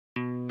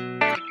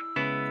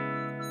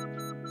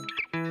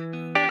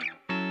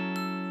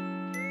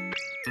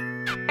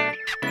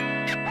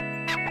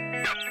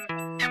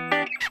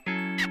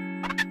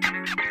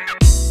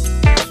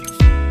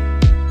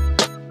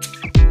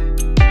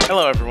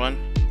Hello, everyone.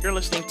 You're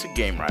listening to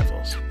Game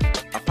Rivals,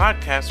 a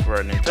podcast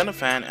where a Nintendo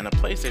fan and a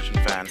PlayStation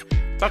fan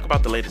talk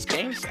about the latest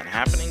games and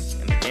happenings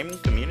in the gaming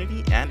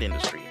community and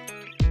industry.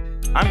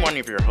 I'm one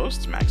of your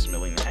hosts,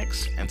 Maximilian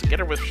X, and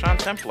together with Sean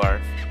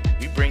Templar,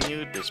 we bring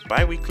you this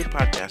bi-weekly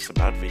podcast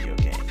about video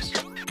games.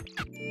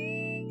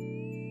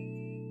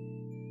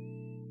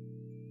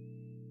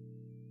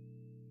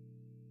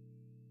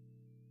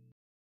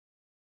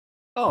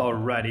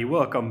 Alrighty,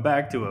 welcome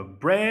back to a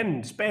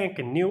brand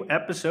spanking new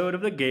episode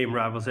of the Game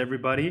Rivals,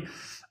 everybody.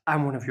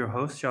 I'm one of your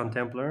hosts, Sean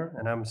Templar,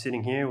 and I'm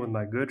sitting here with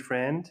my good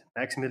friend,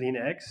 Maximilian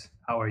X.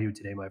 How are you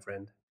today, my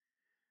friend?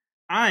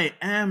 I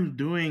am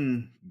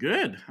doing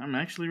good. I'm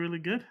actually really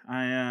good.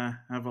 I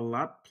have a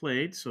lot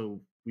played,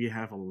 so we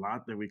have a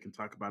lot that we can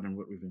talk about in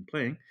what we've been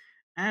playing,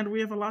 and we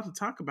have a lot to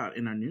talk about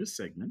in our news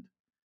segment.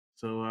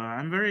 So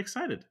I'm very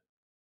excited.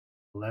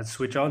 Let's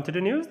switch on to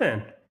the news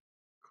then.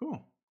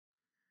 Cool.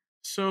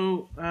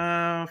 So,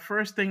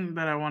 first thing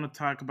that I want to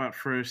talk about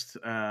first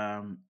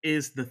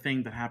is the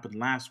thing that happened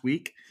last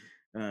week.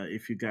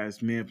 If you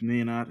guys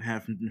may not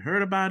have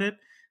heard about it,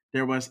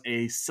 there was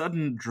a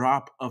sudden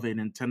drop of a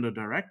Nintendo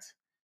Direct.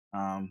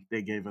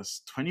 They gave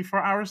us 24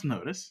 hours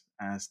notice,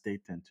 as they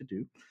tend to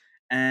do,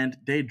 and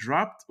they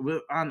dropped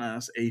on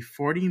us a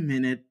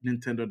 40-minute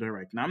Nintendo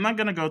Direct. Now, I'm not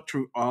gonna go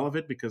through all of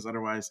it because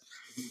otherwise,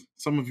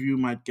 some of you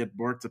might get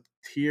bored to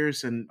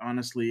tears. And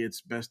honestly,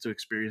 it's best to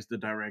experience the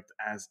Direct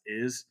as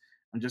is.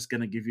 I'm just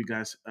going to give you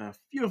guys a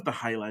few of the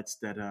highlights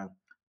that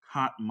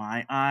caught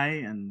my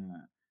eye and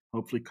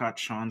hopefully caught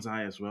Sean's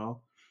eye as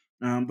well.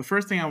 The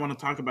first thing I want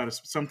to talk about is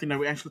something that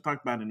we actually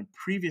talked about in a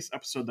previous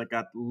episode that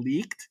got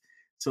leaked.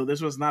 So this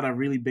was not a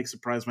really big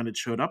surprise when it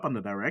showed up on the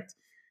Direct.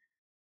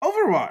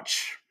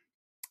 Overwatch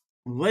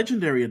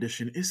Legendary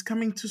Edition is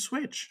coming to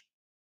Switch,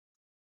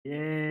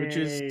 which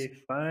is Yay,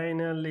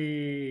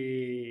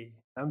 finally.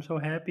 I'm so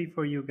happy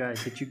for you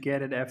guys that you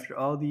get it after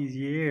all these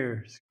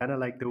years. Kind of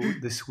like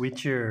the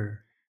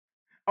Switcher.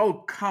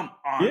 oh come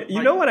You, on, you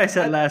like know what I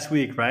said I, last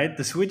week, right?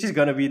 The Switch is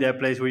going to be that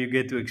place where you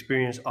get to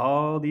experience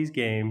all these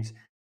games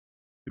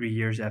 3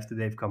 years after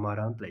they've come out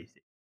on PlayStation.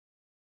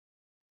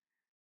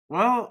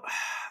 well,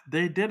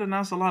 they did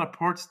announce a lot of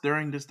ports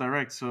during this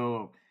Direct,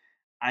 so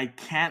I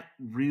can't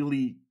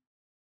really,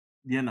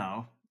 you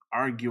know,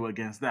 argue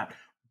against that.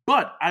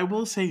 But I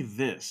will say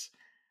this.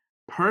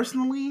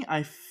 Personally,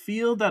 I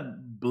feel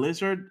that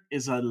Blizzard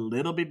is a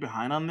little bit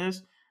behind on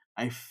this.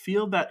 I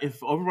feel that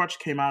if Overwatch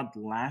came out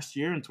last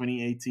year in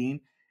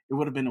 2018, it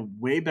would have been a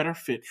way better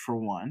fit for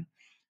one.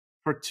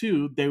 For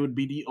two, they would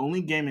be the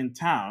only game in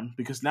town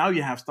because now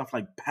you have stuff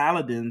like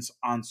Paladins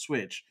on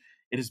Switch.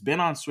 It has been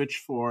on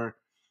Switch for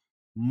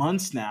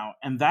months now,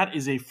 and that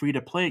is a free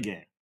to play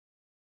game.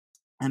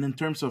 And in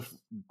terms of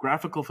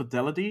graphical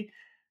fidelity,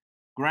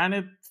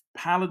 granted,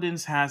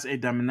 Paladins has a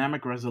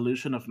dynamic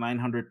resolution of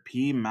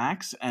 900p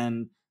max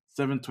and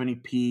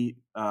 720p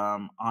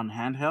on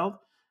handheld,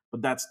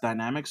 but that's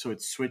dynamic, so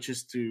it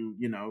switches to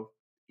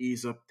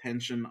ease up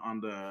tension on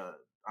the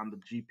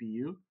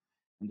GPU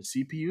and the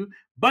CPU.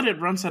 But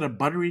it runs at a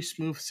buttery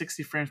smooth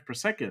 60 frames per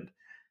second,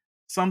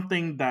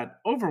 something that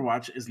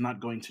Overwatch is not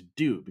going to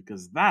do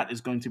because that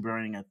is going to be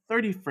running at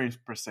 30 frames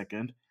per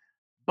second.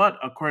 But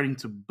according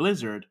to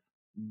Blizzard,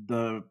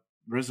 the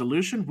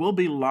resolution will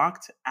be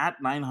locked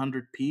at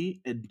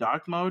 900p in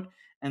dock mode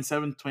and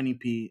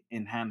 720p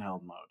in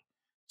handheld mode.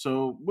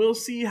 So we'll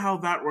see how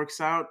that works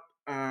out.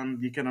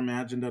 You can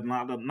imagine that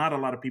not a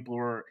lot of people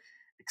were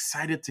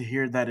excited to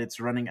hear that it's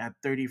running at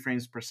 30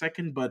 frames per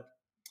second, but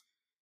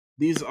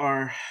these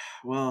are,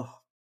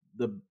 well,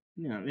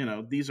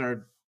 these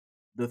are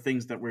the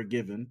things that we're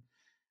given,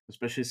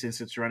 especially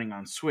since it's running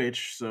on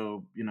Switch.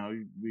 So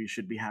we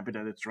should be happy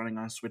that it's running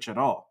on Switch at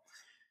all.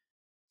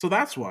 So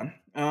that's one.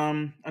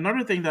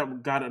 Another thing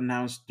that got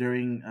announced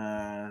during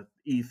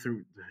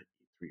E3.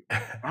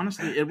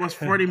 Honestly, it was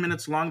 40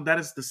 minutes long. That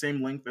is the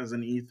same length as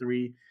an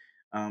E3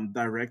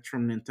 direct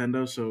from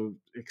Nintendo. So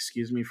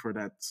excuse me for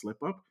that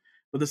slip up.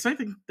 But the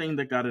second thing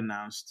that got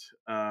announced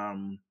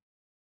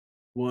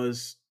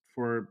was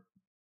for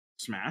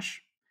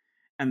Smash,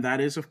 and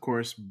that is, of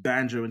course,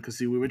 Banjo and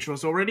Kazooie, which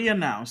was already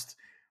announced,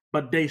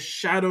 but they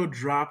shadow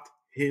dropped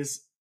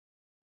his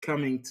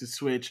coming to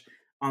Switch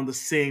on the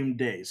same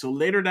day. So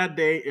later that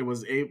day,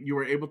 you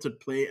were able to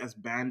play as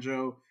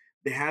Banjo.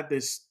 They had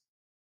this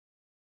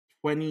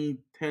 20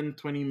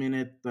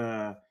 minute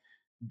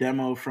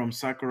demo from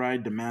Sakurai,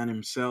 the man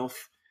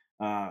himself,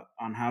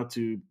 on how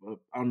to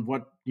on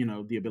what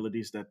the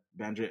abilities that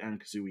Banjo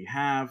and Kazooie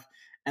have.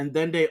 And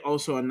then they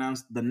also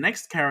announced the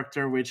next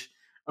character, which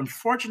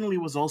unfortunately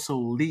was also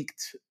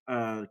leaked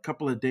a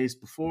couple of days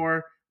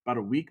before, about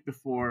a week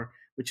before,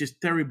 which is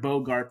Terry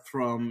Bogard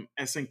from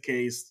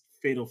SNK's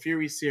Fatal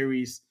Fury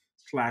series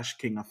 /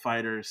 King of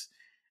Fighters.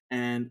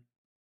 And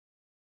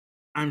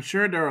I'm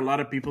sure there are a lot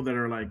of people that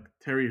are like,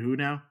 Terry who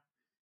now?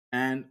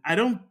 And I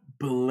don't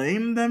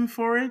blame them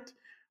for it.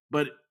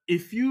 But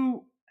if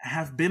you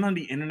have been on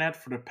the internet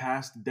for the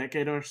past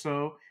decade or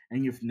so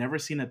and you've never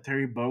seen a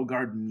Terry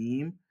Bogard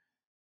meme,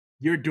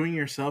 you're doing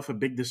yourself a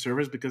big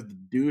disservice because the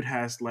dude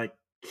has like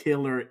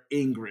killer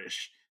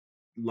English.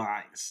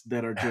 lines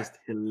that are just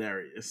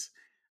hilarious.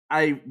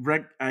 I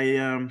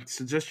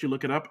suggest you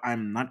look it up.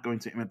 I'm not going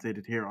to imitate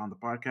it here on the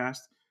podcast,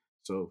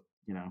 so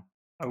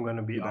I'm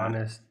gonna be do that.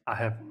 honest. I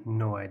have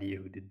no idea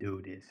who the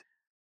dude is,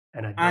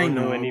 and I I don't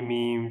know know, any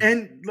memes.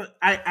 and look,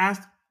 I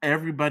asked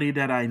everybody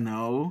that I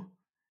know,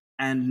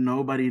 and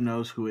nobody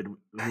knows who it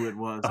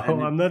was. Oh,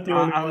 And I'm not the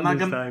only I'm one not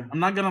this gonna time. I'm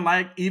not gonna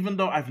lie. Even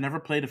though I've never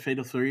played a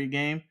Fatal Fury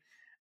game,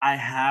 I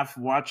have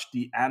watched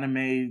the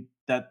anime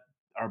that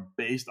are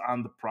based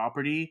on the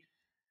property,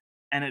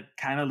 and it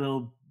kind of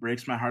little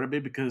breaks my heart a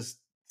bit because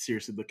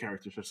seriously, the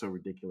characters are so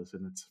ridiculous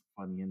and it's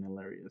funny and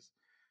hilarious.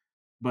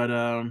 But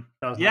Sounds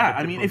like yeah, a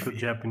I mean, if typical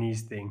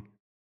Japanese thing.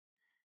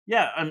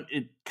 yeah,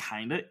 it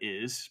kind of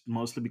is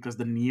mostly because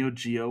the Neo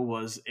Geo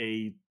was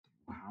a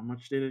how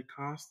much did it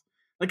cost?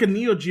 Like a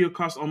Neo Geo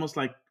cost almost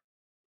like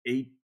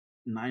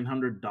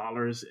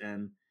 $900,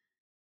 and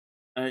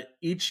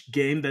each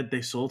game that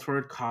they sold for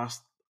it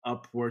cost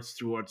upwards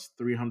towards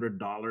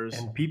 $300.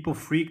 And people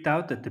freaked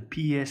out that the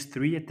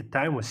PS3 at the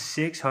time was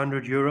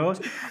 600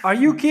 euros. Are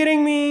you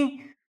kidding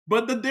me?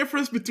 But the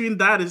difference between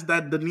that is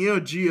that the Neo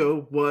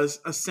Geo was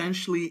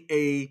essentially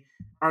a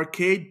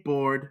arcade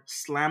board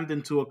slammed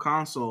into a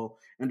console,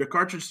 and the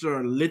cartridges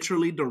are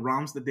literally the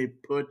ROMs that they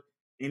put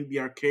in the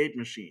arcade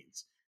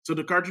machines. So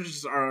the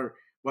cartridges are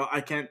well,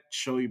 I can't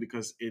show you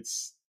because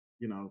it's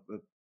a Do you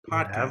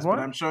have podcast, but one?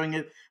 I'm showing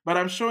it. But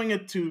I'm showing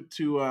it to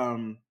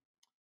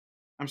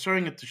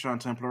Sean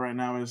Templar right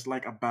now. It's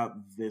like about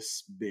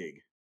this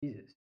big.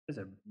 Jesus, that's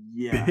a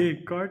Yeah,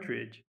 big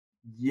cartridge.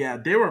 yeah,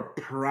 they were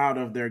proud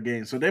of their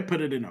game, so they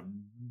put it in a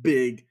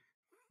big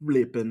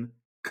flipping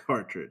I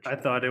cartridge.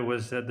 thought it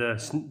was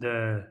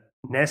the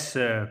NES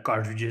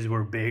cartridges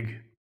were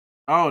big.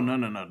 Oh no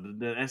no no!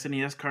 The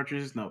SNES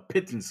cartridges, no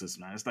pittances,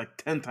 man. It's like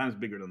 10 times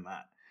bigger than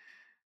that.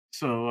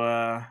 So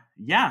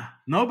yeah,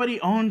 nobody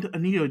owned a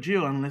Neo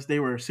Geo unless they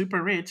were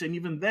super rich, and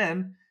even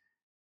then,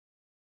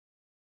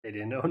 They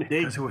didn't own it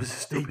because they it was a they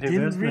stupid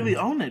didn't really investment.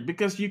 own it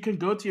because you can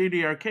go to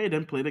the arcade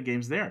and play the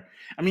games there.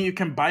 I mean, you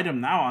can buy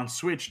them now on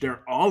Switch.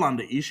 They're all on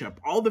the eShop.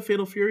 All the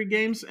Fatal Fury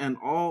games and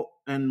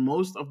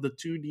most of the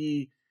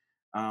 2D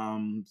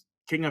um,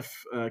 King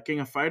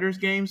of Fighters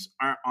games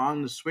are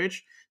on the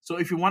Switch. So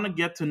if you want to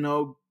get to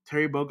know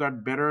Terry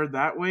Bogard better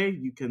that way,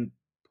 you can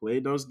play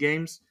those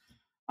games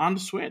on the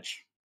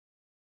Switch.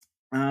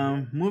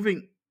 Yeah.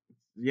 Moving,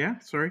 yeah,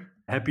 sorry.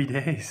 Happy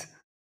days.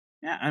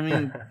 Yeah, I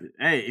mean,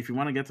 hey, if you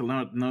want to get to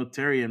know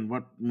Terry and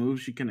what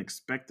moves you can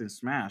expect in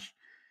Smash,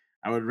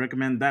 I would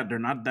recommend that. They're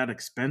not that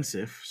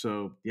expensive,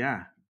 so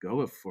yeah,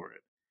 go for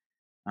it.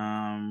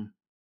 Um,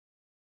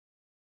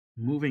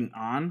 moving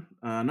on,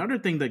 another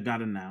thing that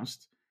got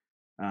announced,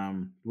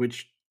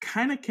 which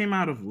kind of came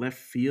out of left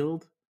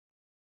field,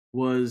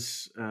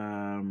 was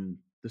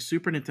the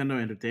Super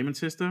Nintendo Entertainment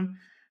System.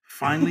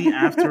 Finally,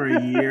 after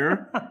a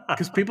year,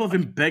 because people have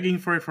been begging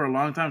for it for a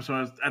long time,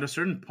 so at a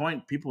certain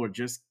point, people are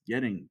just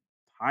getting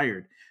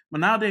tired. But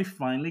now it's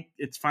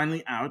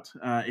finally out.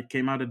 It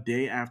came out a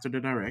day after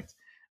the direct.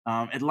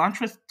 It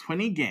launched with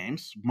 20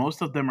 games.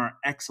 Most of them are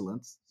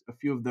excellent. A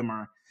few of them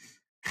are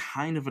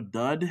kind of a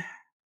dud.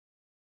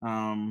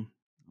 Um,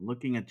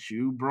 looking at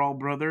you, Brawl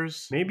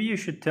Brothers. Maybe you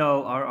should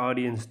tell our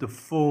audience the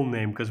full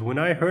name because when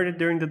I heard it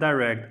during the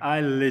direct, I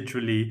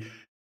literally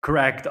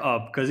cracked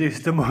up because it's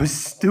the most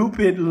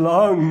stupid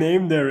long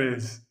name there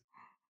is.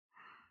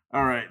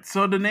 All right.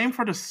 So the name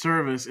for the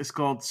service is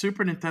called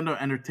Super Nintendo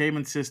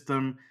Entertainment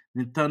System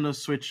Nintendo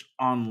Switch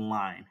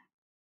Online.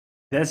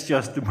 That's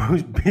just the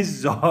most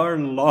bizarre,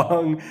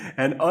 long,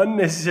 and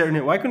unnecessary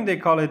name. Why couldn't they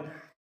call it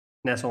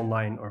NES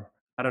Online or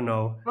I don't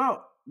know?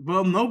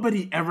 Well,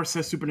 nobody ever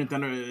says Super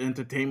Nintendo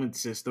Entertainment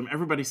System.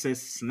 Everybody says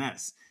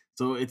SNES.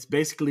 So it's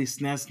basically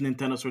SNES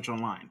Nintendo Switch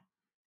Online,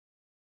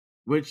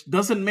 which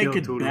doesn't make Still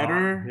it too long.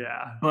 better,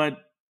 Yeah. but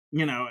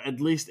at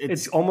least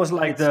It's almost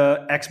like it's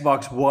the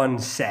Xbox One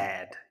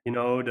sad,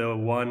 the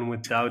one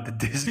without the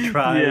disk yeah.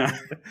 drive,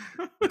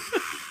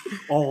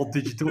 all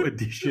digital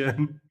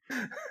edition.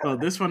 Well,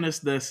 this one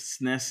is the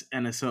SNES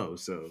NSO,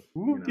 so make of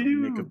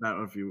Whoop-de-doo. that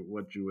of you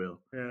what you will.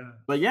 Yeah.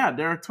 But yeah,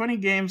 there are 20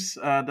 games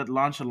that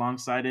launch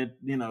alongside it.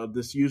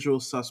 This usual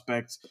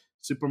suspects: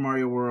 Super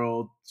Mario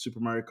World, Super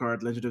Mario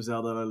Kart, Legend of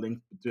Zelda, Link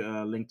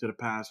to the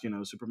Past,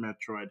 Super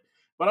Metroid,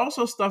 but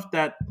also stuff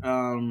that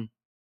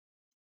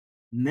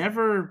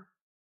never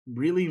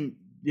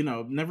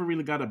never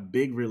really got a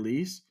big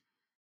release,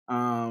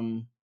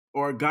 um,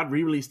 or got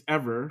re-released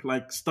ever.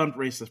 Like Stunt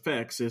Race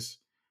FX is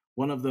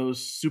one of those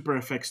Super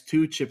FX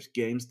 2 chips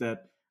games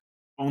that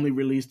only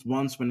released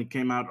once when it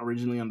came out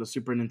originally on the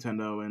Super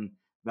Nintendo, and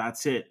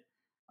that's it.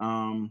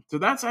 So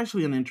that's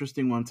actually an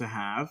interesting one to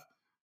have,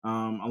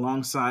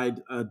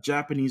 alongside a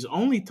Japanese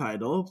only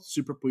title,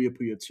 Super Puyo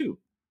Puyo 2,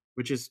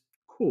 which is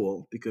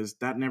cool because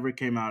that never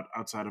came out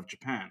outside of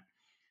Japan.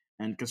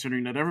 And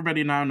considering that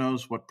everybody now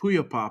knows what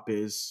Puyo Pop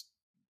is,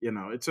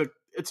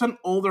 it's an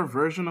older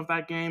version of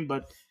that game,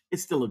 but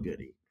it's still a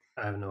goodie.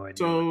 I have no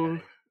idea what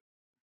that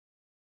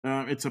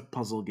So is. it's a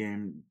puzzle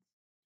game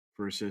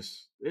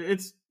versus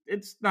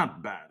it's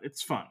not bad.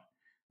 It's fun.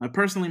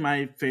 Personally,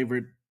 my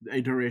favorite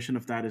iteration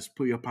of that is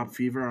Puyo Pop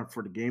Fever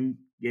for the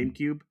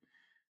GameCube.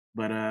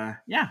 But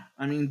yeah,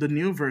 I mean the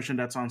new version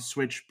that's on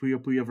Switch, Puyo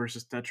Puyo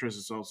versus Tetris,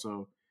 is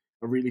also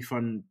a really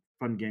fun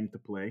game to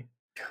play.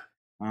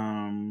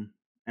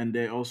 And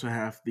they also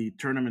have the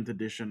tournament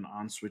edition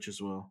on Switch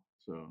as well.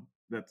 So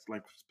that's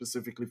like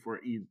specifically for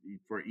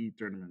e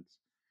tournaments.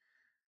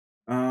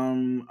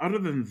 Other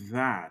than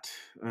that,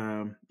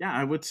 yeah,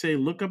 I would say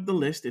look up the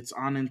list. It's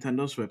on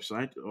Nintendo's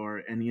website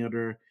or any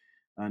other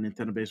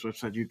Nintendo-based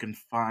website you can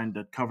find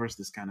that covers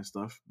this kind of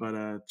stuff.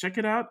 But check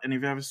it out, and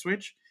if you have a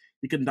Switch,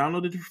 you can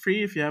download it for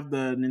free if you have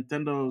the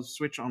Nintendo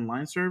Switch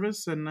Online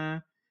service,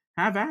 and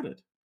have at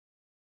it.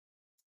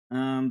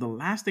 The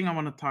last thing I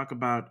want to talk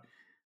about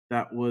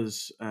that uh,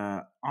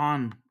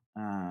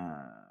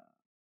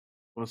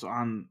 was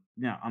on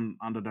yeah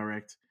on the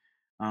direct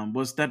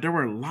was that there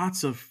were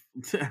lots of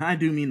I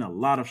do mean a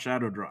lot of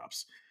shadow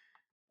drops.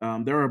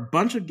 There are a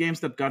bunch of games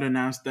that got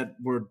announced that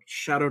were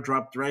shadow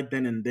dropped right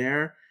then and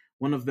there.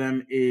 One of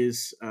them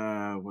is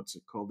what's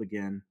it called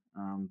again?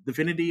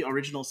 Divinity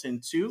Original Sin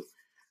 2,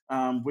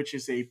 which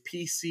is a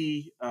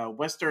PC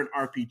Western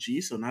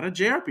RPG, so not a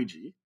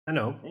JRPG. I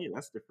know. Hey,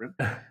 that's different.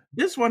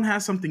 This one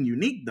has something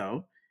unique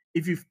though.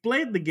 If you've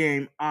played the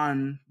game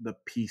on the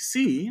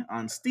PC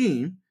on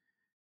Steam,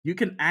 you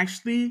can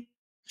actually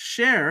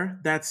share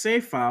that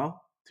save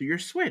file to your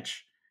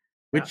Switch,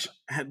 Yeah.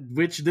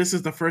 which this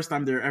is the first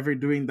time they're ever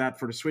doing that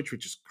for the Switch,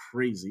 which is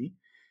crazy.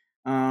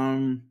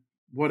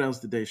 What else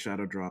did they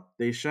shadow drop?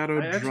 They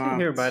shadow I actually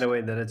hear, by dropped. the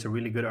way, that it's a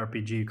really good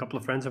RPG. A couple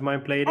of friends of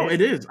mine played Oh, it.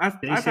 it is.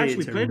 I've They I've say actually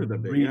it's a played it a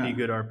bit. really Yeah.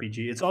 good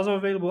RPG. It's also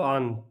available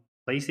on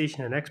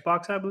PlayStation and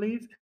Xbox, I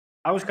believe.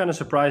 I was kind of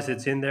surprised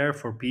it's in there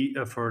for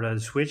the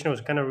Switch, and I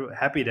was kind of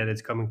happy that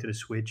it's coming to the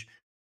Switch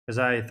because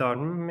I thought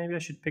maybe I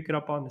should pick it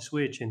up on the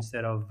Switch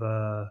instead of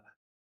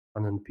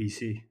on the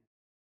PC.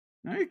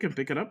 Now you can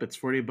pick it up. It's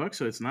 $40,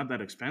 so it's not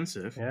that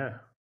expensive. Yeah.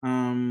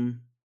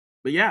 Um,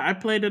 but yeah, I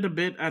played it a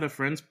bit at a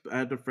friend's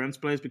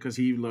place because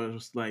he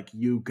was like,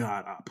 "You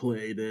gotta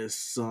play this,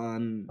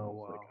 son." I Oh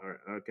was like, wow. "All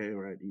right, okay,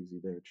 all right, easy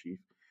there, chief."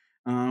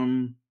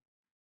 Um,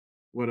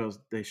 what else?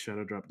 They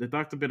shadow dropped. They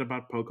talked a bit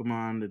about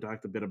Pokemon. They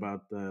talked a bit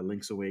about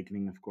Link's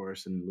Awakening, of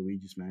course, and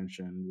Luigi's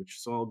Mansion, which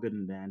is all good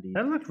and dandy.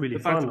 That looked really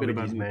They talked a fun, bit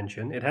about Luigi's new.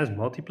 Mansion. It has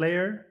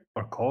multiplayer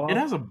or It co-op.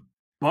 has a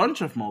bunch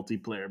of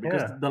multiplayer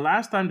because Yeah. the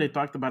last time they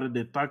talked about it,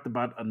 they talked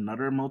about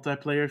another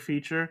multiplayer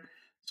feature.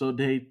 So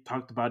they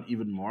talked about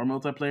even more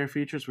multiplayer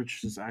features,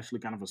 which is actually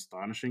kind of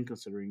astonishing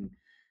considering,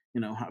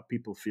 how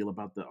people feel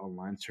about the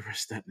online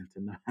service that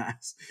Nintendo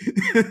has.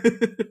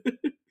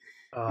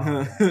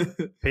 Oh yeah.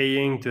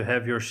 Paying to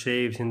have your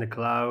saves in the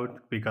cloud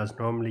because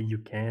normally you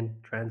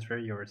can't transfer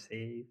your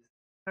saves.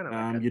 Kind of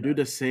like You do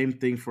that. the same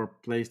thing for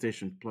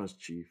PlayStation Plus,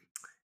 Chief.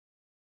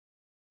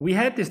 We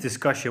had this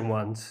discussion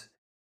once.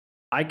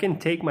 I can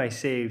take my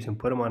saves and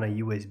put them on a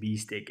USB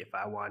stick if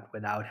I want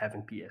without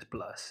having PS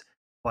Plus.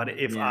 But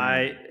if Yeah,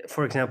 I,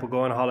 for example, go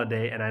on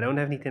holiday and I don't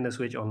have Nintendo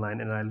Switch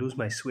online and I lose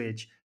my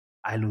Switch,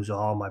 I lose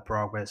all my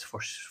progress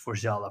for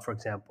Zelda, for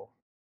example.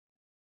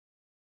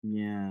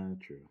 yeah,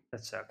 true.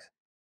 That sucks.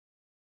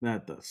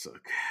 That does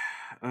suck.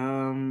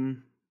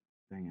 Um,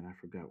 Dang it, I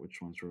forgot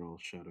which ones were all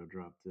shadow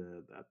dropped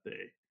that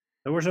day.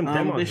 There were some They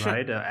demos, shut.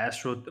 right?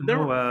 Astro, There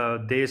no,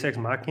 were. Deus Ex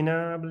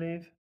Machina, I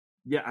believe.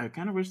 Yeah, I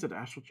kind of wish that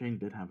Astral Chain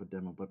did have a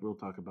demo, but we'll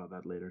talk about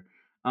that later.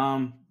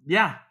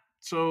 Yeah.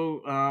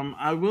 So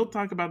I will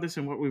talk about this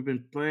in what we've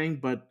been playing,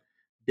 but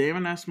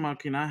Daemon S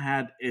Machina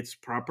had its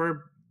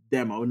proper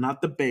demo,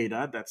 not the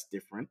beta. That's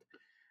different.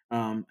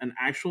 An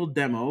actual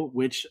demo,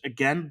 which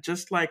again,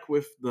 just like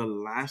with the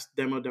last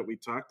demo that we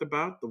talked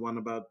about, the one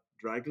about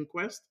Dragon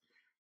Quest,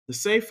 the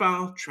save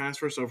file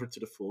transfers over to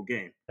the full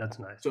game. That's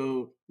nice.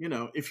 So,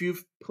 if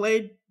you've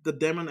played the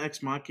Demon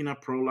Ex Machina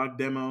prologue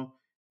demo,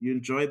 you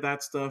enjoyed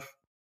that stuff,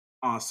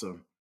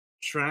 awesome.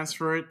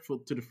 Transfer it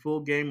to the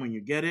full game when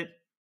you get it.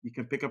 You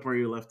can pick up where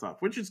you left off,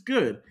 which is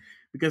good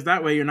because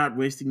that way you're not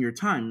wasting your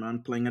time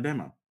on playing a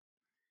demo.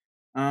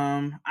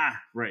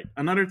 Right.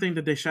 Another thing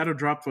that they shadow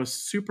dropped was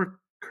Super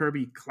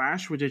Kirby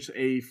Clash, which is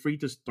a free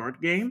to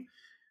start game,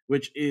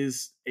 which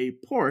is a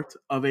port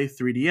of a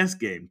 3DS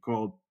game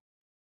called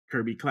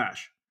Kirby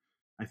Clash.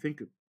 I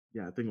think,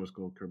 yeah, I think it was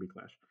called Kirby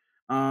Clash.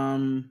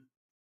 Um,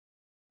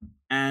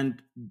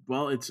 and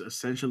well, it's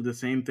essentially the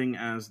same thing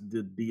as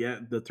the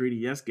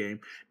 3DS game.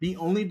 The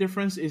only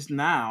difference is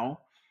now,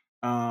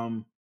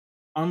 um,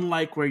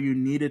 unlike where you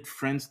needed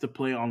friends to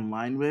play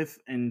online with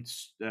in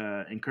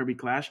Kirby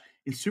Clash,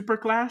 in Super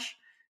Clash,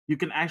 you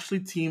can actually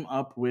team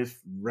up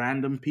with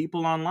random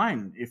people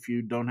online if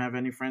you don't have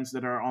any friends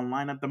that are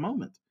online at the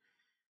moment.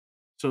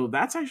 So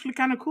that's actually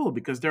kind of cool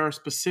because there are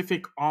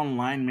specific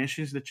online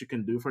missions that you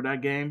can do for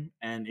that game.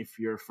 And if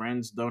your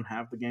friends don't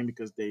have the game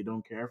because they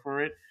don't care for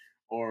it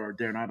or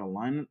they're not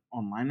online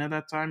at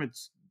that time,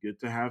 it's good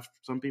to have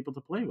some people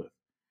to play with.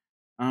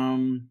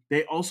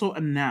 They also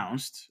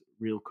announced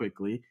real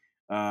quickly,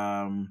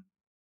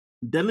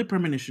 Deadly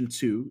Premonition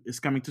 2 is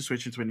coming to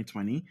Switch in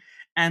 2020.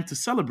 And to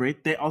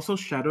celebrate, they also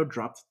shadow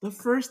dropped the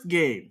first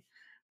game,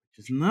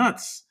 which is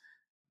nuts.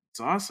 It's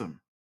awesome.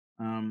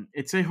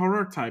 It's a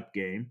horror type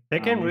game.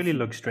 Tekken really If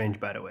looks strange,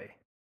 by the way.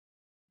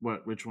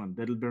 what which one?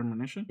 Deadly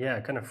Premonition? Yeah,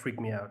 it kind of freaked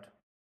me out.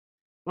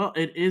 Well,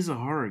 it is a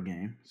horror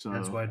game, That's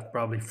so why it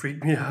probably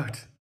freaked me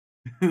out.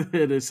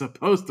 it is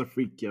supposed to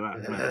freak you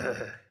out,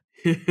 man.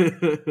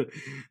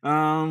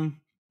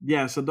 um,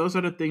 yeah, so those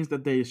are the things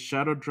that they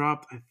shadow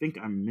dropped. I think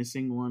I'm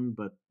missing one,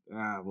 but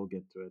we'll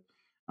get to it.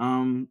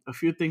 A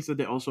few things that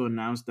they also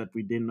announced that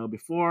we didn't know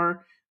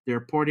before.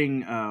 They're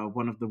porting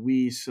one of the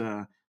Wii's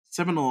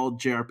seminal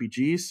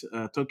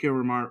JRPGs, Tokyo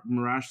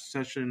Mirage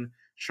Session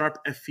Sharp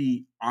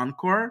FE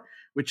Encore,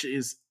 which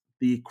is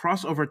the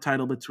crossover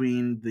title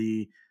between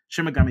the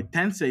Shin Megami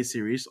Tensei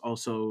series,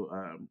 also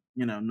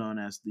known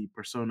as the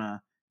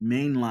Persona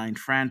mainline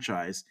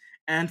franchise,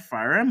 and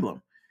Fire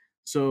Emblem.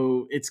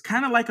 So it's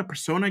kind of like a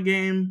Persona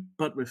game,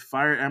 but with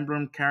Fire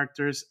Emblem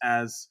characters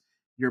as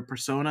your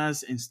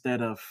personas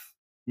instead of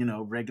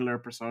regular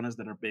personas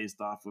that are based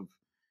off of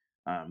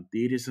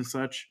deities and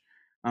such.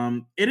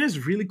 It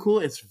is really cool.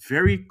 It's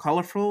very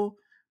colorful.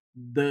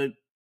 The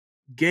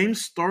game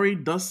story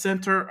does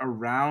center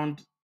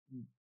around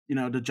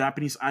the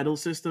Japanese idol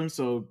system.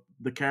 So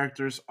the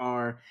characters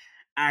are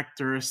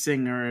actors,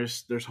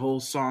 singers. There's whole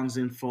songs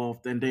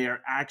involved, and they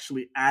are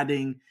actually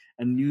adding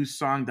a new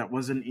song that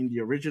wasn't in the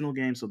original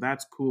game. So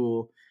that's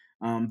cool.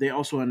 They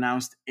also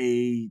announced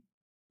a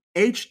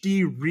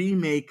HD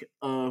remake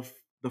of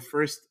the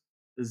first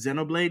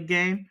Xenoblade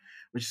game,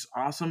 which is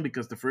awesome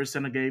because the first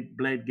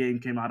Xenoblade game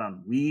came out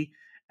on Wii,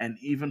 and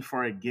even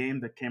for a game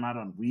that came out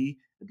on Wii,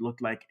 it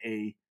looked like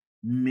a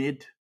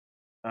mid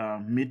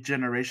mid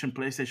generation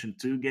PlayStation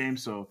 2 game.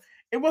 So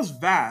it was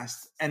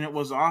vast and it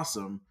was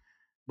awesome,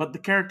 but the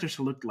characters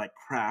looked like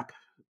crap.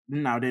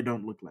 Now they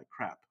don't look like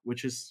crap,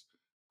 which is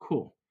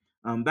cool.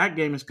 That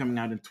game is coming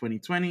out in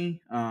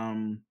 2020.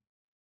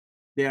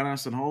 They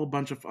announced a whole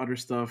bunch of other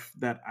stuff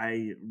that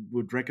I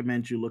would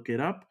recommend you look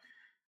it up.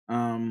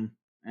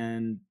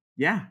 And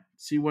yeah,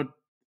 see what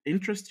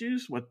interests you,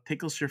 what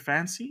tickles your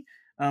fancy.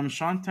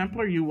 Sean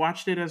Templar, you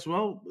watched it as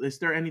well. Is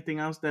there anything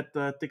else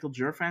that tickled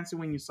your fancy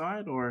when you saw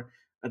it, or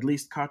at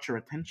least caught your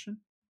attention?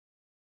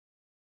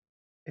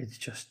 It's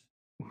just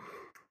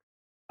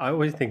I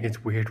always think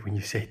it's weird when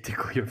you say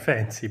tickle your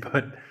fancy,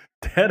 but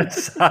that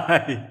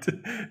aside,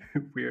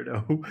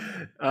 weirdo.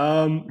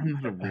 I'm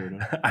not a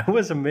weirdo. I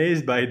was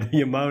amazed by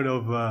the amount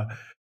of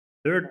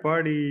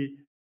third-party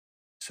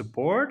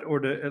support,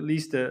 or at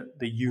least the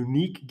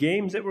unique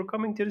games that were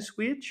coming to the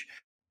Switch.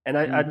 And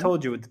I Hmm.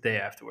 told you the day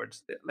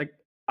afterwards, like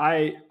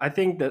I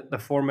think that the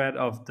format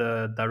of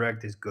the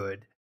direct is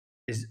good.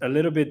 Is a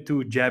little bit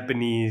too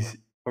Japanese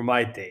for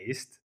my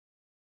taste.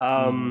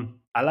 Hmm.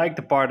 I like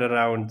the part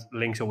around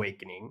Link's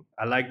Awakening.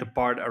 I like the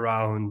part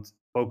around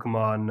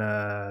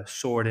Pokemon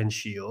Sword and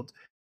Shield.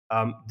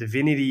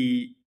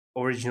 Divinity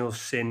Original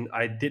Sin,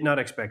 I did not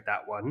expect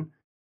that one.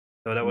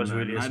 So that was No,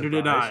 really a neither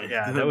did surprise. I.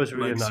 Yeah, that was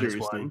really a Like nice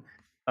seriously.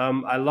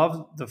 one. I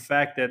love the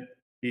fact that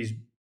these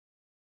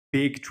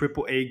big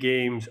AAA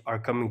games are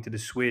coming to the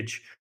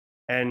Switch.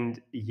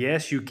 And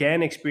yes, you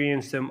can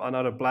experience them on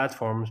other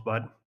platforms,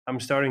 but I'm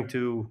starting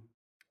to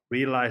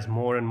realize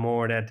more and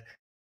more that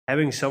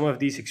having some of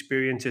these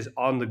experiences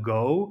on the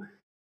go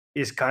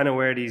is kind of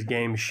where these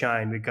games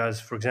shine.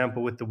 Because, for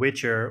example, with The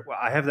Witcher, well,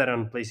 I have that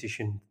on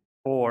PlayStation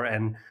 4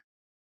 and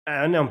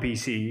on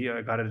PC.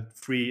 I got it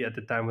free at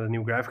the time with a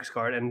new graphics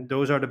card, and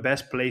those are the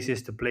best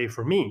places to play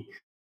for me.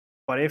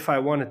 But if I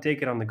want to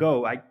take it on the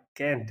go, I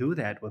can't do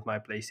that with my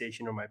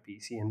PlayStation or my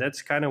PC. And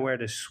that's kind of where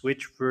the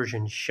Switch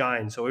version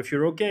shines. So if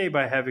you're okay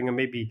by having a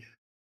maybe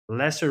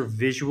lesser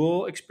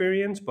visual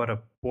experience, but a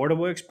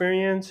portable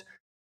experience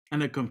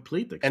And a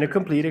complete and a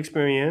complete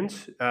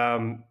experience.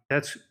 experience,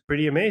 that's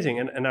pretty amazing.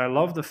 And I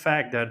love the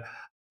fact that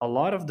a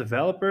lot of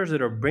developers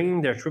that are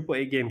bringing their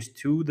AAA games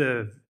to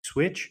the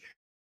Switch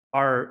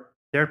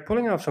they're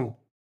pulling off some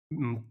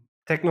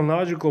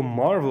technological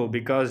marvel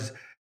because,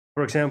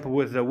 for example,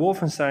 with the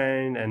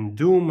Wolfenstein and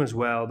Doom as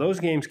well, those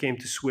games came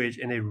to Switch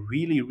and they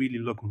really, really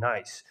look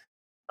nice.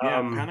 Yeah,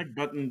 Um, Panic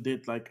Button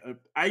did like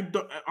I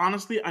don't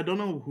honestly I don't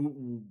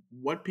know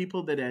what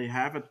people that I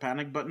have at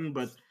Panic Button,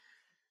 but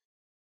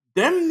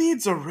them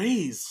needs a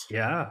raise.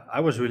 yeah, I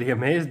was really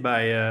amazed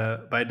by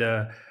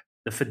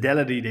the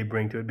fidelity they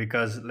bring to it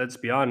because let's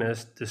be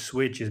honest, the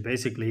Switch is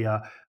basically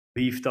a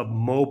beefed up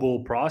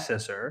mobile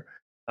processor,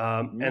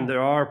 and Yeah,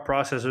 there are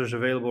processors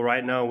available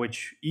right now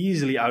which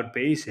easily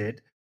outpace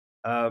it.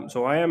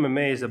 So I am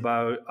amazed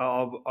about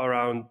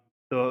around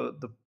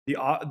the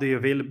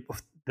available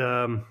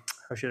the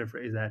how should I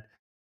phrase that,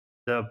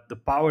 the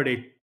power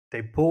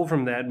they pull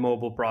from that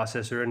mobile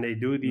processor, and they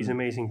do these mm,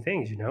 amazing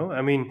things.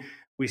 I mean,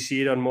 we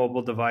see it on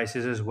mobile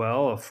devices as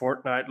well.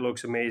 Fortnite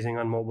looks amazing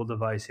on mobile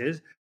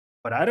devices,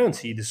 but I don't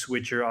see the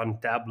switcher on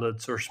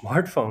tablets or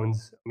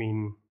smartphones. I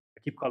mean,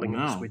 I keep calling it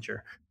the no.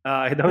 switcher.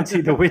 I don't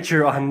see the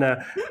Witcher on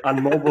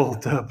mobile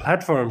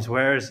platforms.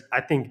 Whereas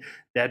I think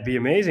that'd be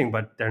amazing,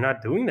 but they're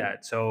not doing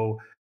that. So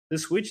the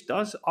Switch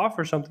does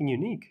offer something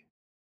unique.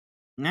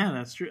 Yeah,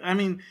 that's true. I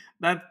mean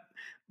that,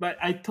 but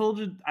I told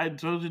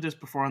you this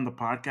before on the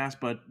podcast,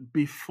 but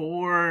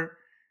before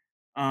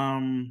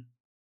um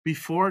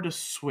before the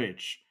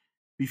Switch,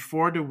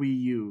 before the Wii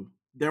U,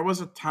 there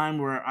was a time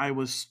where I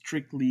was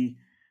strictly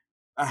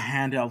a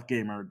handheld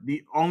gamer.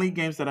 The only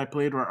games that I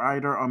played were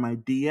either on my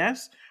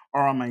DS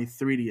or on my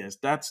 3DS.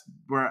 That's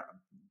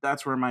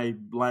where my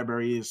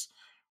library is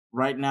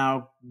right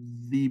now,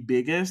 the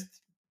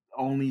biggest,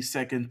 only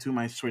second to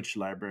my Switch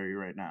library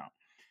right now.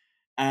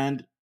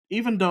 And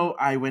even though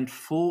I went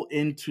full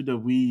into the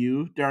Wii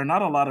U, there are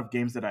not a lot of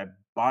games that I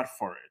bought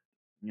for it,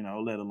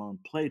 let alone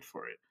played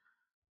for it.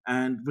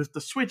 And with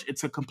the Switch,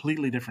 it's a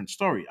completely different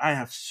story. I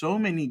have so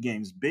many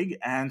games, big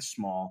and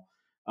small,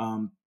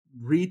 um,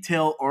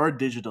 retail or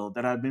digital,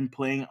 that I've been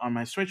playing on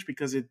my Switch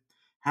because it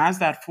has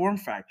that form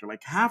factor.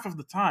 Like half of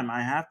the time,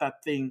 I have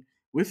that thing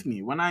with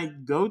me. When I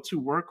go to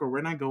work or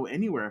when I go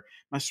anywhere,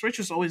 my Switch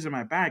is always in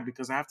my bag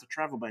because I have to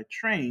travel by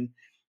train.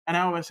 And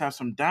I always have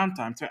some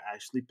downtime to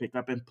actually pick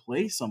up and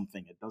play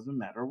something. It doesn't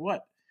matter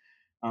what.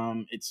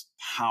 It's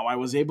how I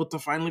was able to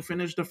finally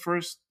finish the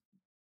first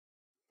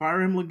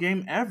Fire Emblem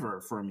game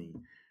ever for me.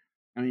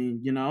 I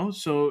mean,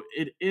 so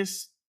it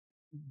is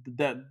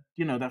that,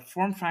 that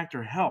form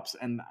factor helps.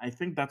 And I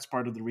think that's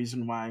part of the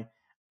reason why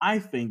I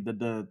think that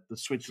the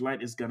Switch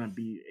Lite is going to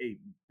be a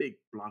big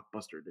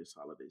blockbuster this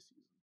holiday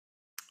season.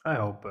 I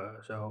hope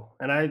so.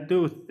 And I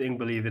do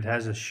believe it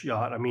has a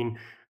shot. I mean,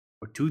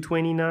 for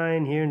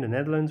 229 here in the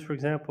Netherlands, for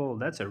example,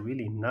 that's a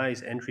really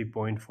nice entry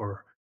point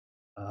for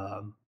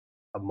um,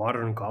 a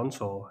modern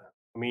console.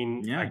 I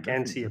mean, I Yeah,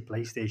 can't see definitely. a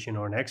PlayStation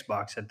or an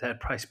Xbox at that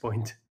price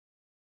point.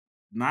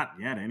 Not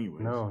yet,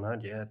 anyways. No,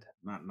 not yet.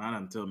 Not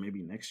until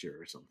maybe next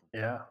year or something.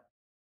 Yeah.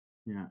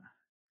 Yeah.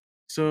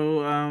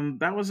 So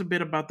that was a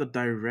bit about the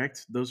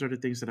direct. Those are the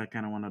things that I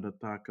kind of wanted to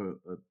talk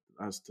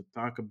us to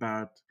talk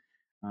about.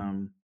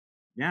 Um,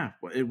 yeah,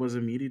 it was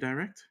a meaty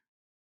direct.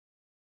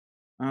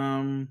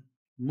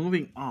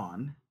 Moving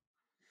on.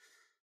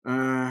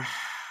 Uh,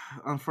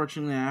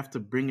 Unfortunately, I have to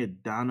bring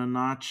it down a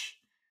notch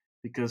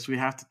because we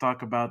have to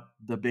talk about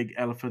the big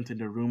elephant in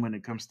the room when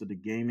it comes to the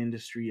game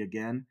industry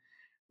again,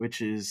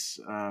 which is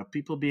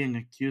people being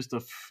accused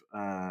of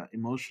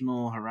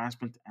emotional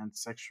harassment and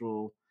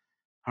sexual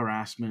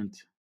harassment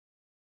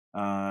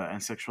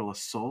and sexual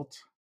assault.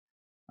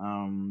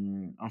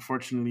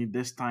 Unfortunately,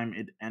 this time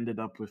it ended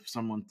up with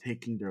someone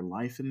taking their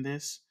life in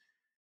this.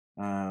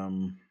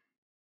 Um,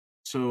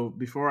 so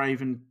before I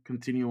even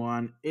continue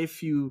on,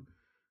 if you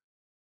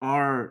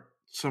are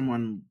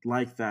someone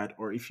like that,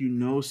 or if you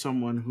know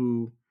someone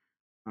who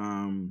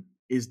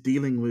is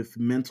dealing with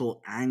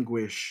mental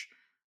anguish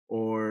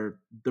or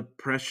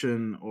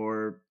depression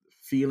or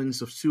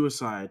feelings of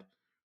suicide,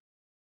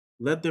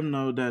 let them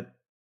know that,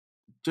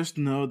 just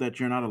know that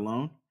you're not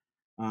alone.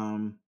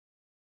 Um,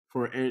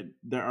 for it,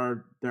 there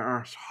are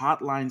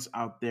hotlines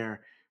out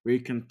there where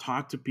you can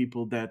talk to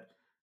people that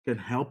can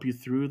help you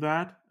through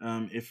that.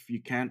 If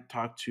you can't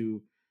talk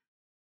to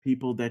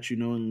people that you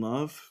know and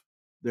love,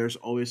 there's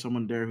always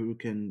someone there who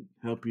can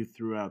help you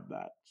throughout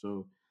that.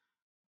 So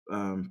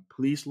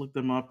please look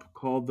them up,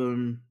 call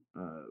them,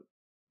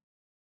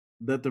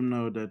 let them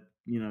know that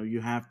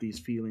you have these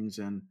feelings,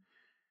 and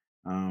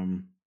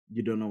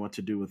you don't know what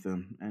to do with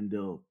them, and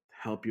they'll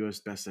help you as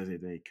best as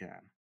they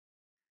can.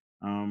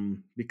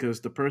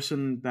 Because the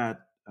person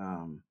that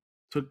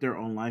took their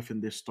own life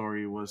in this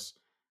story was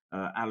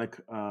Alec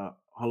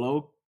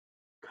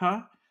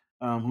Holoka,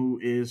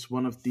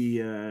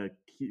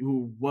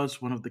 who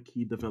was one of the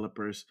key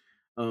developers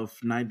of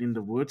Night in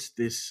the Woods,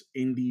 this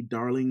indie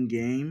darling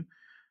game,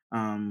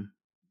 um,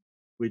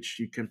 which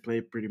you can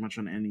play pretty much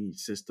on any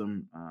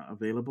system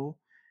available.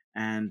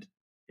 And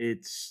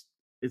it's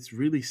it's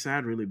really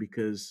sad, really,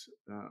 because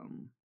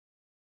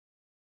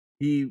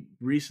he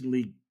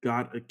recently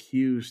got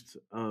accused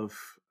of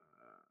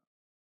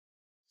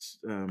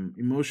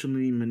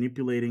emotionally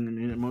manipulating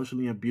and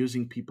emotionally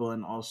abusing people,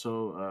 and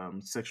also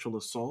sexual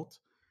assault.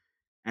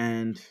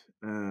 And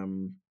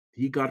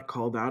he got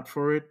called out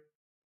for it.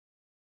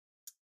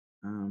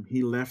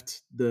 He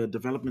left the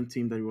development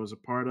team that he was a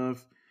part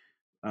of.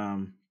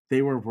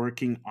 They were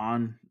working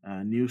on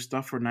new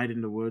stuff for Night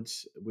in the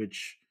Woods,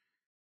 which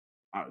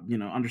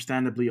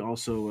understandably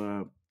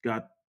also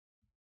got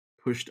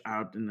pushed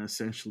out and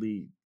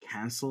essentially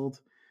canceled.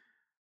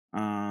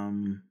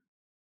 Um,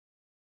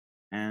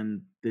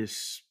 and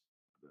this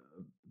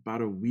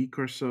about a week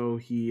or so,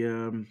 he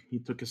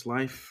took his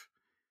life.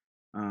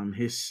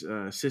 His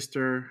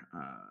sister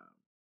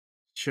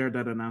shared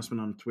that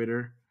announcement on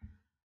Twitter,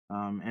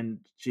 and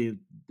she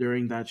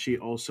during that she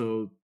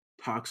also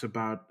talks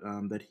about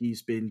that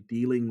he's been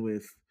dealing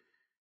with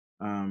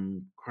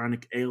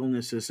chronic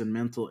illnesses and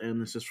mental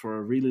illnesses for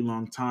a really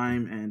long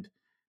time, and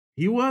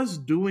he was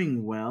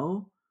doing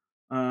well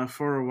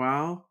for a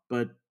while,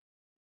 but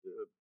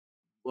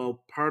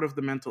well, part of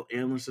the mental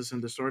illnesses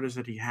and disorders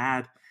that he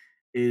had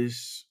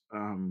is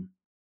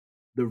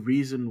the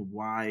reason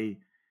why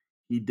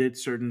he did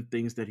certain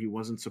things that he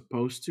wasn't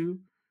supposed to.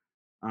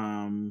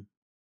 Um,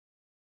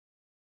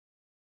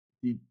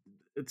 he,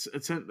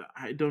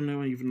 I don't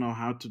even know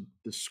how to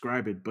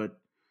describe it, but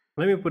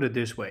Let me put it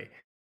this way: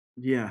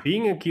 yeah,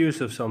 being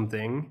accused of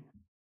something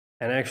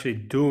and actually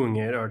doing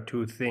it are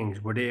two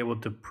things. Were they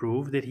able to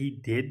prove that he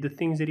did the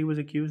things that he was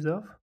accused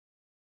of?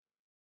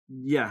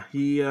 Yeah,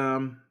 he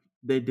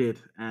they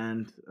did,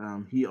 and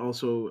he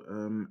also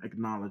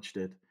acknowledged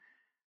it.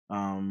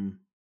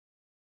 Um,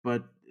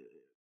 but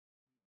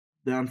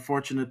the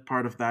unfortunate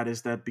part of that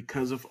is that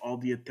because of all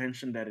the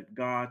attention that it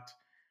got,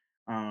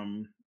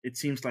 it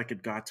seems like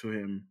it got to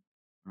him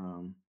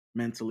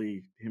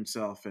mentally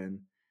himself,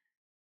 and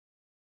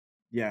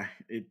yeah,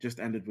 it just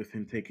ended with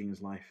him taking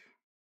his life.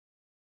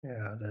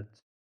 Yeah,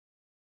 that's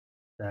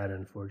sad,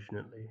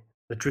 unfortunately.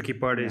 The tricky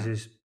part Yeah,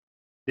 is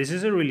this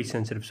is a really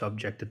sensitive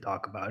subject to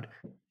talk about.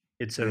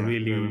 It's a yeah,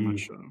 very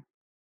much really so.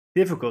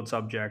 difficult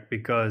subject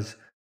because,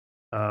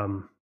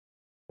 um,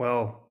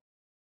 well,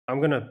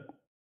 I'm gonna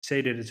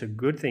say that it's a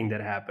good thing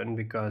that happened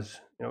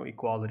because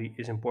equality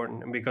is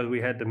important, and because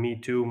we had the Me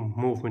Too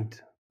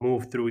movement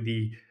move through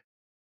the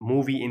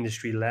movie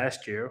industry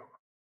last year.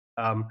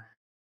 Um,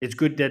 it's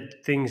good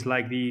that things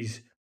like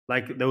these,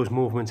 like those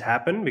movements,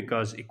 happen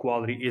because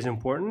equality is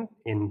important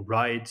in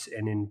rights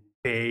and in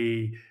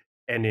pay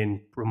and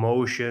in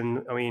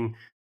promotion. I mean,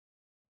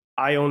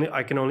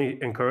 I can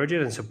only encourage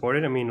it and support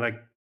it. I mean, like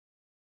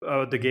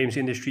the games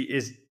industry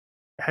is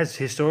has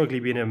historically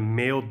been a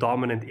male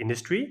dominant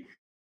industry,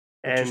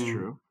 Which is and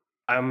true.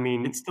 I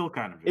It mean, still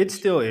kind of it is.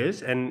 still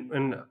is, and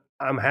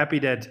I'm happy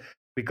that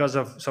because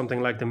of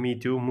something like the Me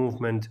Too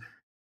movement,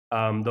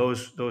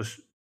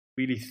 those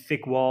really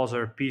thick walls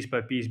are piece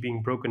by piece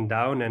being broken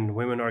down, and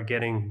women are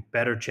getting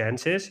better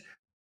chances,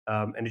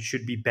 and it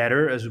should be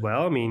better as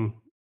well. I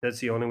mean, that's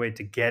the only way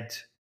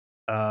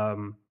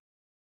um,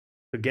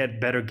 to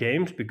get better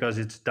games because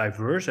it's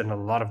diverse and a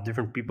lot of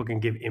different people can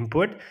give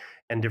input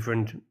and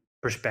different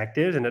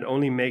perspectives, and it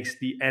only makes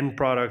the end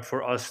product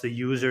for us, the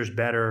users,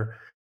 better,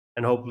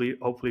 and hopefully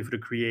for the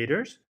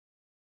creators.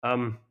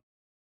 Um,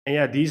 and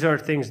yeah, these are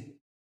things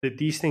that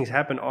these things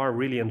happen are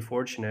really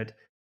unfortunate,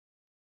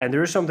 and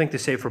there is something to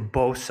say for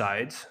both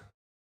sides.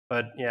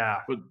 But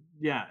yeah, But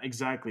yeah,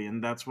 exactly.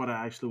 And that's what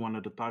I actually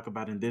wanted to talk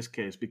about in this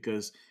case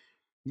because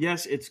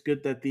yes, it's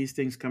good that these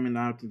things coming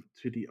out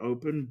into the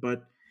open,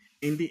 but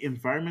in the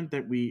environment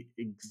that we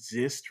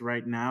exist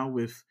right now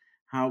with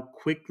how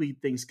quickly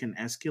things can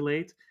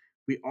escalate,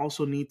 we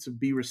also need to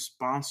be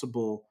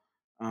responsible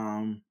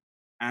um,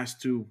 as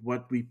to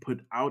what we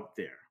put out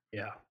there.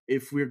 yeah,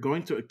 If we're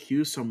going to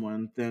accuse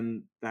someone,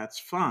 then that's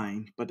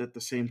fine. But at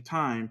the same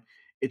time,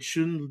 it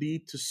shouldn't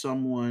lead to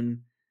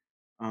someone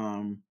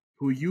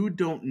who you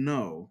don't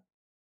know,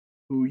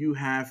 who you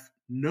have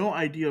no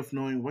idea of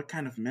knowing what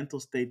kind of mental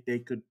state they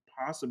could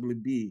possibly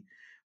be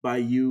by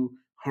you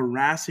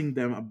harassing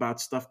them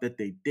about stuff that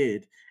they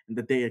did and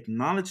that they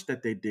acknowledged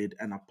that they did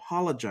and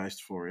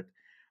apologized for it,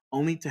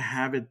 only to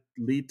have it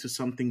lead to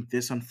something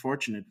this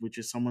unfortunate, which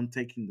is someone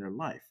taking their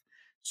life.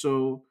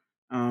 So,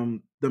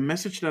 the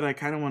message that I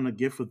kind of want to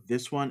give with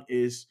this one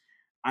is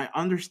I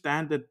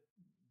understand that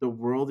the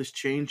world is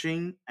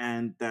changing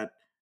and that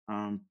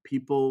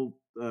people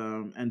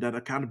and that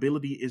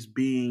accountability is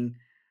being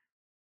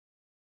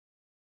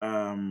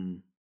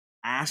um,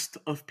 asked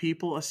of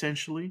people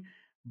essentially,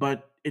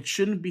 but it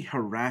shouldn't be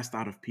harassed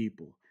out of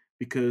people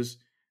because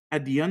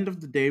at the end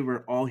of the day,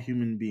 we're all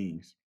human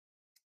beings.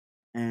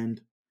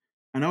 And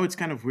I know it's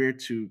kind of weird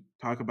to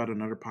talk about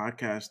another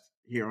podcast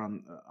here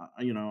on,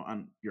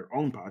 on your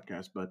own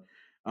podcast, but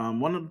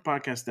one of the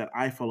podcasts that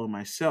I follow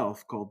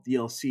myself called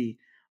DLC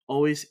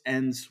always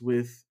ends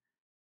with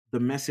the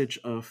message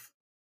of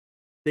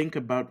think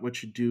about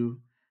what you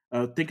do,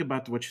 think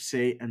about what you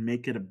say, and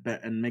make it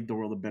and make the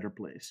world a better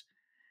place.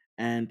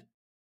 And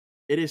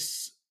it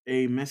is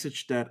a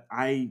message that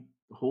I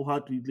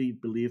wholeheartedly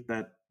believe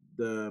that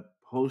the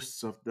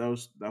hosts of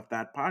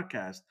that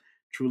podcast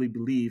truly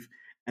believe,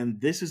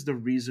 and this is the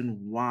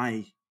reason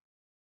why.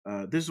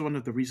 This is one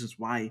of the reasons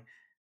why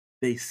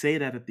they say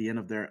that at the end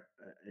of their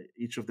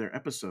each of their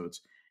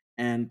episodes,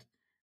 and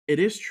it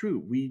is true.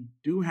 We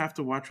do have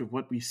to watch with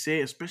what we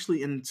say,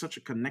 especially in such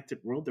a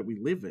connected world that we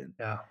live in,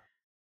 yeah,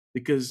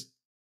 because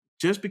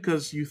just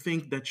because you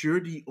think that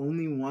you're the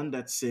only one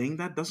that's saying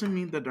that doesn't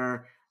mean that there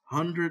are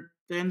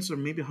tens or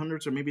maybe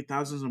hundreds or maybe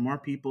thousands or more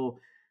people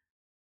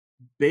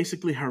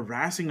basically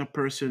harassing a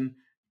person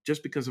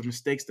just because of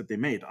mistakes that they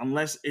made,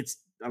 unless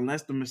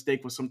the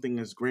mistake was something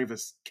as grave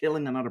as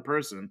killing another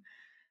person.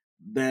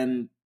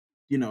 Then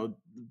you know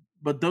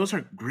but those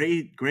are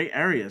gray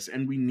areas,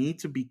 and we need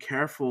to be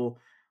careful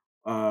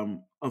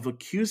of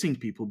accusing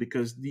people,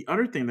 because the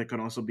other thing that could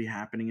also be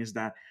happening is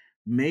that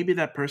maybe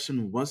that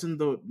person wasn't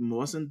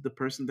the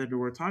person that we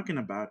were talking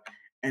about,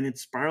 and it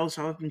spirals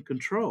out of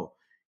control.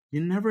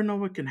 You never know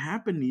what can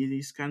happen in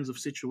these kinds of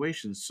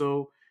situations.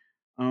 So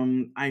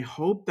I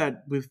hope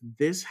that with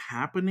this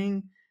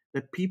happening,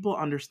 that people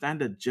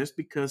understand that just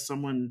because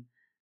someone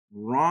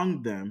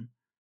wronged them,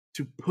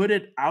 to put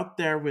it out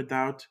there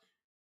without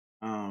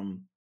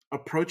um,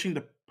 approaching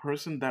the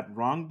person that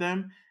wronged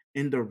them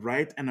in the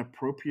right and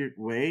appropriate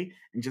way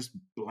and just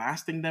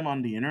blasting them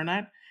on the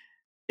internet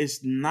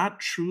is not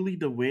truly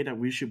the way that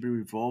we should be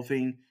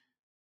revolving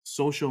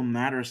social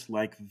matters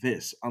like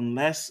this,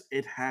 unless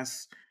it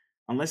has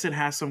unless it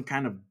has some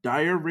kind of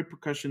dire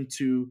repercussion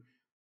to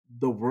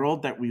the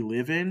world that we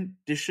live in,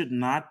 this should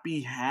not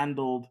be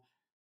handled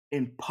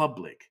in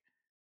public.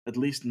 At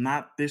least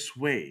not this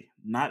way,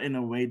 not in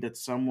a way that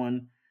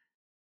someone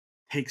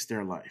takes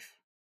their life.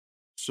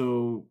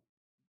 So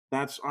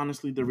that's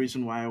honestly the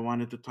reason why I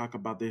wanted to talk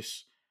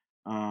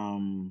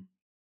um,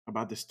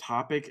 about this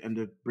topic and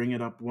to bring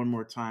it up one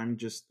more time.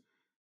 Just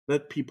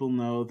let people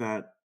know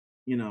that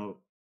you know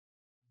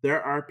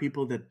there are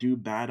people that do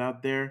bad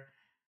out there.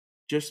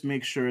 Just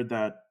make sure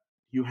that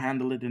you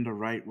handle it in the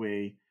right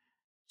way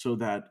so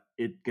that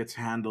it gets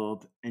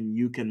handled and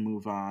you can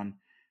move on,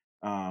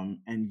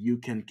 and you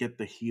can get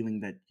the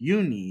healing that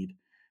you need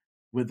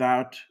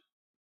without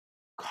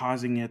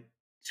causing it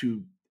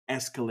to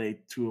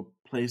escalate to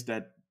a place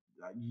that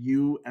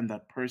you and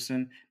that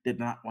person did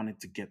not want it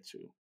to get to.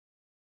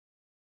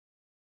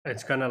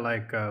 It's kind of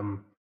like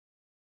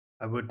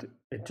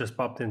it just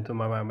popped into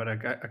my mind, but I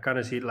kind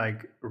of see it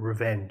like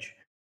revenge.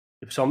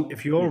 If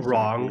you're Exactly.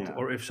 wronged Yeah.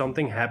 or if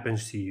something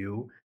happens to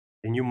you,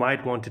 then you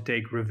might want to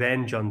take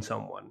revenge on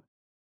someone.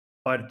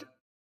 But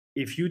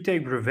if you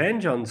take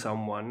revenge on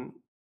someone,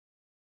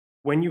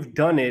 when you've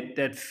done it,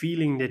 that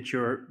feeling that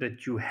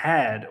you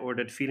had or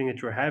that feeling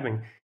that you're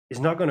having is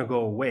not going to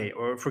go away.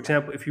 Or for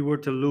example, if you were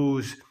to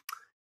lose,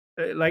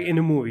 like in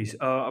the movies,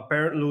 a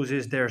parent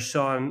loses their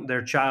son,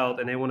 their child,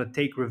 and they want to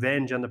take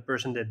revenge on the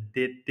person that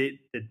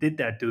did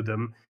that to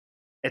them.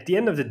 At the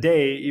end of the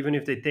day, even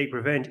if they take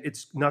revenge,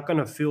 it's not going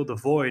to fill the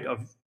void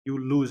of you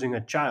losing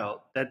a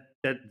child. That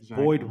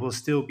void Exactly. will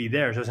still be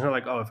there. So it's not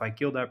like, oh, if I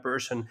kill that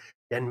person,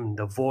 then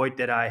the void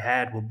that I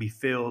had will be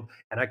filled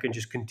and I can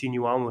just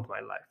continue on with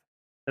my life.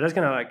 So that's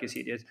kind of like you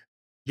see it.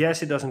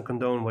 Yes, it doesn't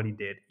condone what he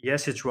did.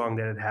 Yes, it's wrong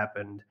that it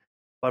happened.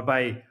 But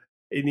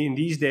in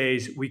these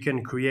days, we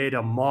can create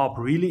a mob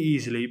really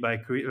easily by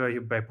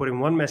putting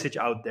one message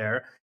out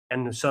there,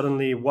 and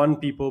suddenly one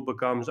people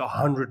becomes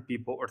 100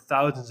 people or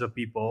thousands of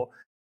people,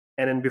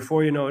 and then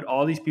before you know it,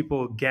 all these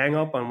people gang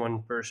up on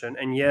one person.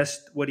 And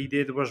yes, what he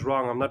did was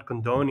wrong. I'm not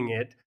condoning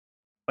it.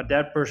 But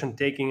that person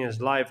taking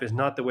his life is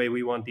not the way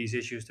we want these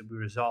issues to be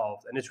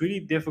resolved. And it's really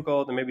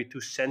difficult and maybe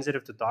too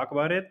sensitive to talk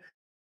about it.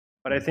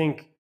 But I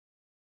think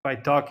by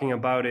talking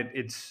about it,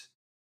 it's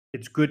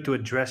good to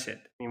address it.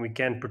 I mean, we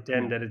can't Yeah.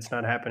 pretend that it's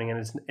not happening,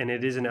 and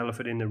it is an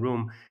elephant in the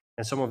room.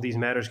 And some of these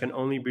matters can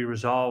only be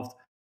resolved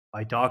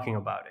by talking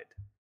about it.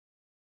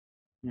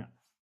 Yeah.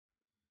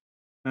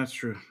 That's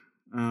true.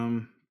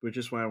 Which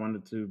is why I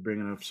wanted to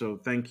bring it up. So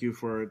thank you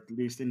for at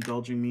least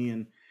indulging me,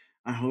 and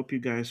I hope you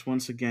guys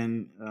once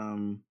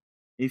again,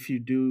 if you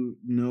do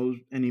know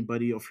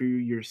anybody or if you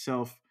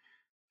yourself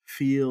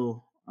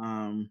feel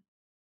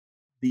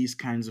these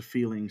kinds of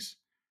feelings,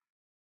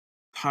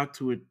 talk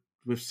to it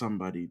with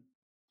somebody,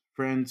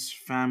 friends,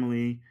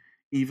 family,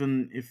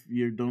 even if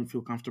you don't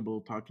feel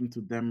comfortable talking to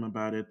them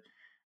about it.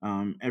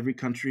 Every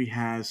country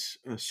has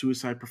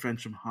suicide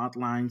prevention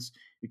hotlines.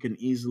 You can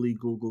easily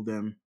Google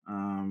them.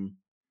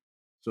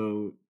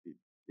 So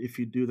if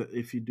you do that,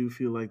 if you do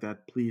feel like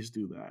that, please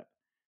do that,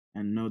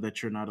 and know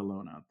that you're not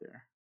alone out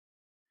there.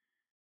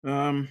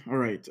 All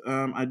right.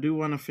 I do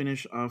want to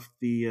finish off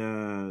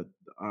the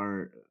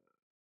our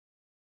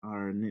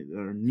our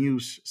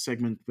news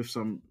segment with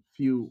some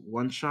few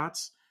one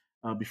shots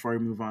before we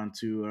move on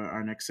to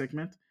our next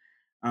segment.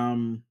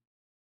 Um,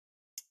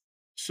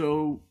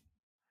 so,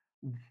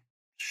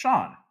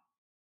 Sean,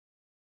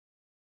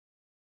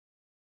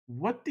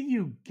 what do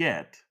you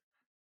get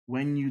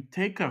when you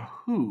take a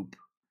hoop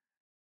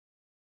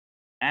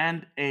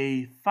and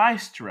a thigh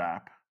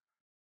strap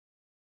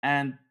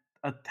and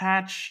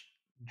attach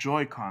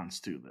Joy Cons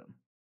to them?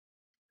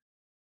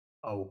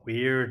 A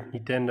weird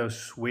Nintendo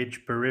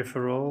Switch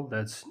peripheral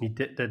that's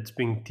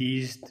being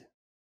teased,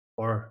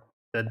 or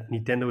that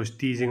Nintendo is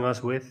teasing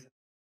us with.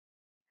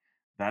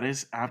 That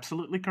is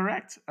absolutely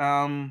correct.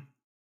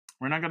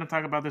 We're not going to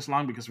talk about this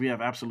long because we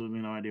have absolutely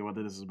no idea what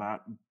this is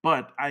about.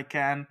 But I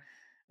can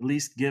at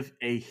least give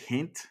a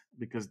hint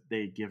because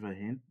they give a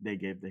hint. They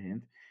gave the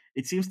hint.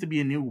 It seems to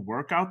be a new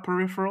workout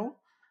peripheral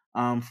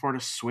for the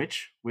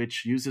Switch,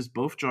 which uses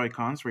both Joy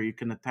Cons, where you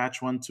can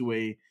attach one to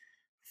a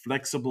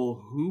flexible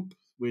hoop,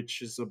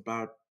 which is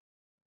about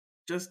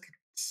just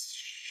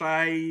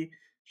shy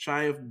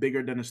of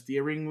bigger than a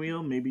steering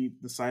wheel, maybe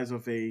the size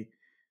of a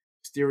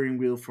steering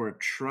wheel for a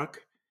truck,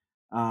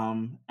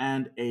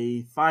 and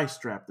a thigh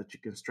strap that you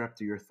can strap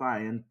to your thigh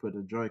and put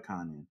a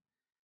Joy-Con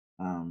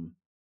in.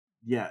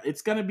 Yeah,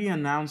 it's gonna be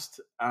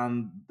announced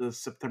on the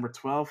September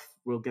 12th.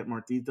 We'll get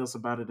more details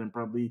about it and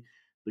probably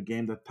the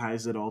game that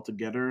ties it all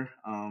together.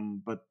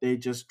 But they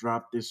just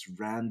dropped this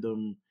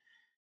random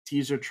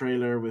teaser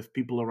trailer with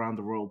people around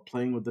the world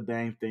playing with the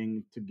dang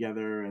thing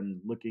together and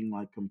looking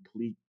like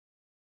complete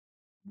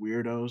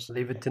weirdos.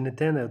 Leave it to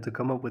Nintendo to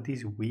come up with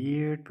these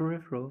weird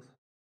peripherals.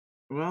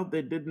 Well,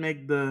 they did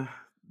make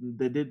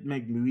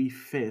Wii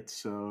Fit, And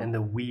so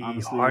the Wii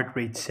honestly, heart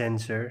rate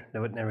sensor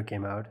that would never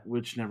came out.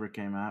 which never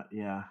came out.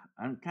 Yeah,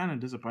 I'm kind of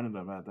disappointed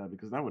about that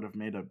because that would have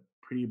made a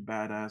pretty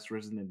badass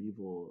Resident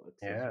Evil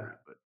Yeah. accessory.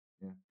 But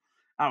yeah,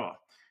 oh well,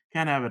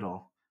 can't have it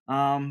all.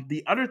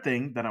 The other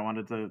thing that I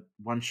wanted to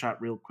one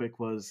shot real quick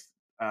was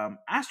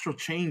Astral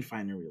Chain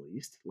finally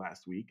released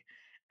last week,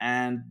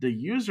 and the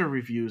user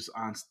reviews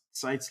on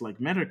sites like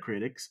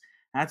Metacritics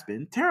has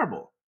been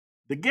terrible.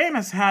 The game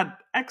has had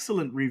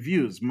excellent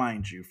reviews,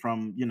 mind you,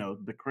 from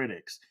the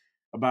critics.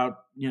 About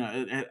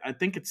I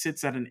think it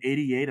sits at an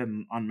 88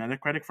 on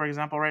Metacritic, for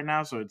example, right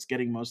now. So it's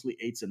getting mostly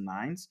eights and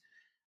nines.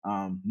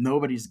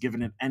 Nobody's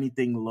given it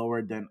anything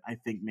lower than I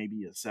think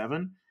maybe a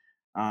seven.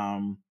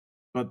 Um,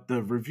 but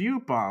the review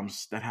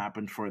bombs that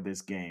happened for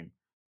this game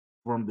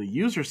from the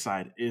user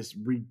side is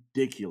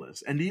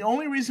ridiculous. And the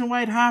only reason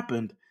why it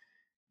happened,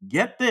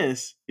 get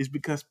this, is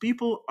because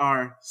people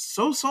are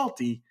so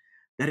salty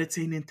that it's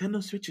a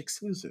Nintendo Switch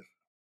exclusive.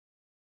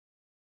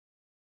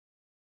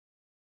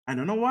 I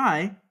don't know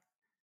why.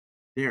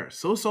 They are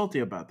so salty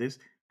about this.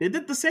 They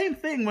did the same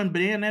thing when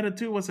Bayonetta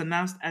 2 was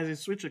announced as a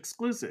Switch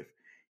exclusive.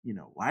 You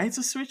know why it's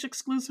a Switch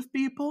exclusive,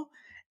 people?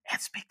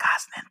 It's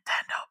because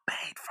Nintendo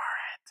paid for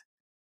it.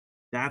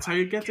 That's how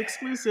you get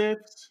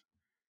exclusives.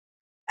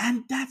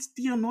 And that's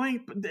the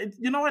annoying.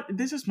 You know what?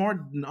 This is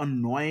more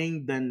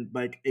annoying than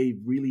like a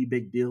really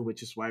big deal,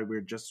 which is why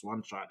we're just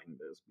one shotting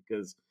this.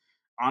 Because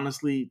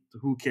honestly,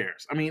 who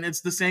cares? I mean,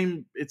 it's the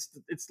same. It's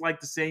like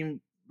the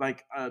same.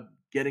 Like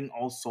getting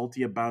all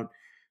salty about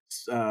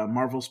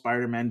Marvel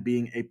Spider-Man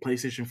being a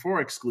PlayStation 4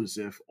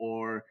 exclusive,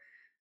 or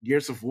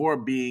Gears of War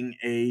being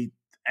a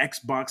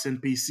Xbox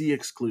and PC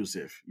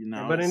exclusive. You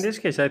Yeah, know, but in it's this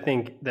case, I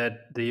think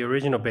that the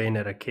original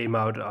Bayonetta came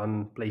out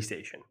on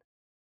PlayStation,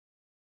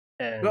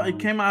 well, it and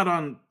came out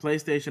on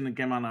PlayStation, it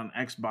came out on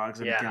Xbox,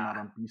 and it came yeah, out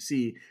on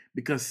PC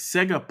because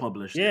Sega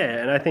published it.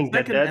 yeah, and I think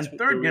that Second that's and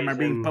the third game are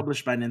being reason.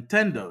 published by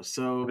Nintendo. But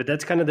So,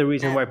 that's kind of the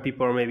reason eh, why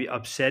people are maybe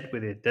upset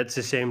with it. That's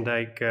the same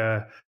like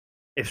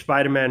if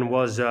Spider-Man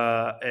was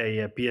a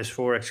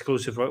PS4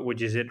 exclusive,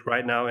 which is it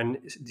right now, and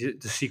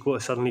the sequel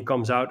suddenly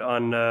comes out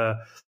on I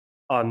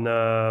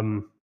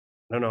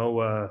don't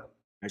know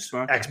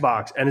Xbox.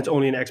 Xbox, and it's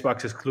only an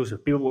Xbox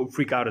exclusive, people will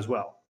freak out as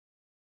well.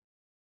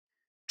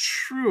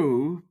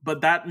 True,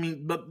 but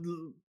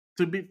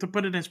to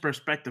put it in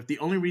perspective, the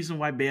only reason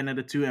why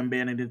Bayonetta 2 and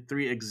Bayonetta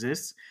 3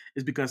 exists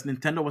is because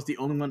Nintendo was the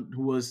only one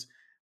who was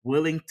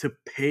willing to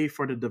pay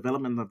for the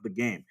development of the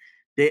game.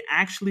 They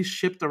actually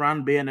shipped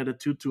around Bayonetta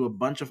 2 to a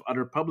bunch of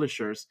other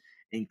publishers,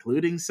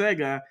 including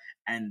Sega,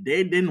 and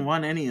they didn't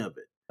want any of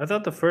it. I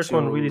thought the first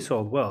one really So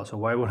sold well, so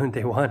why wouldn't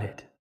they want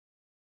it?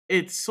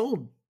 it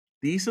sold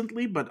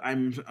decently, but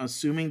I'm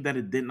assuming that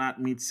it did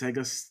not meet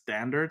Sega's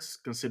standards,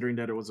 considering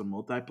that it was a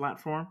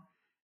multi-platform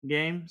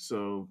game.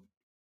 So,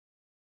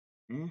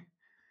 eh.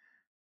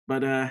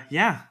 But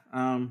yeah,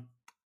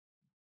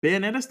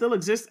 Bayonetta still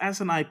exists as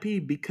an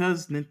IP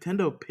because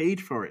Nintendo paid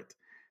for it.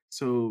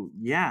 So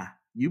yeah,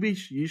 you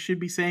should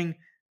be saying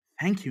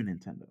thank you,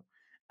 Nintendo.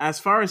 As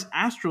far as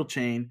Astral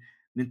Chain,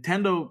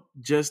 Nintendo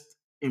just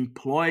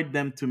employed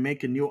them to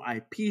make a new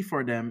IP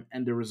for them,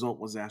 and the result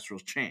was Astral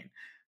Chain.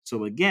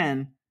 So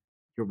again,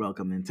 you're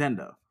welcome,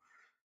 Nintendo.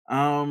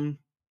 Um,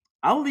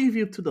 I'll leave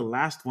you to the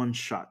last one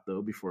shot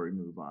though before we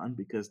move on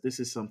because this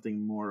is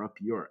something more up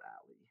your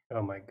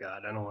Oh my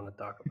god, I don't want to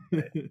talk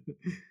about it. alley.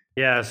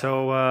 Yeah,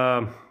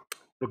 so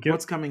Tokyo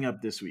What's coming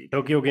up this week?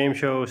 Tokyo Game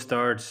Show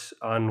starts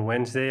on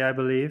Wednesday, I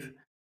believe,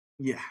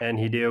 Yeah. and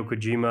Hideo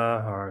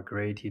Kojima, our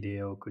great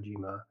Hideo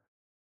Kojima,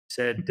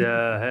 said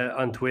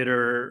on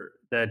Twitter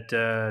that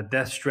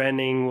Death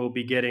Stranding will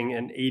be getting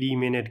an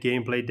 80-minute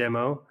gameplay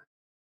demo.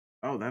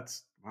 Oh,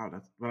 that's wow.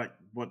 That's like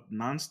what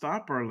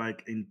nonstop or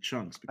like in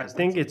chunks I because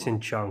think that's a it's in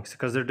lot. chunks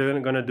because they're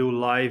going to do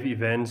live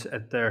events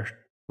at their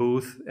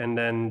booth, and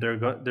then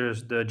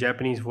there's the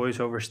Japanese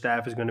voiceover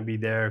staff is going to be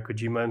there.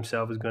 Kojima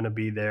himself is going to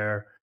be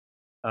there.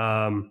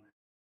 Um,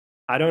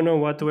 I don't know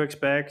what to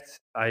expect.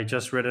 I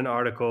just read an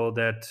article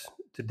that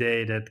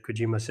today that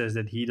Kojima says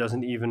that he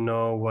doesn't even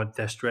know what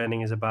Death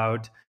Stranding is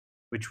about,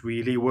 which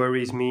really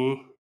worries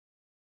me.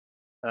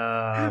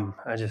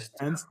 I just,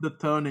 Hence the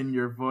tone in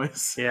your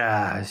voice.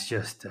 yeah, it's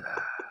just,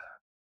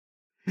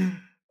 oh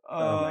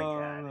my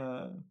god.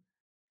 Man.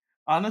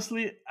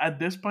 Honestly, at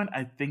this point,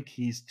 I think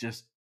he's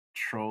just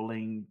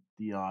trolling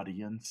the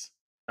audience.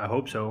 I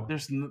hope so.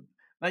 There's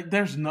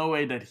no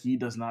way that he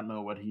does not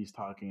know what he's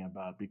talking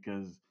about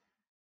because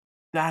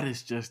that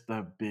is just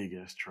the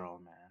biggest troll,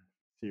 man.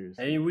 Hey,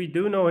 Seriously. we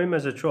do know him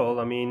as a troll.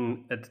 I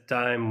mean, at the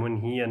time when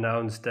he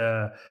announced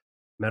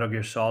Metal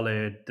Gear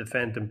Solid, The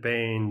Phantom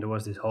Pain, there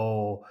was this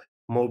whole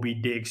Moby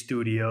Dick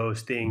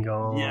Studios thing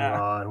going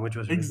Yeah, on, which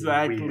was really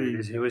weird. exactly.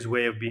 It's his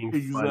way of being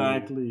funny.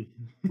 Exactly.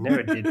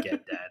 Never did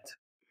get that.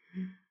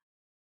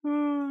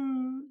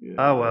 Yeah,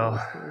 Oh that well,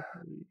 was so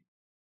funny.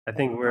 I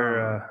think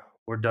Oh,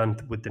 we're done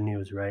with the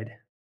news, right?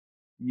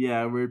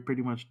 yeah, we're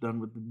pretty much done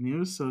with the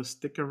news, so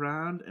stick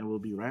around and we'll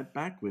be right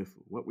back with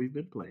what we've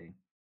been playing.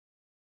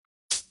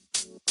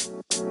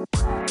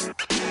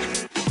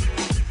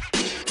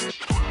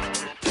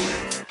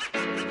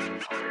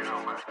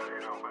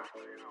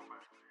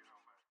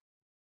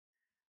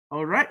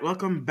 All right,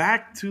 welcome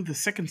back to the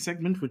second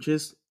segment, which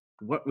is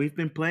what we've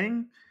been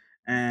playing.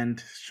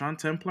 And Sean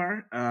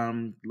Templar,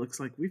 looks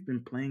like we've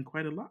been playing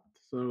quite a lot.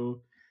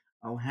 So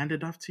I'll hand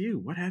it off to you.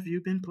 What have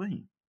you been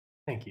playing?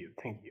 Thank you.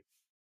 Thank you.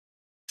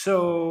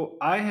 So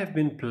I have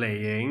been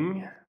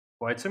playing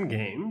quite some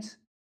games.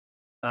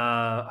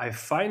 I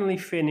finally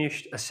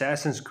finished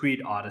Assassin's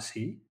Creed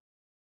Odyssey.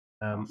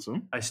 Um,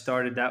 Awesome. I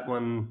started that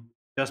one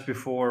just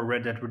before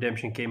Red Dead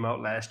Redemption came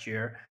out last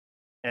year,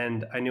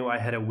 and I knew I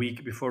had a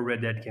week before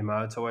Red Dead came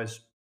out, so I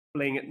was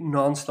playing it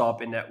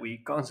nonstop in that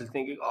week, constantly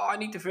thinking, "Oh, I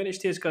need to finish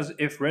this because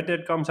if Red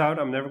Dead comes out,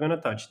 I'm never gonna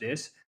touch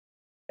this."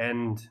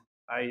 And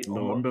I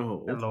Lo and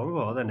almost, and behold. lo and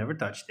behold, I never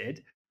touched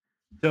it.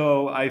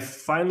 So I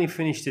finally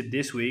finished it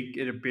this week.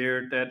 It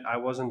appeared that I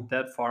wasn't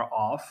that far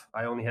off.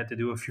 I only had to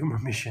do a few more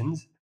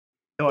missions,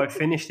 so I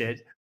finished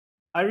it.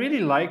 I really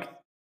liked,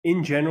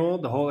 in general,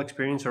 the whole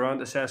experience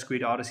around Assassin's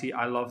Creed Odyssey.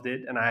 I loved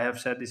it, and I have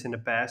said this in the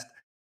past.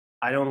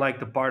 I don't like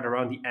the part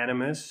around the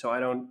Animus, so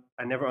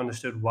I never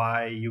understood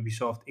why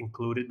Ubisoft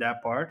included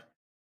that part.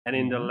 And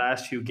in the Hmm.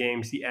 last few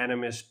games, the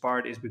Animus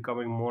part is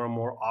becoming more and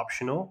more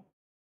optional.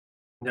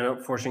 They're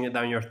not forcing it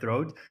down your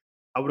throat.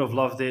 I would have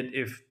loved it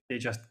if they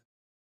just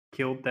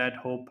killed that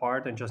whole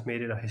part and just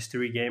made it a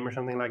history game or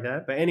something like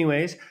that. But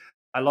anyways,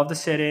 I love the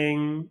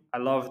setting. I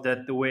love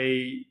that the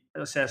way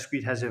Assassin's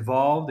Creed has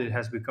evolved. It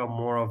has become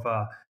more of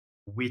a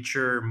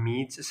Witcher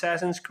meets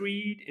Assassin's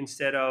Creed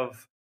instead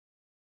of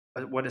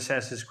what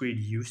Assassin's Creed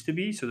used to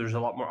be. So there's a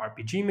lot more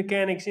RPG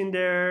mechanics in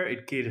there.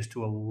 It caters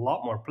to a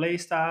lot more play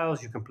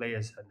styles. You can play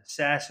as an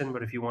assassin,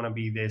 but if you want to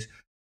be this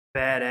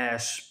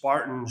badass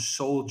Spartan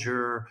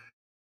soldier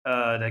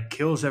that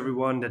kills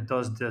everyone, that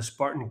does the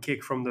Spartan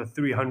kick from the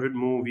 300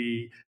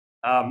 movie,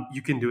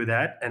 you can do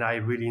that. And I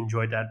really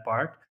enjoyed that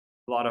part.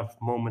 A lot of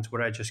moments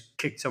where I just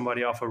kicked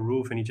somebody off a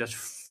roof and he just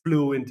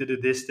flew into the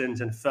distance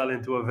and fell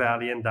into a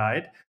valley and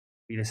died.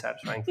 Really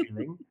satisfying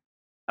feeling.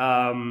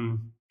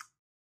 Um,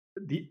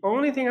 the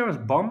only thing I was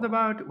bummed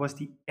about was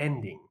the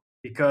ending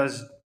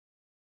because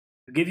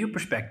to give you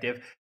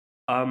perspective,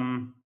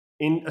 um,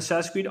 in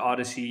Assassin's Creed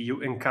Odyssey,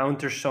 you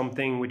encounter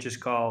something which is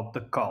called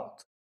the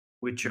Cult,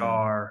 which Hmm.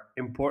 are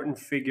important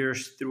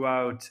figures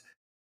throughout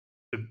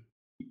the,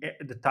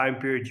 the time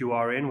period you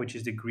are in, which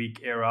is the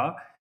Greek era,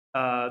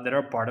 that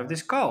are part of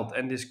this cult.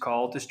 And this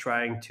cult is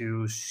trying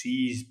to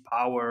seize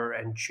power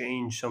and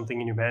change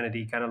something in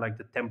humanity, kind of like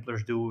the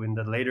Templars do in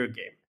the later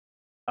game.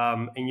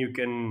 And you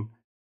can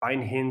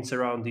find hints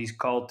around these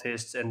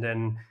cultists and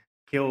then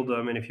kill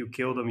them. And if you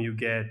kill them, you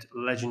get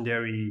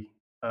legendary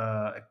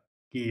uh,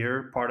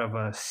 gear, part of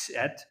a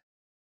set,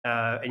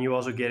 and you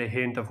also get a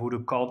hint of who the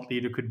cult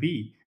leader could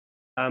be.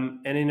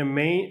 And in a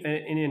main,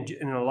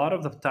 in a lot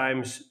of the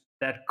times,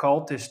 that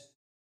cultist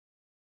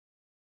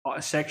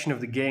section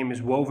of the game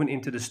is woven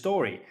into the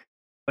story.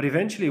 But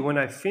eventually, when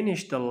I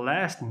finished the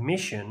last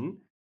mission,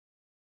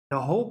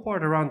 the whole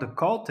part around the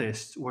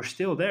cultists were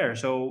still there.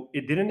 So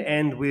it didn't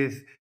end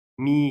with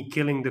me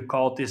killing the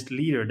cultist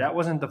leader. That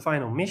wasn't the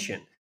final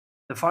mission.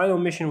 The final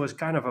mission was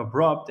kind of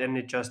abrupt and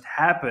it just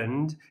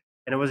happened.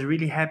 And it was a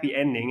really happy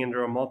ending. And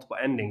there are multiple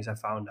endings, I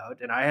found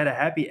out. And I had a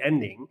happy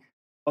ending.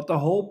 But the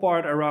whole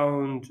part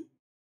around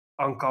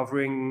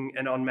uncovering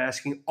and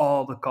unmasking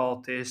all the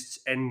cultists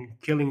and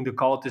killing the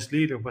cultist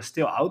leader was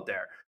still out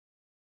there.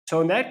 So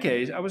in that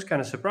case, I was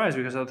kind of surprised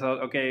because I thought,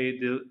 okay,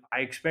 I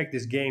expect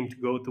this game to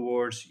go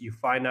towards you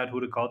find out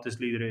who the cultist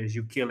leader is,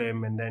 you kill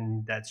him, and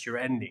then that's your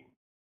ending.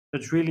 So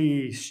it's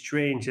really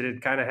strange that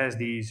it kind of has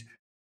these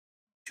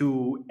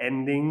two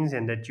endings,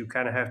 and that you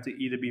kind of have to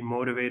either be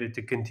motivated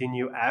to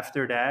continue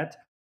after that,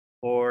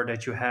 or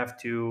that you have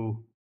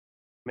to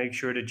make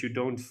sure that you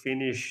don't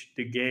finish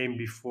the game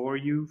before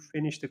you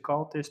finish the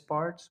cultist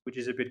parts, which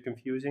is a bit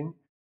confusing.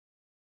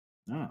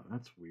 Oh,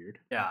 that's weird.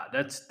 Yeah,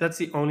 that's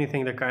the only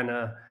thing that kind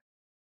of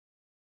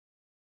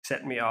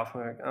set me off.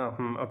 I'm like, oh,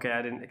 okay,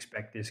 I didn't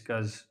expect this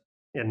because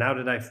yeah, now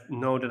that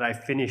know that I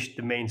finished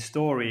the main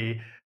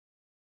story,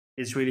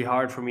 it's really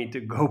hard for me to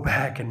go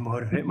back and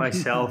motivate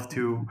myself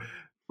to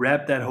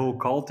wrap that whole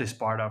cultist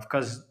part off.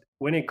 Because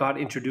when it got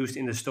introduced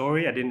in the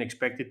story, I didn't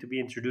expect it to be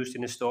introduced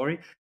in the story.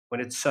 When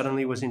it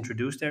suddenly was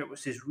introduced, there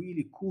was this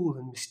really cool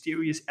and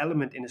mysterious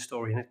element in the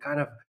story, and it kind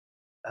of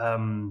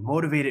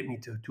motivated me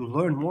to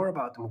learn more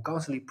about them,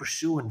 constantly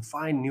pursue and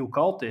find new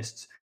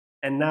cultists.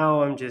 And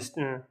now I'm just,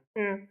 I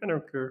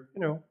don't care,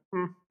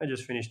 I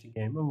just finished the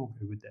game. I'm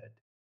okay with that.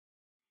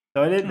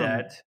 So I did Oh,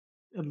 that.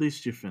 at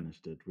least you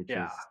finished it, which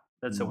Yeah, is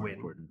that's a more win.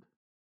 important.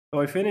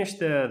 So I finished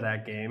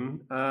that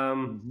game.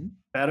 Hmm.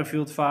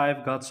 Battlefield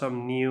 5 got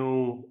some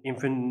new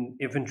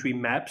infantry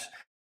maps.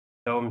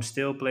 So I'm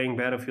still playing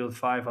Battlefield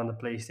 5 on the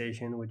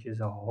PlayStation, which is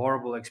a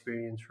horrible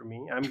experience for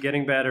me. I'm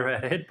getting better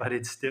at it, but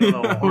it's still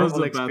a I was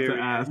horrible about to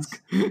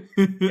ask.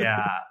 experience.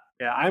 Yeah,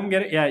 yeah, I'm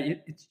getting. Yeah,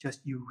 it's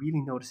just you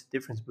really notice the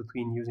difference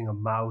between using a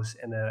mouse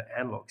and a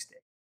analog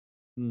stick.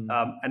 Hmm.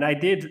 And I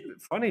did,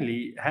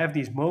 funnily, have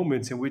these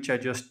moments in which I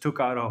just took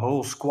out a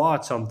whole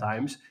squad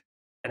sometimes,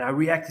 and I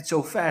reacted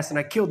so fast and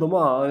I killed them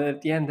all. And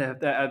at the end of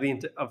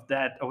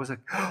that, I was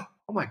like, "Oh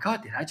my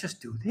god, did I just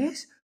do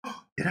this?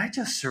 Did I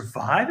just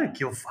survive and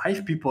kill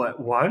 5 people at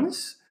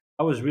once?"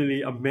 I was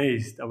really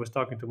amazed. I was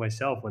talking to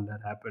myself when that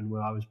happened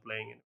while I was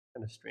playing it.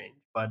 Kind of strange,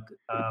 but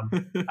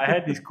I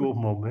had these cool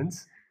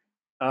moments.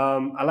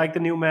 I like the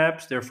new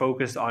maps. They're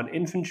focused on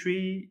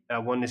infantry.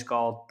 One is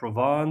called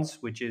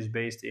Provence, which is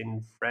based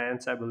in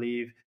France, I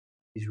believe.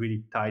 These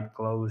really tight,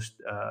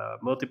 closed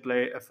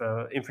multiplayer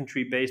of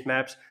infantry-based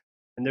maps.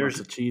 And Lots there's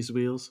of cheese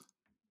wheels.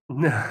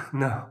 no,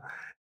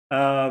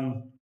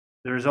 no.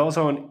 There's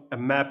also a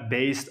map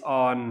based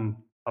on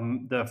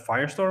the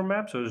Firestorm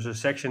map. So there's a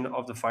section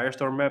of the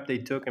Firestorm map they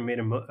took and made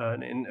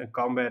a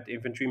combat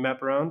infantry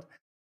map around.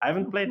 I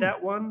haven't Oh, played cool.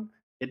 that one.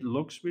 It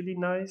looks really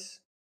nice.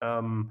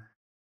 Um,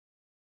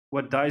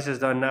 what Dice has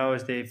done now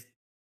is they've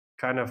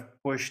kind of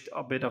pushed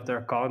a bit of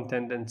their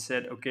content and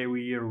said, okay,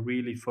 we are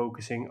really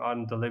focusing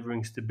on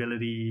delivering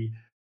stability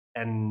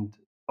and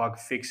bug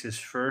fixes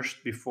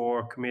first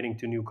before committing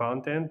to new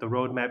content. The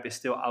roadmap is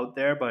still out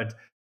there, but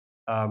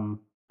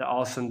the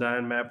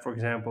Alcindaan map, for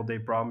example, they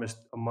promised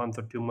a month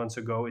or 2 months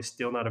ago, is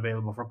still not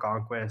available for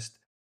Conquest.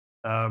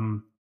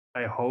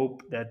 I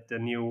hope that the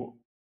new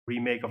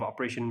remake of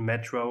Operation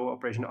Metro,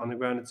 Operation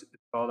Underground, it's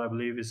called, I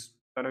believe, is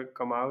gonna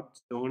come out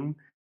soon.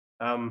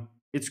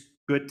 It's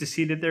good to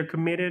see that they're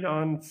committed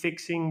on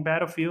fixing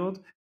Battlefield,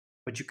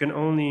 but you can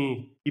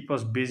only keep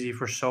us busy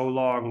for so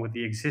long with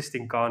the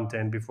existing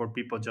content before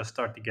people just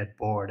start to get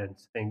bored and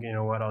think, you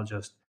know what, I'll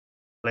just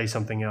play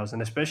something else.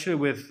 And especially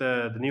with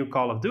the new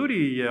Call of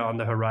Duty on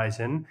the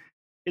horizon,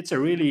 it's a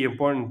really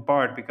important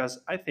part because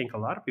I think a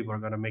lot of people are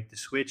going to make the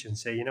switch and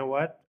say, you know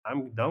what,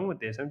 I'm done with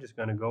this. I'm just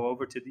going to go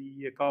over to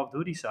the Call of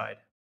Duty side.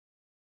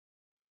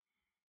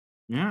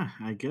 Yeah,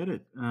 I get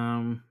it.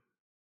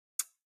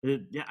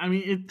 Yeah, I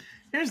mean,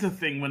 here's the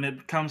thing when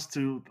it comes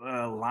to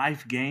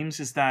live games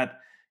is that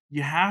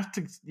you have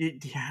to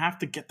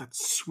get that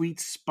sweet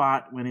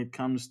spot when it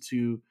comes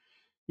to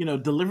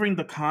delivering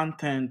the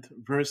content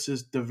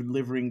versus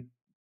delivering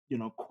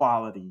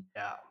quality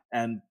Yeah.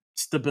 and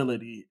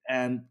stability.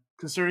 And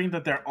considering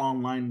that they're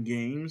online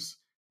games,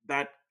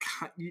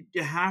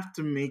 you have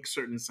to make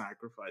certain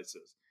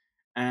sacrifices.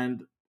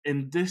 And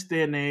in this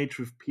day and age,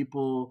 with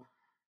people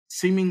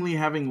seemingly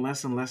having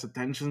less and less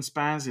attention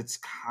spans, it's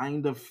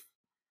kind of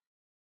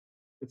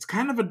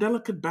a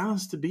delicate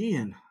balance to be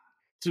in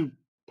to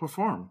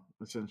perform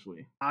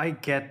essentially. I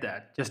get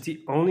that. Just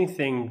the only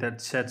thing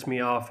that sets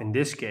me off in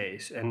this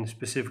case, and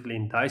specifically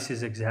in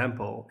Dice's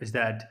example, is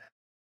that,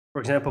 for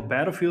example,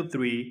 Battlefield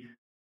 3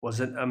 was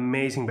an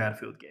amazing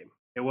Battlefield game.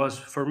 It was,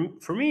 for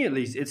me at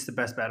least, it's the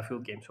best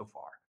Battlefield game so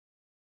far.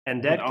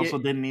 And But that also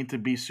game, didn't need to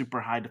be super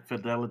high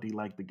fidelity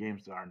like the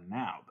games are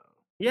now, though.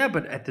 yeah,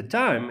 but at the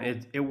time,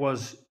 it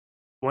was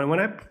when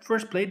I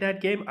first played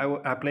that game.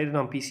 I played it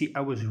on PC.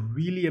 I was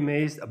really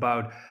amazed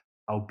about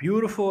how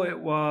beautiful it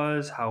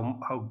was, how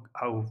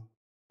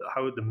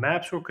the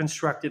maps were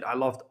constructed. I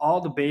loved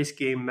all the base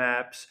game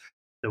maps.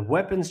 The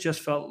weapons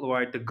just felt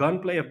right. The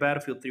gunplay of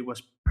Battlefield 3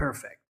 was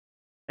perfect.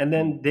 And Mm.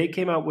 then they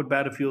came out with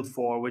Battlefield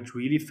 4, which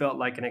really felt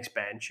like an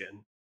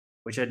expansion,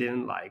 which I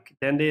didn't like.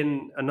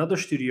 Then another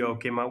studio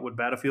came out with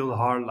Battlefield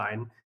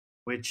Hardline,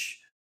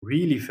 which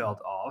really felt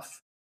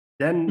off.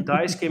 Then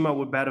DICE came out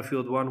with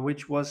Battlefield 1,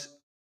 which was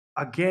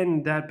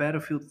again that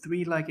Battlefield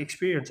 3 like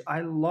experience.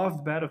 I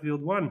loved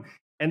Battlefield 1.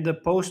 And the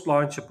post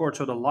launch support,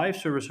 so the live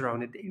service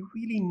around it, they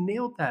really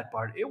nailed that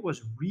part. It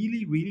was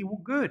really, really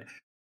good.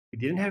 We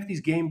didn't have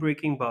these game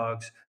breaking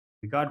bugs.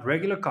 We got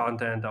regular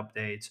content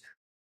updates.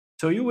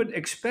 So you would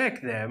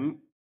expect them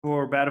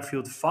for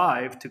Battlefield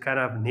 5 to kind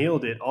of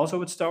nailed it. Also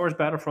with Star Wars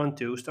Battlefront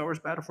 2. Star Wars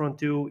Battlefront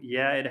 2,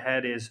 yeah, it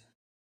had its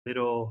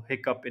little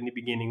hiccup in the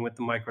beginning with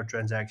the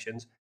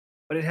microtransactions,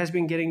 but it has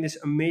been getting this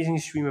amazing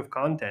stream of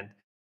content.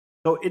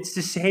 So it's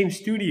the same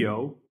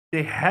studio.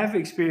 They have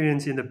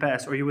experience in the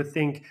past, or you would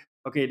think,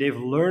 okay, they've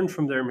learned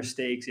from their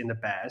mistakes in the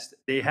past.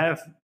 They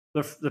have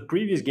the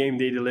previous game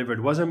they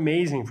delivered was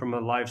amazing from a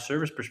live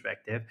service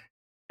perspective.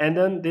 And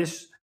then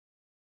this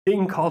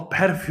thing called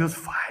Battlefield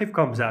 5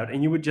 comes out,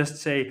 and you would just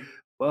say,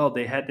 well,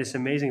 they had this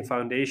amazing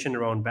foundation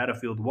around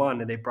Battlefield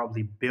 1, and they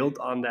probably built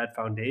on that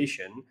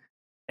foundation.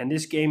 And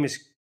this game has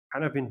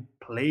kind of been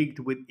plagued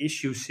with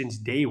issues since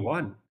day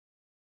one.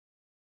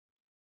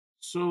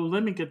 So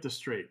let me get this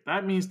straight.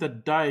 That means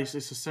that Dice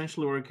is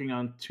essentially working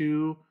on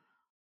two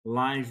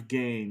live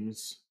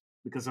games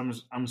because I'm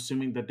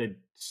assuming that they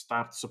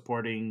stopped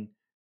supporting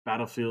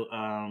Battlefield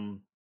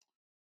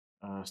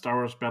Star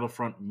Wars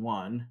Battlefront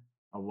 1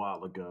 a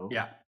while ago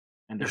Yeah,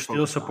 and they're they're still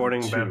focused on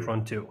supporting 2.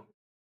 Battlefront 2,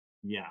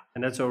 Yeah.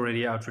 and that's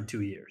already out for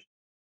 2 years.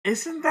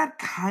 Isn't that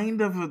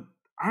kind of a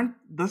aren't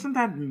doesn't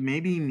that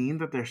maybe mean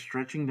that they're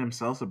stretching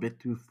themselves a bit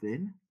too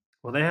thin?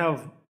 Well, they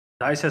have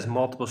Dice has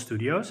multiple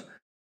studios.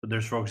 So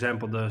there's, for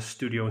example, the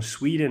studio in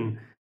Sweden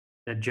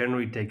that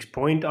generally takes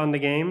point on the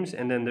games,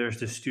 and then there's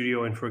the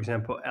studio in, for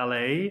example,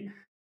 LA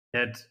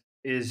that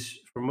is,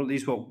 from at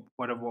least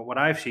what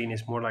I've seen,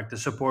 is more like the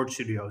support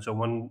studio. So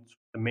when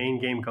the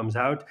main game comes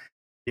out,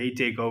 they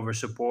take over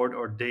support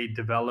or they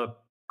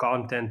develop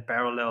content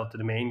parallel to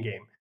the main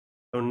game.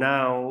 So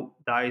now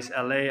Dice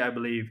LA, I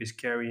believe, is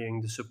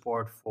carrying the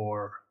support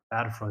for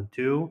Battlefront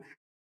 2,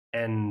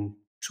 and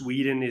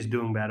Sweden is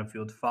doing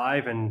Battlefield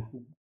 5,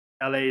 and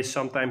LA is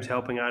sometimes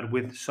helping out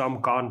with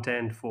some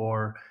content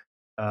for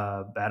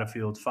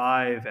Battlefield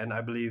 5, and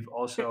I believe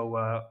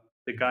also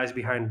the guys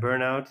behind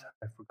Burnout.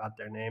 I forgot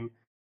their name.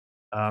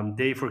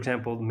 They, for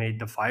example, made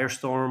the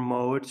Firestorm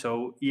mode.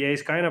 So EA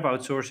is kind of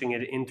outsourcing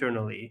it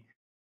internally.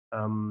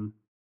 Um,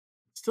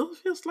 Still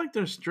feels like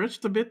they're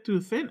stretched a bit too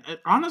thin.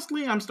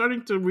 Honestly, I'm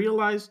starting to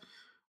realize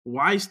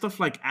why stuff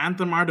like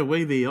Anthem are the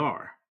way they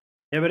are.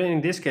 Yeah, but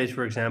in this case,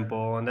 for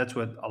example, and that's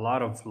what a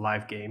lot of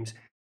live games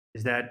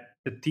is that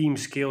the team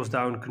scales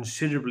down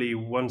considerably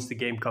once the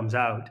game comes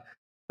out.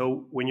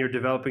 So when you're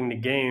developing the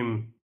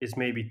game, it's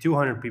maybe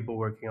 200 people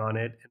working on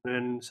it, and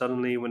then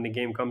suddenly when the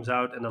game comes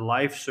out and the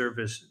live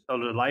service or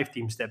the live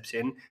team steps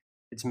in,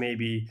 it's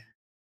maybe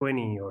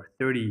 20 or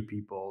 30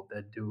 people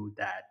that do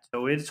that.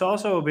 So it's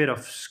also a bit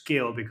of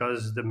skill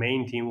because the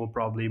main team will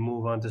probably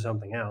move on to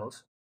something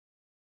else.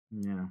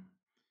 Yeah.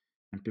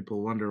 And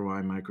people wonder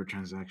why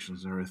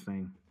microtransactions are a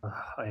thing. Ugh,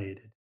 I hate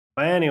it.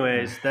 But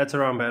anyways, that's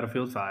around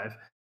Battlefield 5.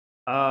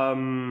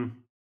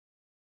 Um,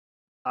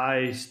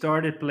 I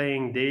started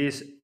playing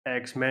Deus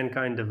Ex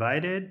Mankind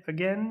Divided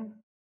again.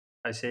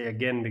 I say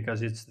again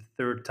because it's the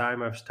third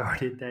time I've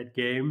started that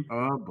game.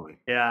 Oh boy.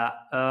 Yeah,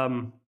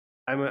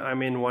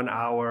 I'm in 1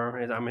 hour,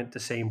 and I'm at the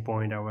same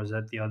point I was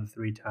at the other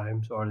three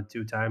times or the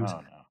two times.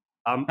 Oh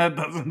no. Um, That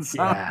doesn't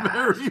sound yeah,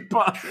 very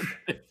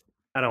positive.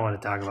 I don't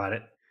want to talk about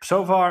it.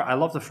 So far, I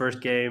love the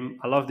first game.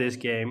 I love this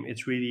game.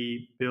 It's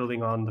really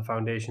building on the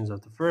foundations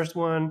of the first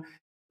one.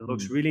 It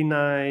looks Hmm. really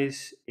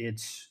nice.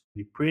 It's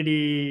really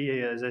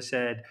pretty. As I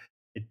said,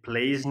 it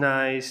plays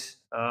nice.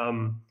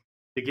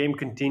 The game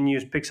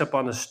continues, picks up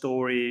on the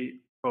story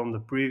from the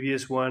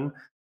previous one.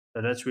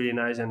 So that's really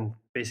nice. And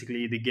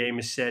basically, the game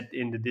is set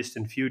in the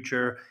distant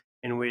future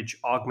in which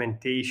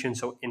augmentation,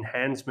 so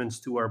enhancements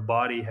to our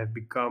body, have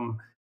become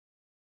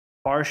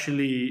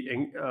partially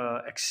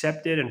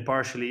accepted and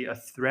partially a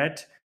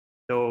threat.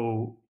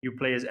 So you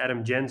play as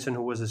Adam Jensen,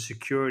 who was a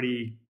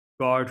security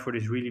guard for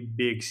this really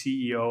big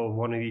CEO of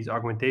one of these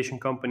augmentation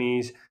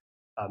companies.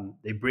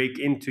 They break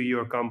into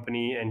your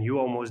company and you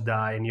almost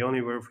die. And the only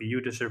way for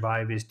you to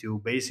survive is to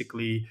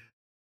basically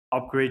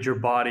upgrade your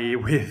body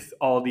with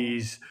all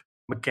these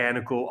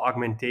mechanical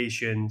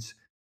augmentations,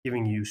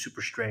 giving you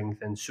super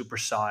strength and super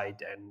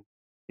sight and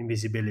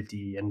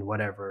invisibility and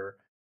whatever.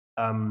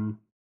 Um,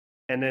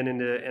 and then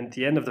at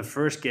the end of the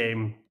first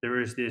game, there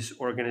is this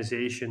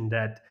organization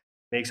that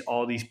makes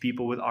all these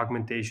people with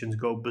augmentations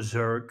go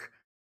berserk,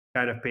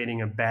 kind of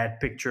painting a bad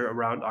picture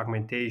around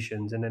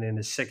augmentations. And then in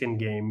the second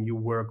game, you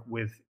work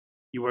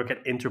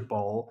at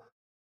Interpol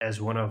as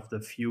one of the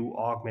few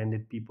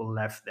augmented people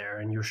left there,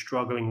 and you're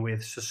struggling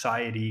with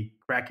society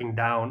cracking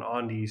down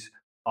on these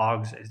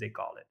augs, as they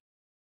call it.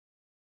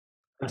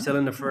 I'm still Oh,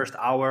 in the cool. first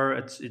hour.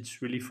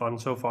 It's really fun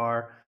so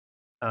far.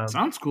 Um,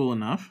 Sounds cool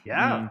enough. I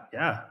yeah, mean,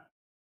 yeah,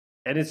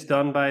 and it's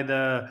done by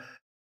the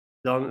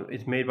done.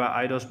 It's made by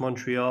Eidos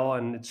Montreal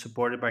and it's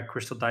supported by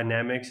Crystal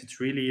Dynamics. It's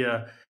really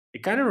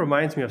it kind of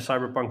reminds me of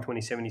Cyberpunk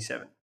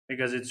 2077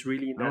 because it's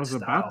really in I that was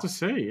about to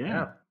style. say, yeah.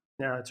 Yeah,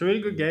 yeah, it's a really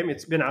good game.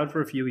 It's been out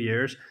for a few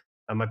years.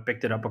 I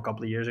picked it up a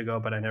couple of years ago,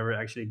 but I never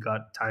actually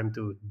got time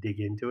to dig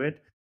into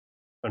it.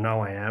 So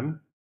now I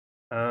am.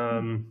 Hmm.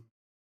 Um,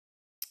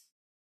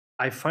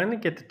 I finally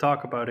get to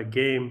talk about a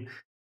game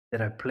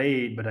that I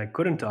played, but I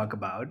couldn't talk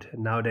about.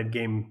 And now that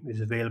game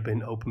is available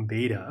in open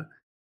beta.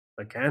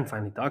 I can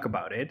finally talk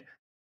about it.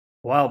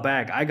 A while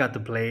back, I got to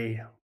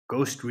play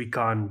Ghost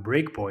Recon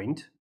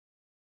Breakpoint,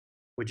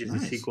 which is the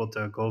Nice. sequel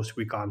to Ghost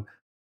Recon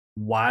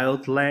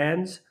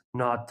Wildlands,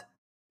 not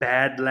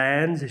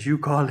Badlands, as you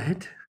call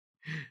it.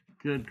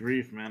 Good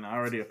grief, man. I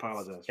already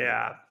apologize for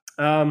Yeah.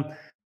 that. Um,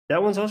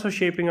 that one's also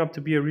shaping up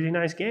to be a really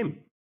nice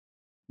game.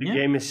 The Yeah.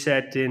 game is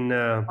set in,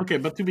 Okay,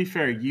 but to be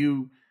fair,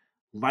 you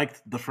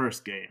liked the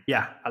first game.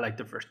 yeah, I like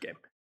the first game.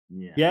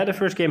 Yeah. Yeah, the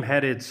first game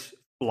had its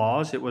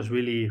flaws. It was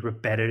really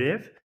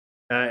repetitive,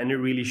 and it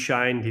really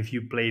shined if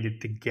you played it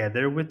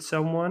together with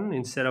someone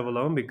instead of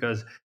alone.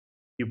 Because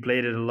you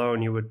played it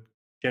alone, you would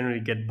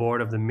generally get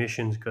bored of the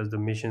missions because the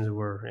missions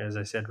were, as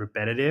I said,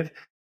 repetitive,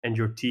 and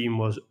your team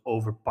was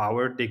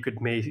overpowered. They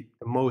could make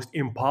the most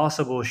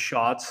impossible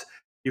shots.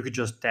 You could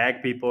just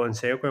tag people and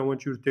say, "Okay, I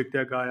want you to take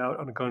that guy out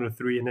on the count of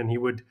three," and then he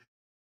would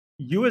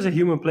you as a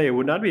human player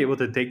would not be able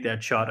to take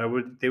that shot. I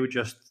would they would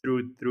just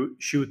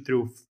shoot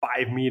through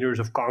 5 meters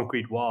of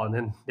concrete wall and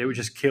then they would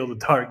just kill the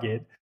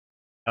target.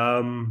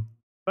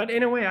 But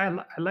in a way,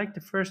 I like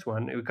the first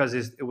one because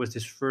it was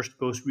this first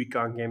Ghost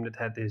Recon game that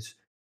had this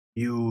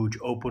huge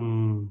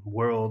open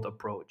world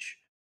approach.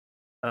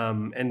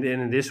 And then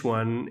in this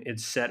one,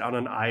 it's set on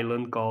an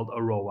island called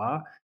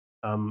Aroa.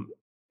 Um,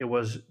 there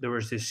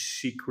was this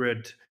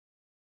secret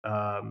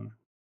um,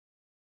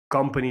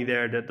 company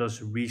there that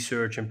does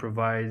research and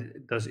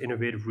does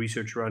innovative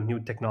research around new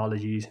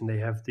technologies, and they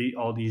have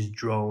all these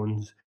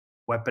drones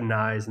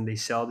weaponized and they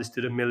sell this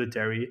to the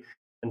military,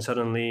 and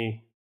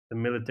suddenly the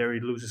military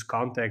loses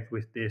contact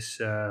with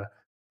this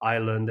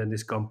island and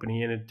this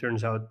company, and it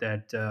turns out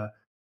that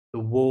the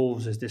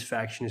wolves, as this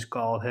faction is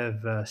called,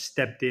 have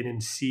stepped in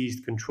and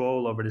seized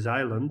control over this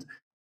island,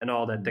 and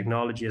all that Mm.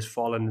 technology has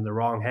fallen in the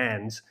wrong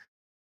hands,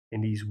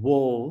 and these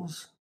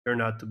wolves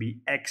turn out to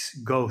be ex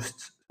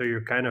ghosts. So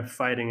you're kind of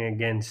fighting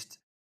against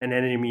an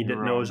enemy that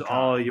Your knows own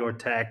all kind. your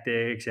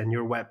tactics and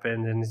your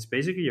weapons, and it's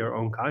basically your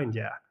own kind.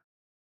 Yeah,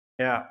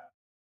 yeah.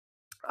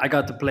 I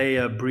got to play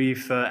a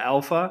brief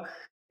alpha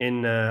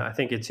in, I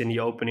think it's in the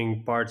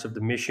opening parts of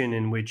the mission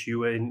in which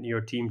you and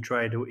your team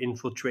try to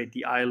infiltrate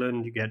the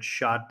island. You get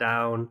shot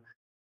down.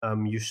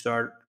 You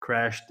start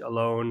crashed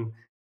alone.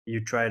 You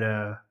try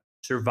to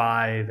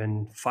survive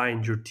and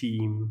find your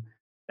team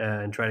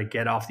and try to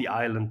get off the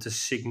island to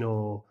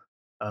signal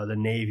the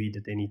navy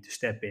that they need to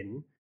step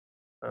in.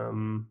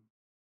 Um,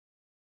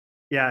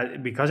 yeah,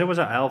 because it was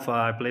an alpha,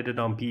 I played it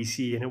on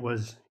PC and it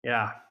was,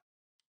 yeah,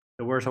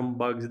 there were some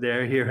bugs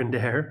there, here and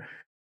there.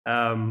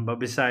 But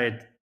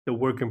beside the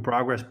work in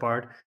progress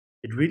part,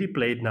 it really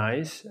played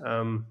nice.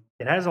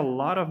 It has a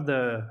lot of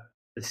the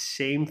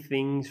same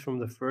things from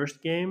the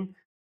first game,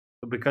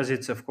 but because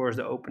it's of course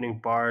the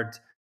opening part,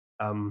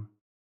 um,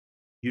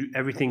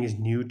 everything is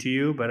new to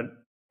you. But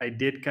I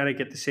did kind of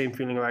get the same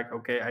feeling like,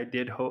 okay, I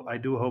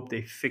do hope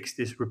they fix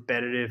this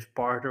repetitive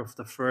part of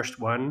the first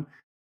one,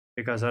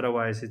 because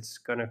otherwise it's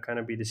gonna kind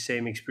of be the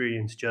same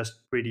experience, just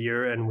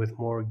prettier and with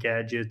more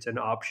gadgets and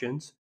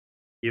options,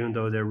 even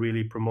though they're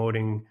really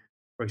promoting,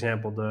 for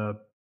example, the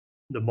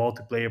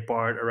multiplayer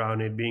part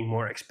around it being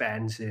more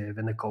expansive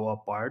and the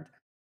co-op part.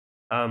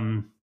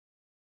 Um,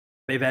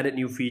 they've added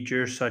new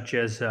features such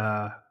as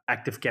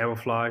active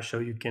camouflage, so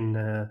you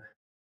can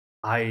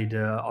hide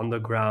on the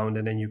ground,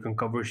 and then you can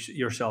cover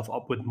yourself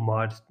up with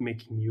mud,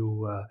 making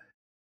you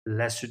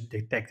less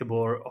detectable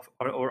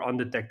or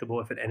undetectable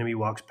if an enemy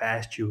walks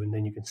past you, and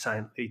then you can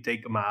silently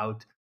take them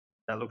out.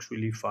 That looks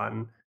really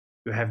fun.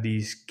 You have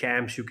these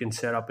camps you can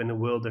set up in the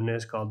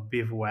wilderness called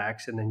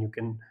bivouacs, and then you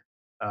can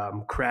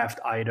craft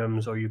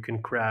items, or you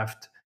can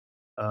craft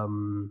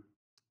um,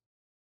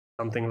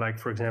 something like,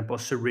 for example, a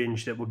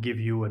syringe that will give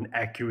you an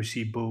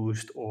accuracy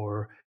boost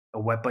or a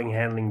weapon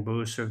handling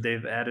boost. So if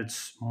they've added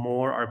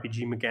more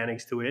RPG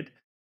mechanics to it,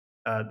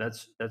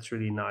 that's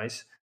really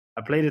nice.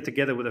 I played it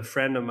together with a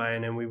friend of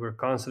mine, and we were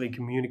constantly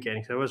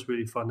communicating. So it was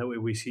really fun. That way,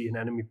 we see an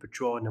enemy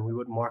patrol, and then we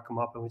would mark them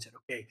up, and we said,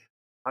 "Okay,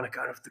 on the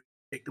count of three,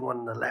 take the one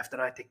on the left,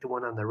 and I take the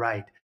one on the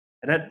right."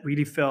 And that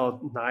really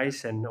felt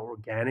nice and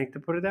organic, to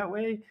put it that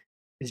way.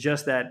 It's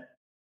just that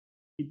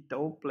you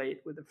don't play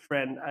it with a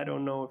friend. I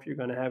don't know if you're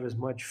gonna have as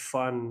much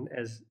fun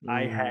as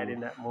I had Ooh. in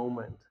that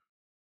moment.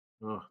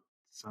 Oh,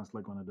 sounds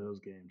like one of those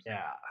games.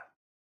 Yeah,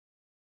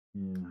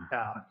 Yeah.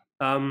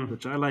 yeah.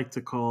 Which I like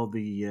to call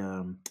the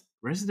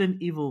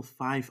Resident Evil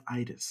 5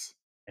 itis.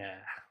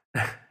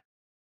 Yeah.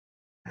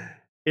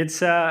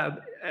 It's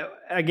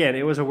again,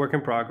 it was a work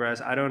in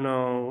progress. I don't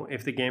know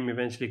if the game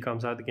eventually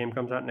comes out. The game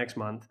comes out next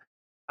month.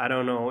 I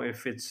don't know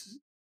if it's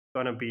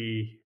gonna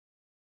be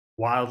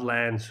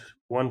Wildlands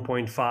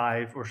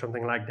 1.5 or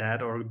something like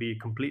that, or it'll be a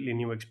completely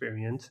new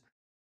experience.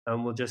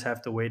 We'll just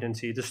have to wait and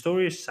see. The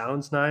story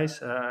sounds nice.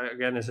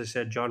 Again, as I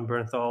said, John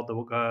Bernthal,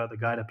 the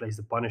guy that plays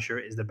the Punisher,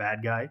 is the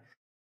bad guy.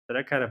 So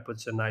that kind of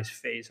puts a nice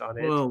face on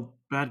it. Well,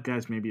 bad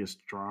guys may be a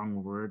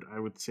strong word. I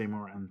would say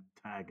more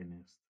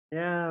antagonist.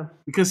 Yeah,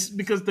 Because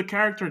the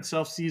character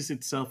itself sees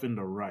itself in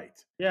the right.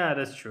 yeah,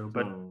 that's true.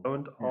 But So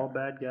don't all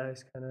yeah. bad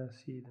guys kind of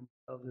see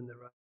themselves in the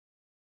right?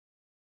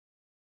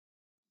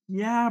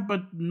 Yeah,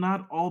 but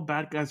not all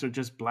bad guys are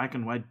just black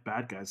and white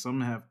bad guys.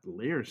 Some have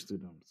layers to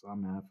them.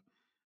 Some have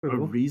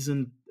True.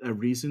 a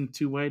reason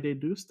to why they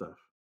do stuff.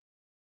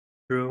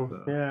 True.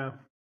 So Yeah.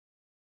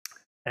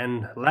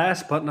 And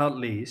last but not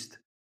least,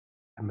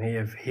 I may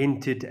have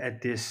hinted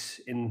at this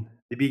in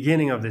the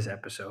beginning of this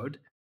episode,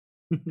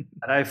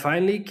 but I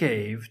finally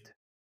caved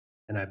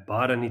and I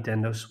bought a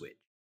Nintendo Switch.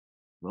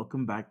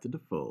 welcome back to the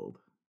fold.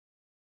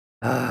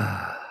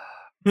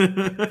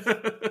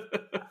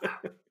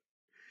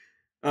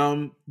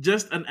 Yeah,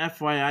 Just an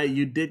FYI,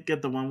 you did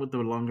get the one with the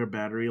longer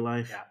battery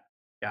life.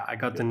 yeah. I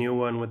got the Good. new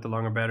one with the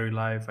longer battery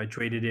life. I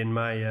traded in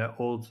my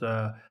old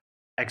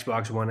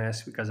Xbox One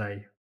S because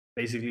I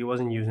basically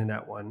wasn't using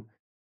that one.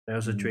 I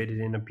also Mm. traded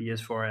in a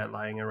PS4 I had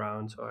lying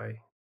around, so I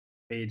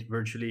paid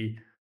virtually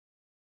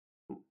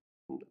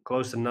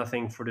close to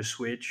nothing for the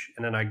Switch,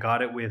 and then I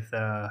got it with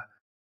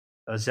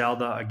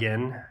Zelda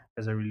again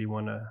because I really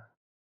want to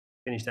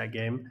finish that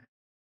game.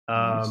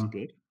 Nice, Um,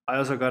 good. I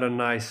also got a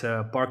nice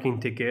parking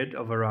ticket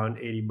of around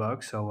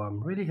 $80, so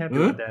I'm really happy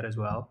Huh? with that as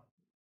well.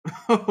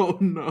 Oh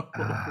no.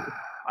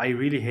 I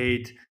really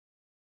hate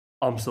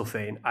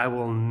Amstelveen. I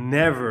will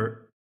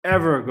never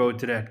ever go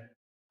to that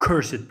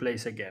cursed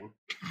place again.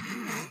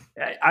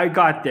 I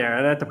got there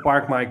and I had to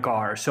park my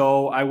car.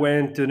 So I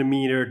went to the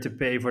meter to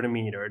pay for the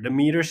meter. The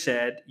meter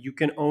said you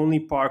can only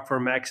park for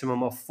a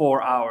maximum of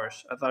 4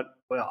 hours. I thought,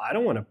 well, I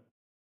don't want to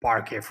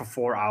park here for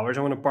 4 hours.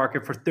 I want to park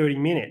here for 30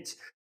 minutes.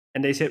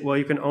 And they said, well,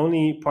 you can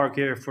only park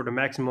here for the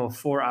maximum of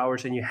 4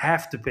 hours and you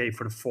have to pay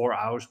for the 4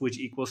 hours, which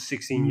equals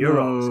 16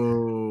 euros.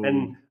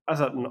 And No. I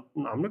thought, no,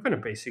 no, I'm not going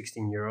to pay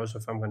 16 euros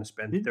if I'm going to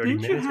spend 30 Didn't you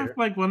minutes have here.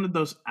 like one of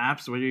those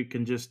apps where you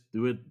can just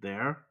do it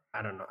there?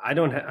 I don't know. I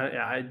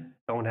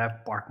don't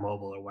have Park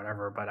Mobile or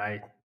whatever, but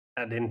I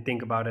didn't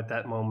think about it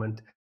that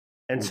moment.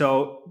 And Oof.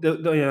 so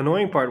the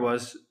annoying part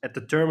was at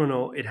the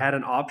terminal, it had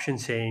an option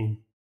saying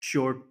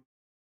short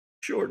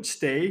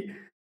stay,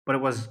 but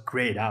it was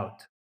grayed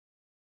out.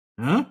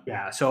 Huh?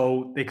 Yeah,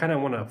 so they kind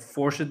of want to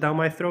force it down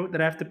my throat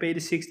that I have to pay the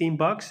 $16.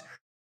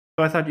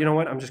 So I thought, you know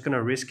what, I'm just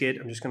gonna risk it.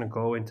 I'm just gonna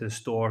go into the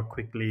store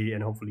quickly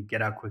and hopefully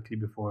get out quickly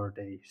before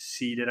they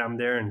see that I'm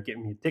there and give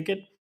me a ticket.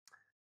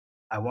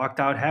 I walked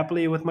out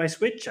happily with my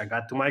Switch. I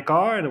got to my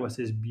car and there was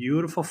this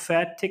beautiful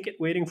fat ticket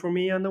waiting for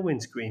me on the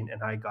windscreen,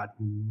 and I got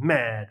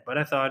mad. But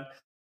I thought,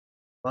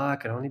 well, I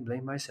can only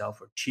blame myself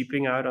for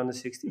cheaping out on the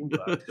 $16.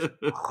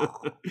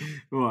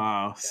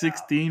 Wow, Yeah,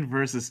 16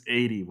 versus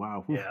 80.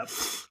 Wow. Whew. yeah,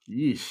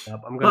 Yeesh.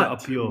 yep. I'm gonna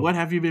But appeal. what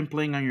have you been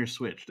playing on your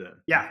Switch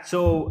Yeah,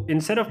 so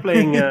instead of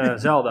playing then?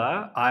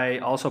 Zelda, I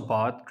also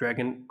bought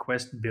Dragon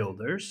Quest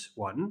Builders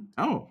 1.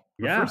 Oh,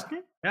 the Yeah, first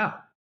game? yeah.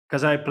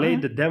 Because I All played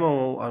right. the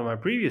demo on my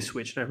previous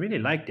Switch and I really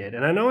liked it.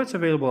 And I know it's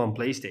available on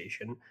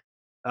PlayStation,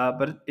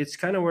 but it's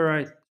kind of where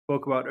I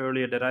spoke about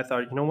earlier that I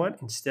thought, you know what?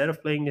 Instead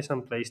of playing this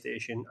on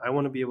PlayStation, I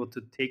want to be able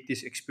to take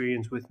this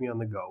experience with me on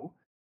the go.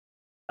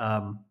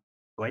 Um,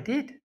 so I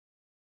did.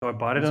 So I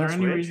bought it Was on there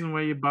any Switch. reason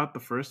why you bought the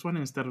first one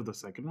instead of the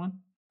second one?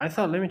 I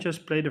thought, let me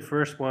just play the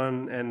first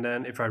one, and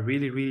then if I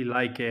really, really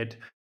like it,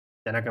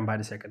 then I can buy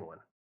the second one.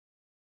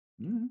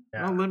 Well,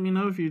 Yeah. let me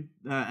know if you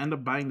end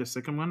up buying the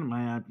second one.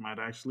 I might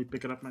actually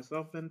pick it up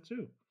myself then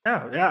too.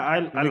 Yeah, yeah, I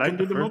We like can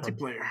the do the first one.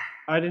 multiplayer.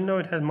 I didn't know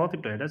it had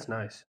multiplayer. That's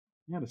nice.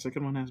 Yeah, the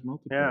second one has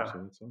multiplayer, Yeah.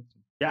 so that's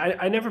awesome. Yeah,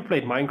 I never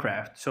played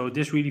Minecraft, so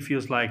this really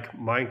feels like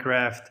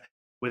Minecraft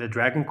with a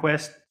Dragon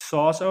Quest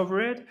sauce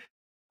over it.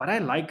 But I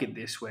like it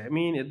this way. I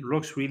mean, it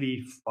looks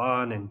really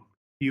fun and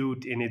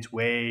cute in its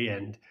way,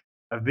 and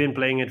I've been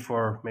playing it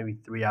for maybe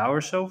 3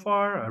 hours so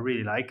far. I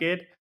really like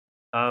it.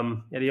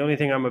 Yeah, the only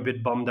thing I'm a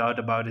bit bummed out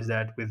about is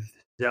that with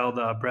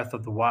Zelda Breath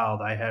of the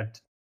Wild, I had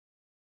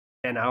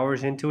 10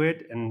 hours into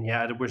it, and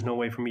yeah, there was no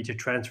way for me to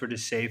transfer the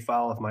save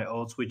file of my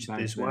old Switch to Back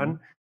this then. one.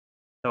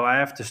 So I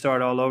have to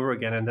start all over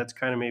again, and that's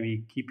kind of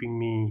maybe keeping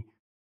me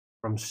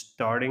from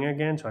starting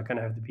again. So I kind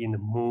of have to be in the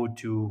mood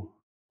to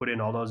put in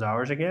all those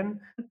hours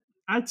again.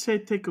 I'd say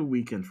take a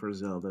weekend for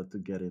Zelda to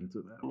get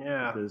into that one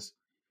Yeah, because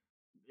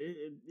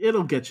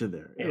it'll get you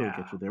there. It'll yeah,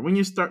 get you there. When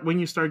you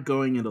start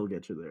going, it'll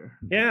get you there.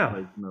 yeah.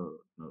 Like no,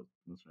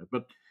 that's right.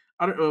 But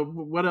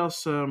what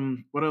else?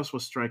 What else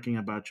was striking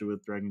about you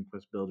with Dragon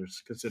Quest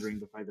Builders? Considering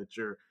the fact that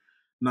you're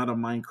not a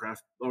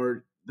Minecraft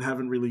or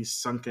haven't really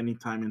sunk any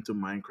time into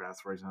Minecraft,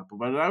 for example.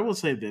 But I will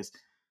say this: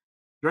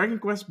 Dragon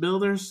Quest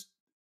Builders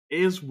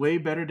is way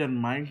better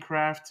than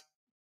Minecraft,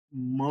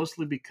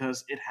 mostly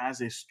because it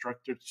has a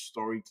structured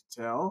story to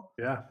tell,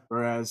 Yeah.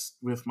 whereas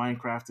with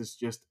Minecraft, it's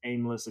just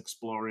aimless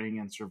exploring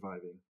and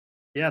surviving.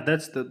 Yeah,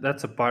 that's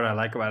the part I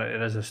like about it.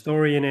 It has a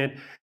story in it.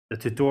 The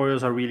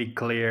tutorials are really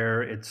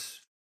clear.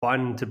 It's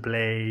fun to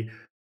play.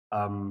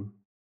 Um,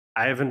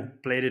 I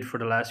haven't played it for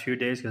the last few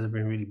days because I've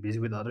been really busy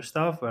with other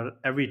stuff. But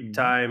every Mhm.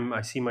 time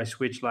I see my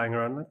Switch lying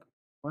around, like,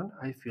 what?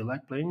 I feel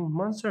like playing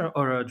Monster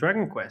or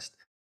Dragon Quest.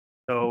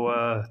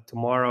 So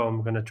tomorrow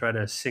I'm gonna try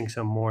to sink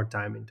some more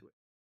time into it.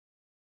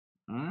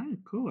 All right,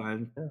 cool.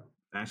 I'm Yeah.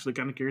 actually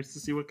kind of curious to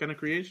see what kind of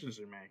creations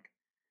you make.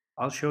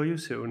 I'll show you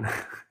soon.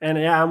 And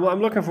yeah, I'm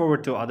looking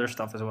forward to other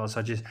stuff as well,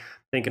 such as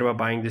thinking about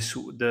buying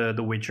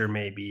the Witcher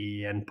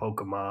maybe and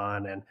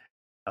Pokemon and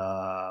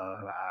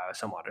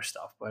some other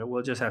stuff. But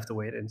we'll just have to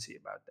wait and see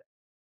about that.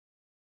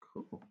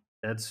 Cool.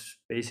 That's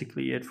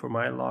basically it for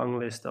my long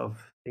list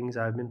of things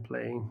I've been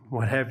playing.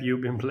 What have you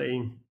been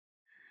playing?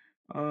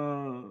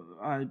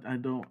 I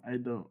don't.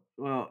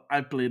 Well,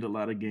 I played a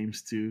lot of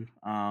games too.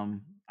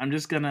 I'm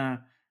just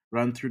gonna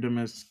run through them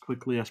as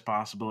quickly as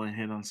possible and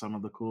hit on some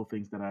of the cool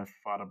things that I've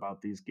thought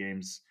about these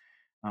games.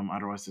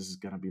 Otherwise, this is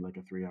gonna be like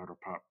a 3 hour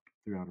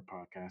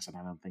podcast, and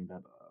I don't think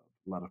that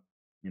a lot of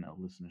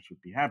listeners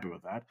would be happy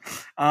with that.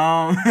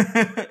 Um,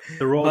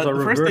 The roles but are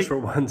the first reversed thing for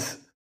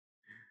once.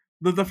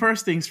 the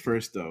first things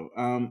first, though.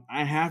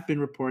 I have been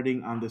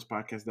reporting on this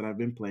podcast that I've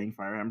been playing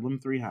Fire Emblem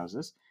Three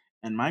Houses,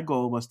 and my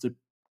goal was to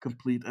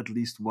complete at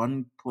least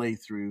one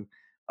playthrough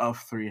of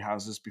Three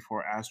Houses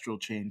before Astral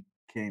Chain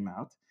came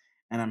out.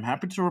 And I'm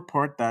happy to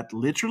report that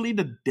literally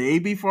the day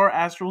before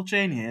Astral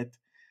Chain hit,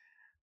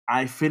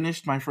 I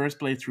finished my first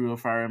playthrough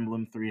of Fire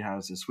Emblem Three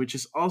Houses, which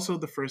is also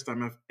the first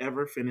time I've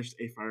ever finished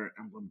a Fire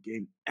Emblem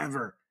game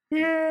ever,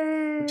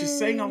 which is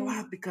saying a Yay!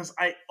 lot because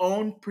I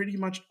own pretty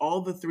much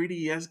all the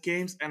 3DS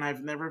games and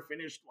I've never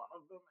finished one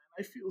of them,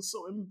 and I feel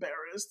so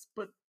embarrassed.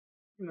 But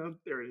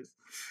there it is.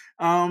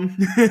 Um,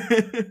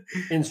 I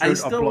Insert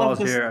still love applause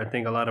this. here. I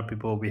think a lot of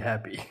people will be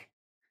happy.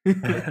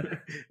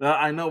 Well,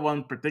 I know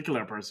one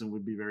particular person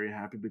would be very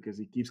happy because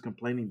he keeps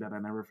complaining that I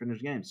never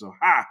finish games. So,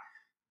 ha,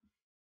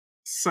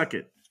 suck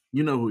it.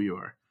 You know who you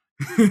are.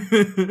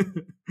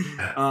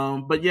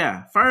 But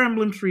yeah, Fire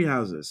Emblem Three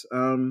Houses.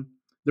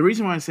 The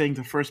reason why I'm saying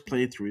the first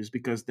playthrough is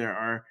because there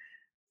are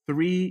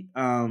three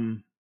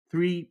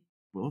three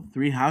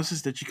three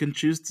houses that you can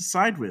choose to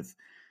side with.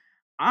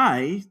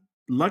 I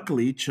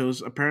luckily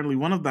chose apparently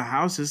one of the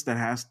houses that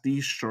has the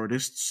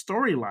shortest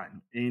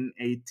storyline in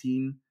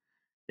 18.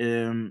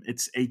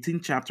 It's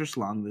 18 chapters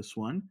long, this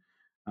one.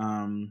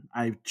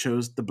 I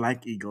chose the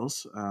Black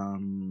Eagles,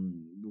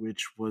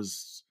 which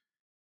was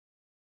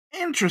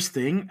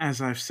interesting,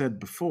 as I've said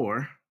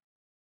before,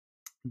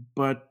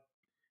 but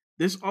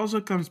this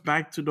also comes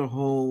back to the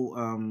whole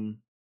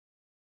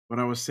what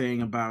I was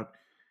saying about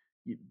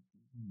y-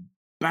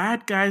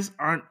 bad guys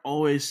aren't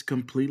always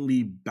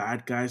completely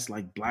bad guys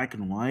like black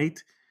and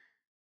white.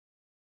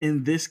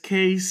 In this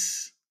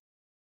case,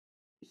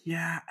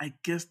 yeah, I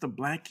guess the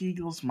Black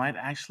Eagles might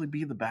actually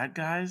be the bad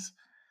guys.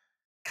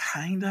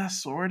 Kinda,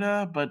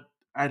 sorta, but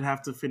I'd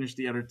have to finish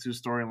the other two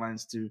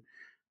storylines to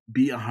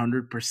be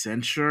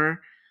 100%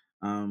 sure.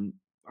 Um,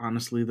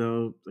 Honestly,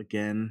 though,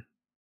 again,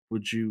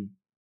 would you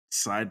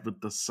side with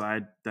the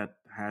side that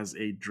has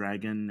a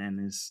dragon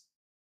and is,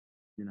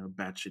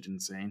 batshit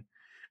insane?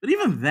 But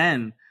even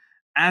then,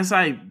 as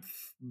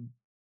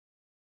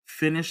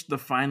finished the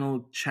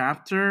final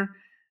chapter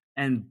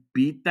and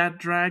beat that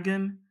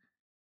dragon,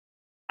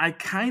 I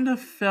kind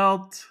of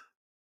felt,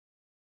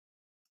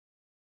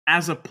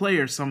 as a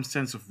player, some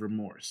sense of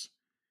remorse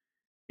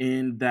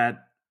in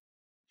that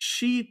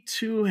she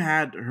too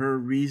had her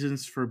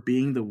reasons for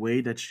being the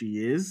way that she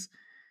is,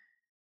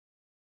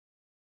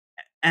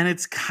 and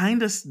it's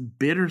kind of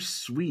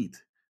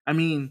bittersweet. I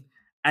mean,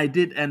 I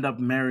did end up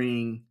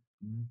marrying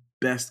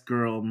best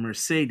girl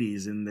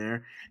Mercedes in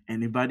there.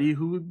 Anybody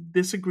who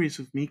disagrees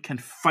with me can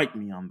fight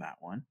me on that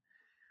one.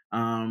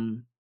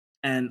 Um,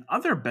 and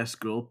other best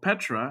girl,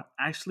 Petra,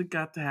 actually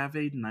got to have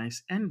a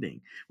nice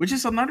ending, which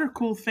is another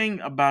cool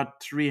thing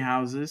about Three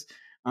Houses.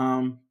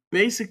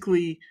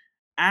 Basically,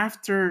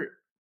 after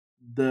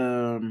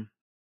the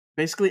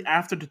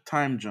after the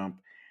time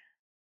jump,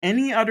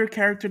 any other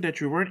character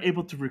that you weren't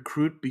able to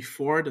recruit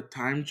before the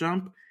time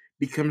jump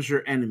becomes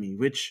your enemy,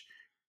 which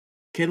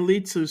can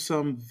lead to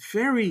some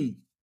very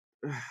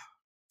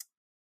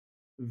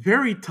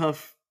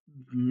tough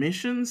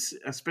missions,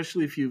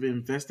 especially if you've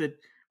invested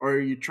or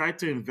you tried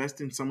to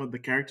invest in some of the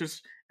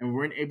characters and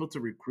weren't able to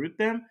recruit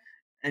them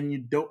and you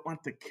don't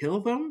want to kill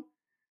them.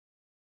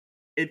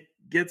 It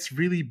gets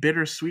really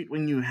bittersweet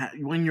when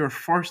when you're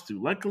forced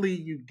to. Luckily,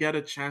 you get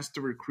a chance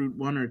to recruit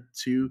one or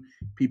two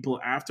people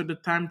after the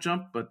time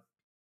jump, but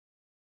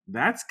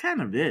that's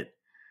kind of it.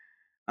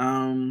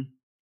 Um,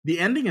 the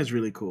ending is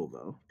really cool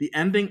though. The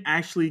ending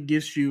actually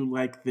gives you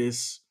like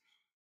this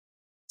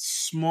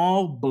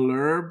small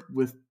blurb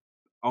with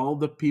all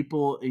the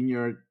people in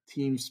your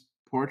team's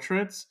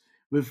portraits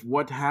with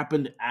what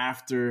happened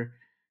after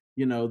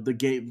the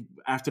game,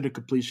 after the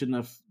completion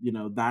of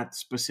that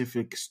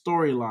specific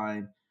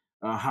storyline,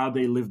 how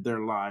they lived their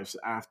lives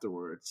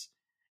afterwards.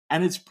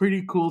 And it's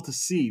pretty cool to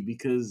see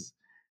because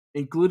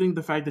including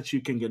the fact that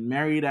you can get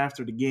married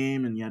after the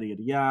game and yada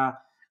yada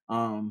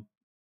yada.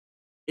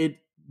 It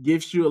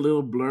gives you a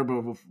little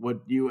blurb of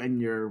what you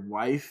and your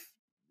wife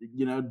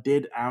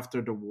did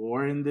after the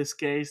war in this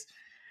case.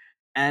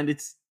 And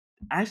it's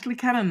actually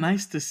kind of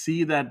nice to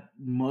see that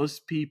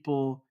most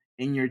people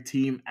in your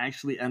team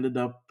actually ended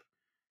up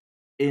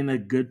in a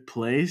good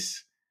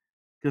place,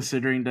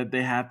 considering that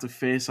they had to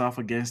face off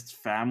against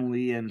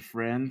family and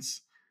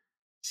friends.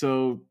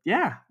 So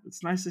yeah,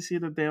 it's nice to see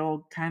that they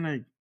all kind of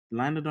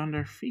landed on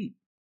their feet.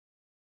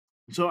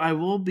 So I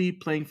will be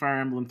playing Fire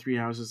Emblem Three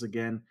Houses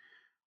again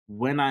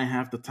when I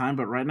have the time,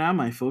 but right now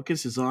my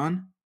focus is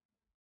on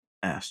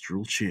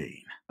Astral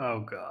Chain.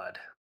 Oh God.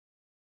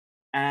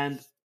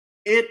 And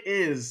it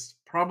is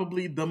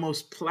probably the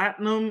most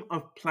platinum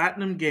of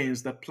platinum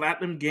games that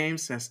Platinum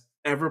Games has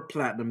ever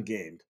platinum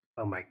gamed,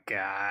 Oh my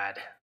God.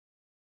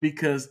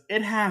 because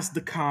it has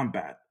the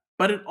combat,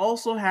 but it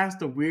also has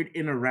the weird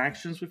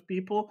interactions with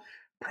people,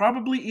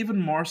 probably even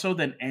more so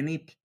than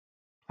any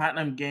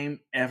platinum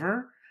game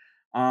ever.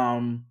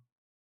 Um,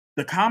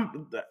 the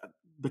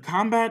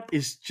combat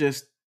is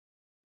just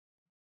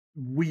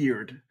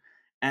weird,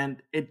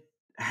 and it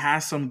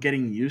has some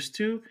getting used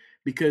to,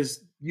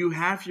 because you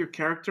have your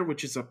character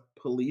which is a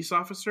police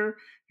officer.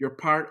 You're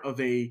part of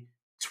a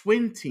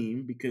twin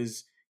team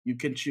because you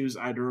can choose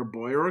either a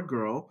boy or a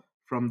girl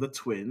from the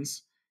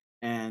twins,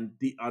 and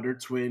the other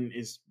twin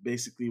is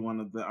basically one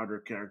of the other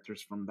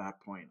characters from that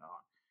point on.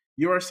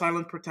 You're a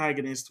silent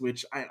protagonist,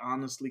 which I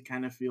honestly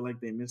kind of feel like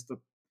they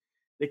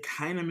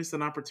kind of missed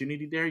an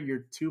opportunity there.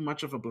 You're too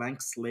much of a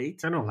blank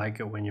slate. I don't like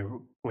it when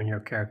your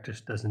character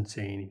doesn't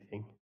say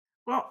anything.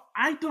 Well,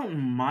 I don't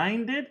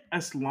mind it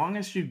as long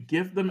as you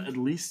give them at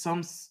least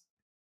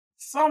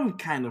some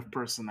kind of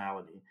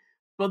personality.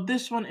 But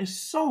this one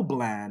is so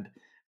bland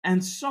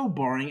and so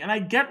boring, and I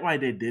get why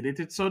they did it.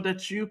 It's so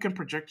that you can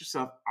project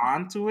yourself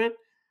onto it.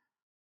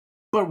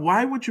 But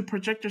why would you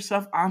project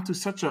yourself onto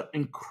such an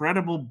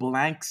incredible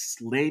blank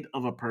slate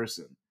of a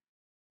person?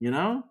 You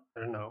know?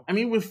 I don't know. I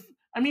mean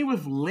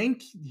with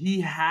Link,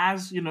 he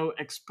has,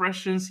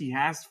 expressions, he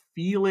has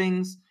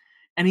feelings,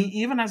 and he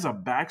even has a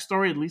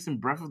backstory, at least in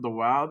Breath of the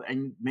Wild,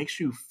 and makes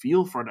you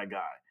feel for that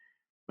guy.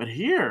 But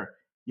here,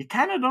 you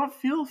kind of don't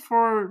feel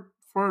for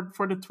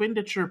the twin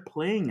that you're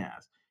playing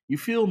as. You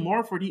feel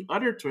more for the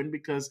other twin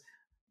because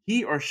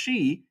he or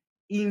she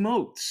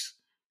emotes,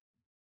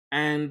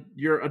 and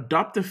your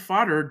adoptive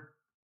father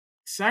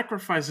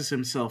sacrifices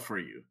himself for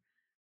you.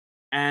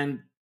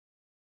 And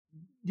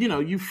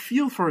you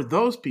feel for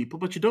those people,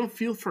 but you don't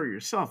feel for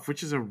yourself,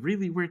 which is a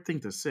really weird thing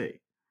to say.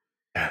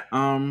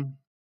 Um,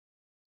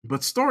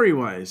 but story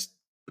wise,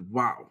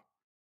 wow,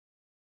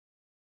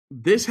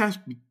 this has,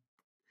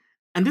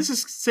 and this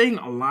is saying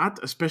a lot,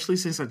 especially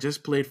since I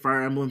just played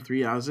Fire Emblem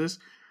Three Houses.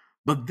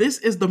 But this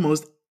is the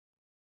most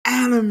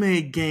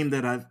anime game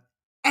that I've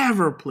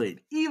ever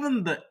played.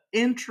 Even the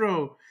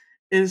intro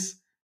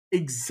is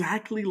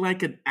exactly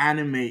like an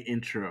anime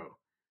intro.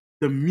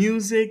 The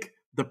music,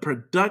 the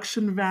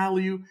production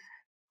value,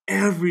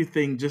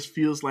 everything just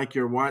feels like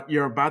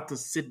you're about to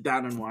sit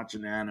down and watch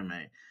an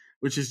anime,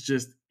 which is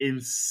just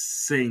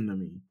insane to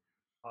me.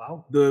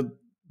 Wow.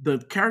 The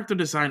character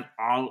design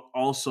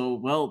also,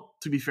 well,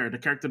 to be fair, the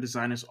character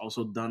design is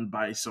also done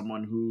by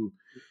someone who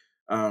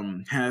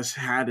has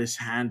had his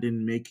hand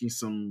in making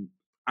some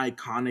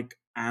iconic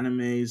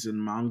animes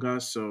and manga,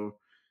 so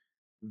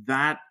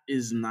that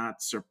is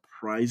not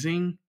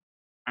surprising.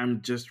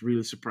 I'm just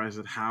really surprised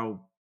at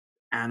how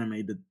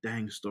anime the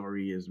dang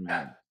story is,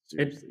 man.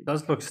 It Seriously.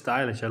 does look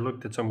stylish. I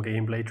looked at some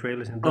gameplay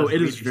trailers and it Oh, does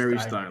it is really very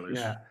stylish. stylish.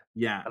 Yeah.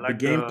 Yeah, I the like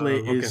the gameplay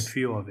look and is,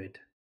 feel of it.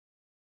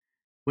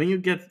 when you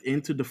get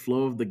into the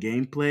flow of the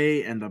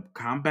gameplay and the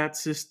combat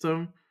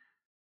system,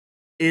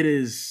 it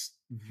is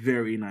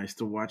very nice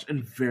to watch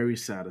and very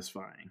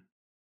satisfying.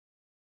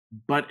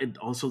 But it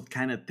also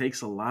kind of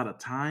takes a lot of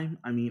time.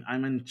 I mean,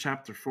 I'm in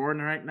chapter 4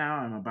 right now.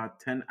 I'm about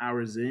 10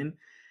 hours in,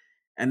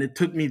 and it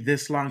took me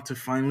this long to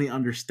finally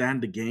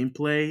understand the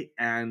gameplay,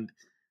 and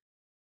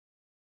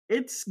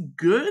it's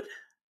good.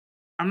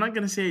 I'm not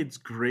going to say it's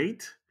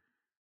great.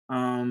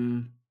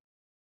 Um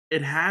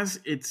it has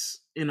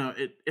its,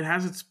 it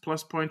has its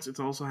plus points, it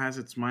also has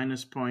its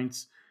minus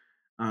points.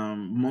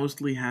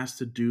 Mostly has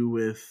to do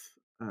with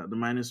the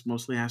minus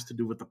mostly has to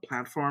do with the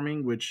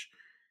platforming, which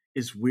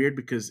is weird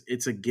because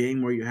it's a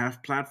game where you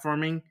have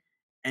platforming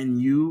and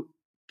you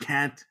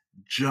can't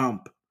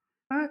jump.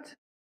 What?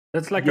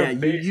 That's like a Yeah, you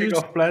basic use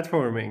of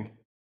platforming.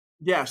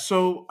 yeah.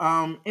 So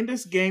in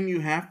this game, you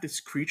have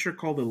this creature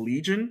called a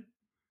legion,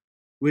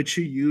 which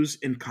you use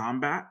in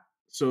combat.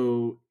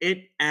 So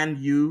it and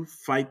you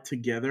fight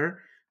together,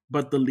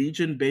 but the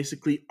legion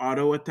basically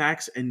auto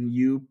attacks, and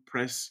you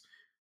press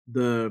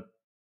the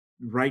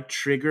right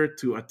trigger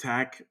to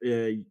attack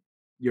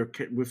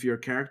with your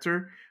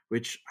character,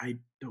 which I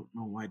don't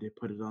know why they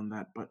put it on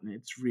that button.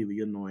 It's really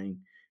annoying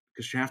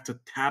because you have to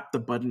tap the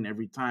button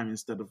every time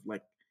instead of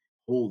like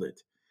hold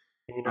it.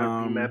 Can you not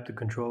Um, remap the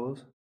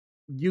controls?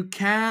 you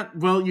can't.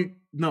 Well, you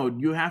no,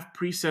 you have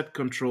preset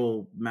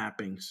control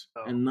mappings,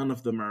 Oh. and none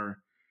of them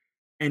are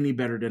any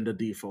better than the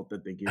default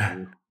that they give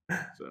you.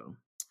 So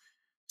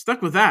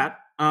stuck with that.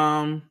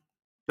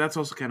 That's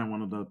also kind of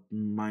one of the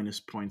minus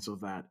points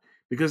of that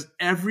because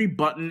every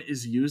button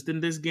is used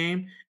in this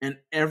game, and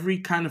every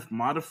kind of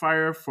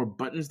modifier for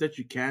buttons that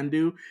you can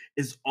do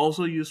is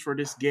also used for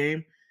this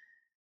game,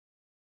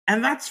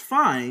 and that's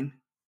fine.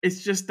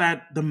 It's just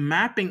that the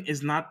mapping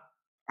is not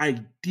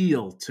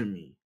ideal to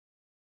me.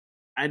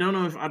 I don't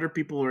know if other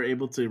people are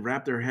able to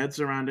wrap their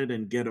heads around it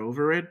and get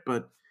over it,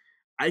 but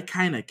I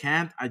kind of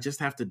can't. I just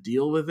have to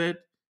deal with it,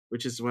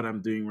 which is what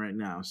I'm doing right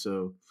now.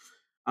 So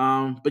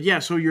but yeah,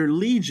 so your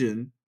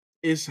legion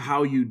is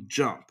how you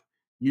jump.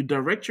 You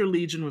direct your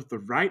legion with the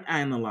right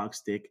analog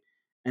stick,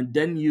 and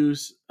then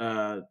use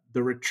the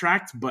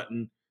retract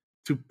button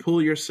to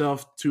pull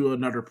yourself to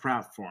another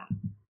platform.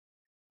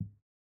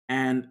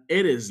 And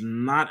it is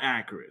not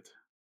accurate.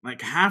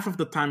 Like half of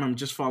the time, I'm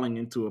just falling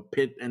into a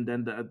pit, and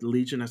then the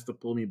legion has to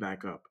pull me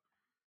back up,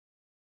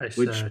 It's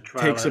which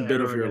trial takes a and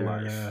bit of error your there,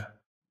 life. yeah.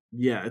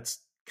 Yeah, it's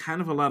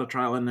kind of a lot of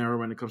trial and error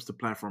when it comes to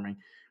platforming.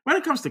 When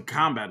it comes to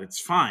combat, it's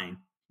fine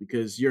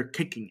because you're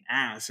kicking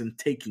ass and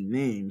taking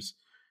names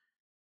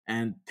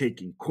and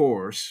taking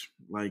cores,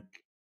 like,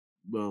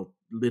 well,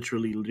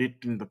 literally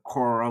hitting the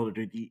core out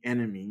of the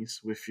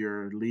enemies with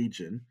your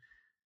legion.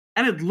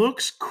 And it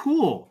looks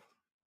cool.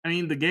 I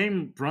mean, the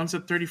game runs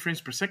at 30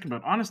 frames per second,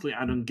 but honestly,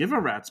 I don't give a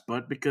rat's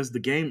butt because the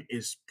game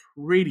is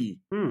pretty.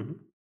 Hmm.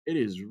 It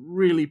is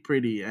really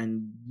pretty,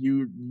 and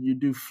you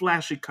do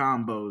flashy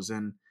combos,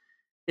 and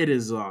it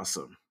is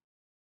awesome.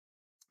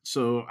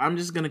 So I'm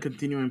just gonna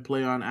continue and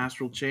play on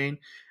Astral Chain.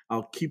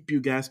 I'll keep you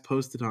guys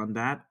posted on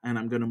that, and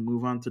I'm gonna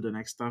move on to the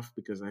next stuff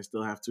because I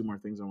still have two more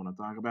things I want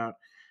to talk about.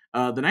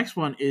 The next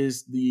one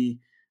is the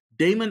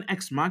Daemon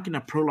X Machina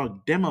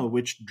prologue demo,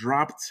 which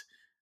dropped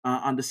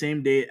on the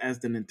same day as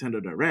the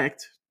Nintendo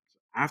Direct,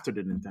 after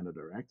the Nintendo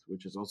Direct,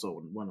 which is also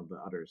one of the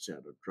other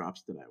shadow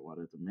drops that I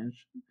wanted to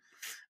mention.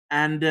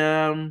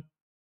 And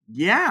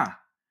yeah,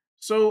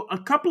 so a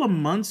couple of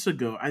months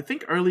ago, I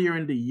think earlier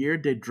in the year,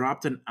 they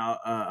dropped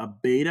a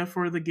beta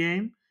for the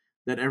game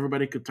that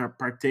everybody could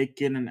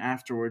partake in, and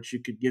afterwards you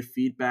could give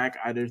feedback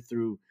either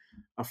through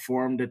a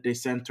form that they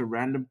sent to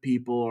random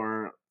people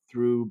or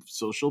through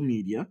social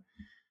media.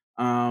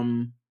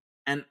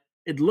 And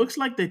it looks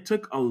like they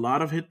took a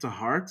lot of it to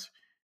heart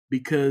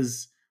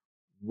because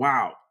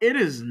wow, it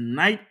is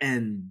night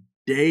and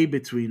day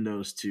between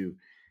those two.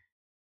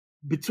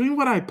 Between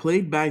what I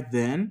played back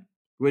then,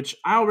 which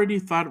I already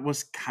thought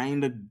was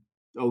kind of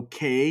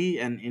okay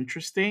and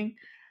interesting,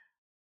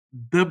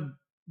 The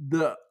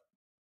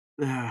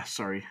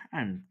sorry,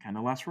 I'm kind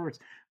of lost for words.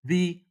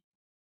 The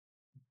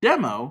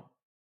demo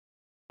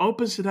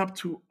opens it up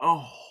to a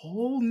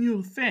whole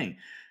new thing.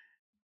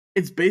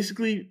 It's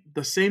basically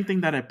the same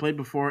thing that I played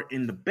before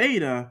in the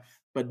beta,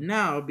 but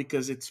now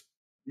because it's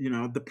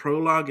the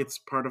prologue, it's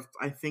part of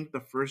I think the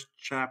first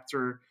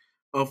chapter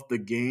of the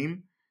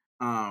game,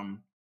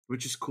 um,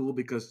 which is cool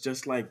because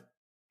just like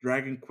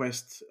Dragon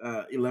Quest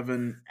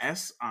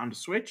 11S on the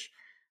Switch,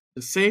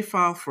 the save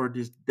file for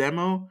this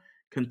demo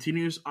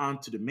continues on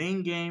to the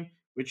main game,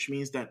 which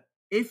means that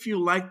if you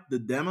like the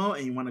demo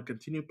and you want to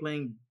continue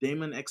playing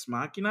Daemon X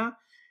Machina,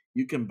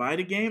 you can buy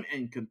the game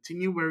and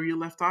continue where you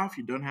left off.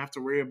 You don't have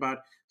to worry about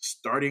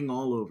starting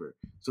all over.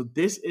 So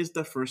this is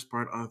the first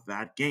part of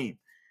that game.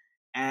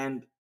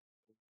 And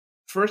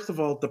first of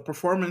all, the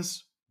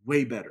performance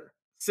way better.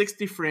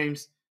 60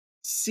 frames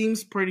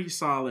seems pretty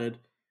solid.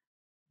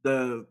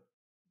 The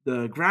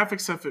the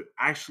graphics have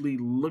actually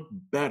looked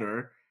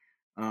better.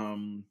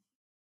 Um,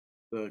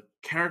 the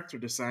character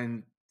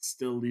design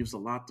still leaves a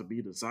lot to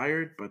be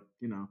desired, but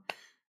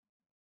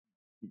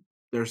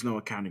there's no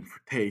accounting for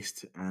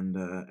taste, and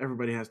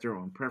everybody has their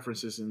own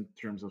preferences in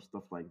terms of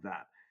stuff like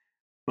that.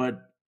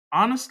 But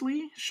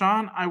honestly,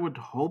 Sean, I would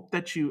hope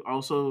that you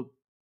also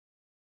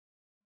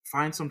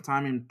find some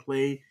time and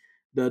play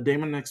the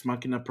Daemon X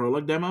Machina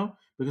prologue demo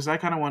because I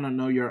kind of want to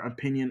know your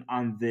opinion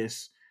on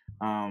this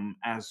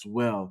as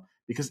well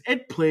because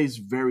it plays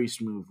very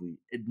smoothly.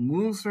 It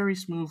moves very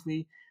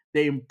smoothly.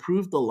 They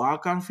improved the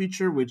lock-on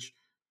feature, which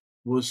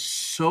was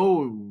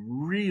so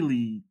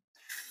really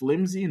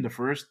flimsy in the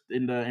first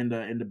in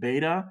the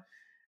beta,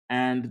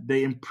 and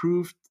they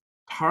improved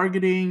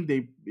targeting.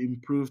 They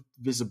improved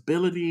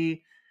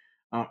visibility.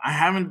 I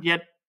haven't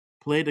yet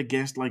played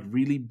against like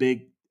really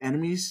big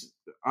enemies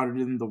other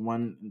than the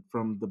one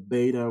from the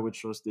beta,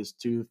 which was this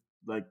tooth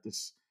like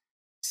this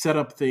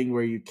setup thing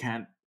where you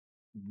can't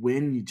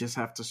win, you just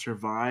have to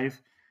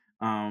survive.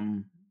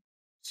 Um,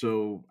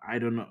 so I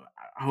don't know.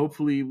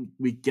 Hopefully,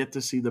 we get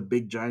to see the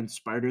big giant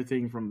spider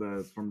thing from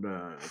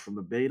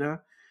the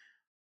beta.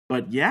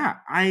 But yeah,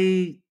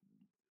 I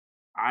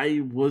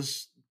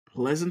was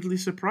pleasantly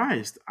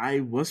surprised. I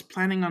was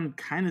planning on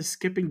kind of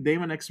skipping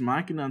Daemon X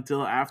Machina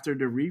until after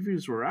the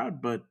reviews were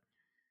out, but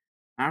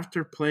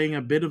after playing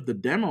a bit of the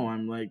demo,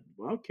 I'm like,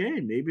 okay,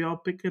 maybe I'll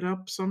pick it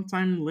up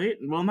sometime late.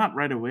 Well, not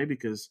right away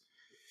because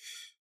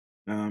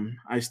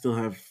I still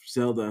have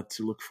Zelda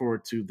to look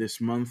forward to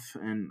this month,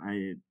 and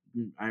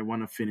I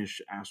want to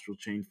finish Astral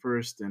Chain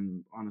first.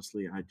 And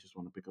honestly, I just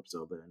want to pick up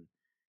Zelda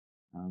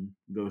and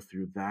go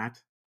through that.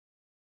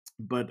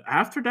 But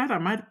after that, I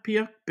might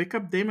pick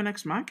up Daemon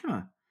X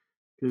Machina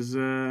because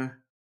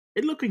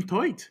it looking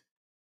tight.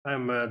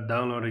 I'm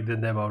downloading the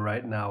demo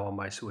right now on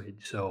my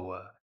Switch,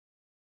 so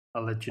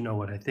I'll let you know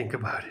what I think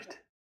about it.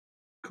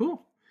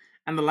 Cool.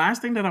 And the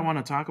last thing that I want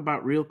to talk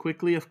about real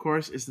quickly, of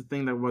course, is the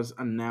thing that was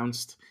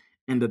announced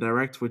in the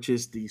direct, which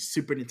is the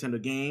Super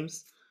Nintendo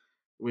games,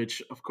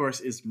 which of course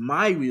is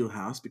my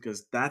wheelhouse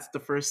because that's the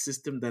first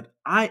system that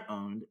I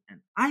owned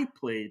and I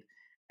played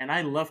and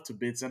I love to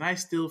bits. And I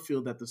still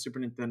feel that the Super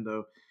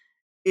Nintendo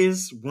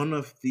is one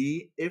of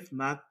the, if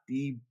not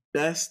the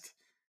best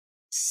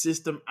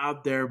system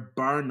out there,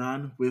 bar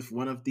none, with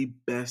one of the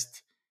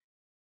best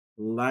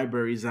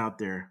libraries out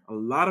there. A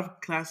lot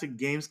of classic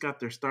games got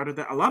their start on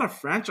there. A lot of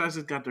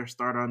franchises got their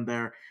start on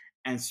there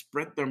and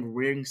spread their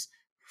wings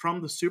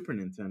from the Super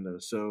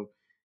Nintendo. So,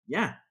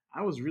 yeah,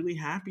 I was really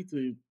happy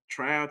to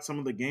try out some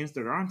of the games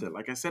that are on there.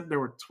 Like I said, there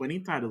were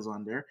 20 titles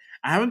on there.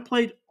 I haven't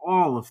played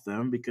all of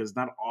them because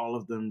not all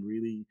of them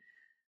really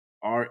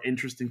are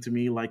interesting to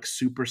me, like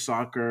Super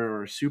Soccer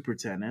or Super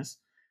Tennis.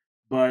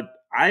 But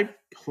I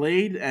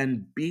played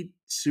and beat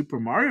Super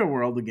Mario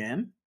World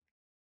again,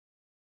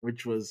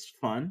 which was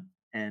fun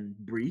and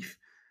brief.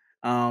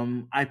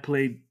 I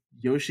played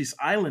Yoshi's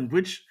Island,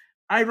 which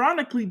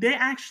ironically they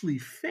actually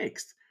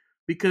fixed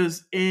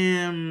because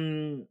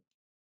if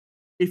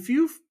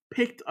you've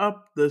picked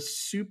up the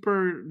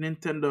Super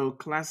Nintendo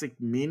Classic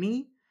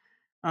Mini,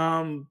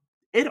 um,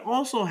 it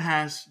also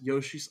has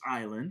Yoshi's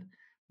Island,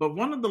 but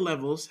one of the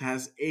levels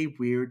has a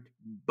weird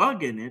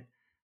bug in it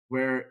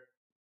where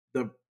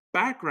the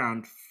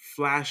background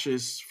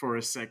flashes for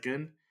a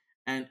second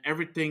and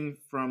everything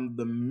from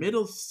the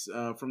middle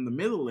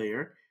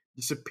layer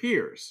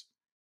disappears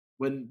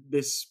when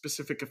this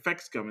specific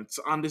effects come. It's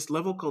on this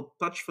level called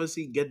Touch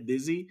Fuzzy Get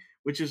Dizzy,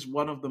 which is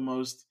one of the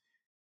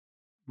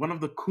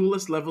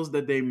coolest levels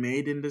that they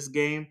made in this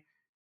game.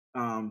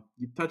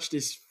 You touch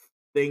this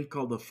thing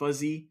called the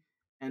fuzzy,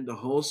 and the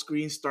whole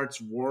screen starts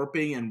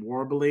warping and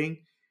warbling.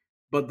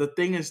 But the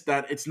thing is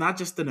that it's not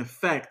just an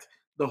effect;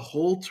 the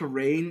whole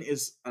terrain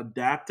is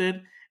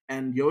adapted,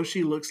 and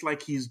Yoshi looks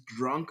like he's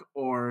drunk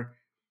or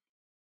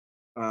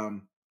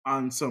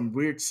on some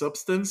weird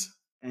substance,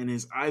 and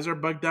his eyes are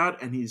bugged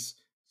out, and he's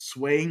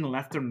swaying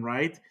left and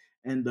right,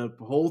 and the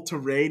whole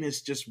terrain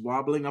is just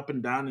wobbling up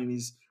and down, and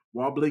he's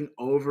wobbling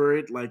over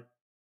it like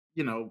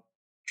you know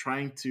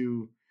trying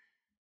to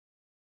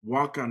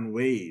walk on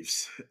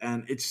waves,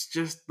 and it's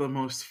just the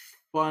most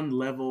fun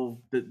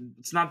level.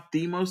 It's not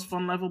the most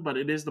fun level, but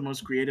it is the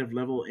most creative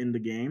level in the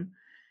game.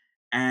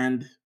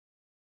 And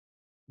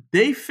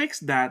they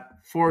fixed that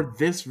for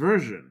this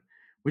version,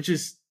 which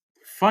is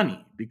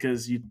funny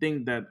because you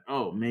think that,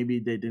 oh, maybe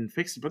they didn't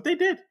fix it, but they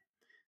did.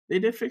 They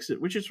did fix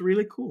it, which is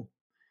really cool.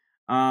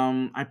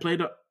 I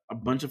played a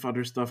bunch of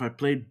other stuff. I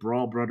played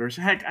Brawl Brothers.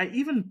 Heck, I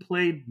even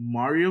played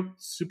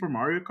Super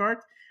Mario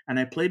Kart, and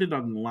I played it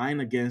online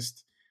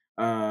against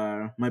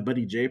my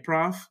buddy J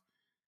Prof,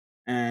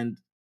 and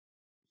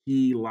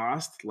he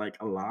lost like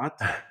a lot.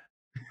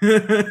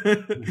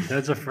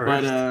 That's a but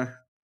first.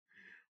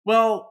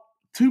 well,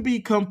 to be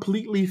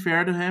completely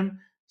fair to him,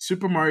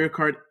 Super Mario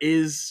Kart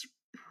is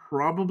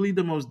probably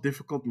the most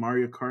difficult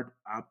Mario Kart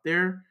out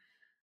there.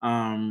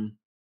 Um,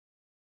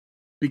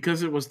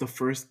 because it was the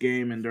first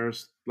game and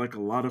there's like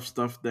a lot of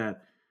stuff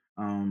that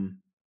um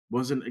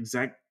wasn't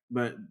exact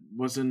but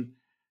wasn't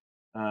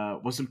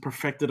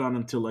perfected on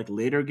until like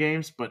later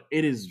games, but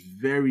it is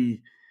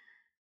very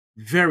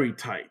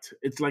tight.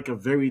 It's like a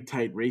very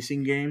tight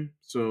racing game.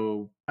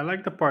 So I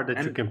like the part that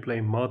you and can play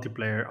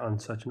multiplayer on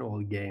such an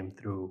old game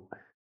through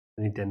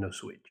the Nintendo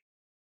Switch.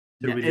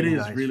 It's a yeah, it really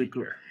is nice really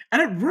cool. feature.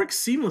 And it works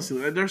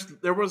seamlessly.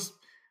 There was,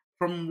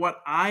 from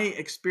what I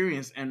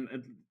experienced, and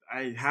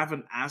I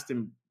haven't asked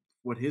him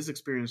what his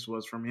experience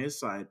was from his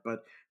side,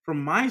 but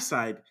from my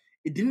side,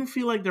 it didn't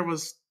feel like there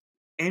was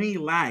any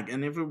lag,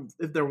 and if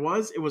there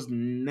was, it was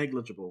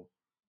negligible.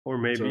 Or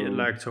maybe it So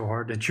lagged so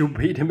hard that you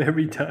beat him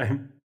every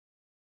time.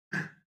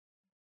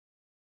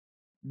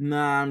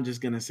 nah, I'm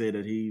just gonna say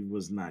that he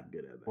was not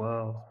good at that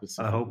Well,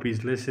 I hope specifically.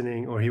 he's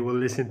listening or he will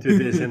listen to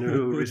this and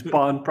will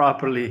respond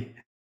properly.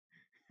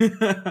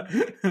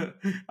 I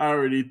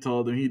already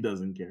told him he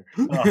doesn't care.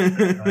 Oh,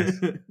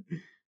 that's nice.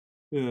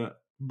 Yeah,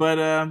 but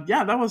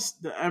yeah, that was.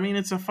 I mean,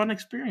 it's a fun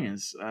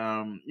experience.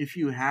 If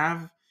you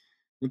have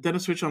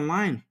Nintendo Switch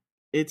Online,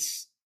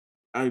 it's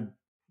a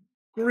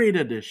great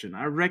addition.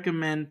 I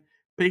recommend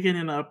picking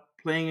it up,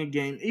 playing a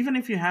game, even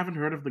if you haven't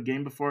heard of the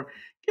game before.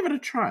 Give it a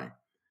try.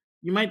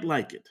 You might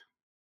like it.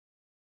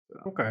 So,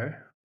 Okay.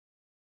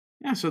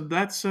 yeah, so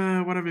that's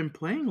what I've been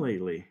playing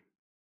lately.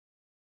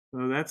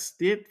 So that's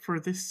it for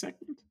this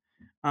segment.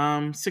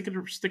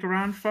 Stick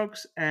around,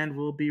 folks, and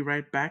we'll be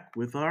right back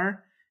with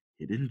our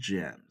hidden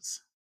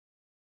gems.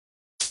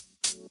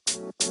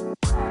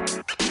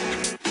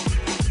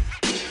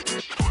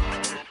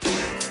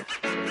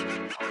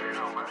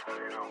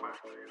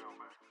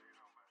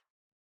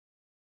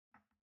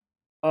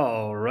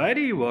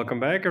 Alrighty, welcome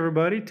back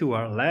everybody to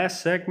our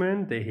last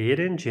segment, the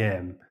hidden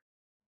gem.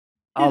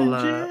 I'll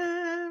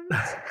Hidden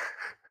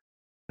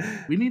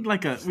gems. We need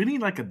like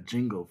a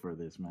jingle for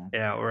this, man.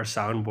 yeah, or a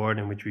soundboard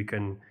in which we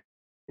can,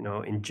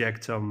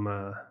 inject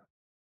some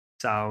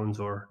sounds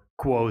or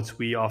quotes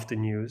we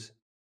often use.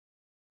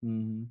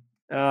 Hmm.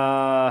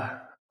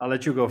 I'll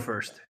let you go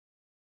first.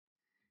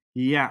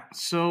 Yeah.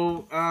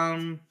 So,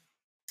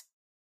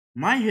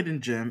 my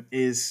hidden gem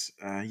is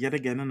yet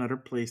again another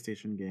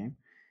PlayStation game.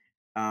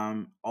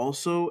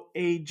 Also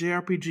a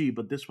JRPG,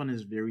 but this one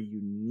is very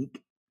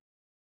unique.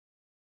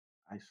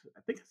 I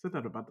think I said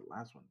that about the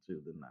last one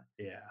too, didn't I?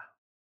 Yeah.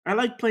 I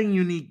like playing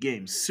unique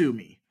games. Sue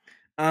me.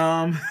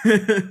 Um,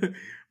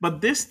 but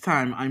this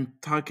time I'm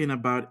talking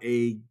about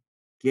a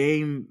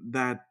game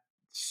that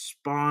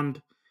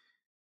spawned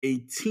a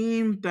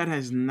team that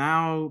has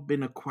now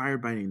been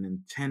acquired by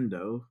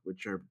Nintendo,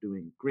 which are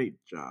doing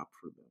great job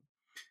for them.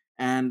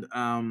 And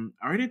I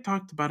already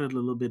talked about it a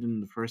little bit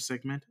in the first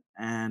segment,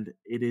 and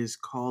it is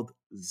called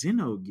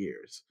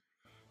Xenogears.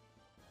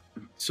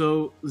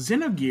 So,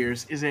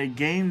 Xenogears is a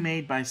game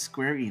made by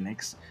Square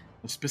Enix.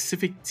 A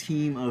specific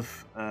team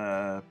of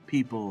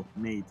people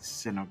made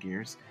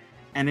Xenogears,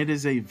 and it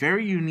is a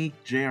very unique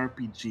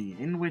JRPG.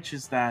 In which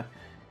is that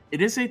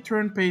it is a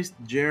turn-based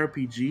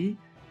JRPG,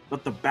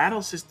 but the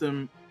battle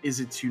system is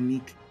its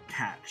unique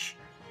catch.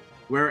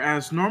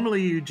 Whereas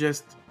normally you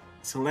just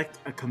select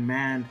a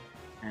command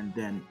and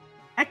then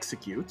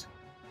execute,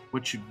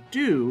 what you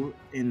do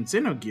in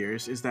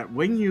Xenogears is that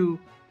when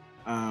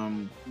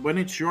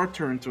it's your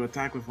turn to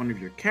attack with one of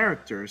your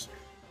characters,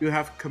 you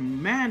have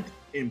command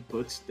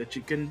inputs that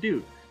you can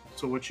do.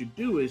 So what you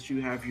do is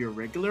you have your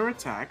regular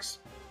attacks,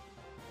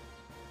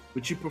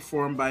 which you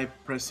perform by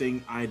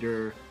pressing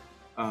either,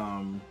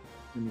 let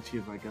me see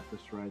if I got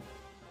this right,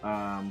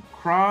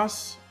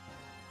 cross,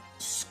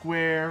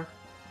 square,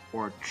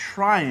 or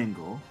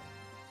triangle.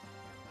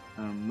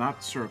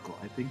 Not circle.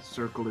 I think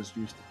circle is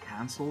used to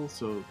cancel,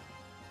 so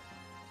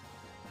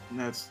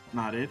that's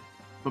not it.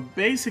 But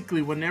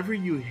basically, whenever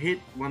you hit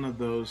one of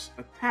those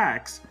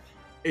attacks,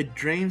 it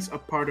drains a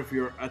part of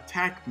your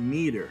attack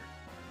meter.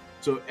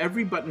 So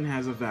every button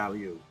has a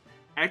value.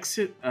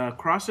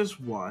 Cross is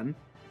 1,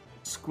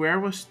 square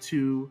was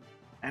 2,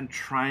 and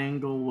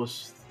triangle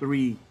was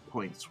 3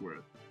 points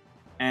worth.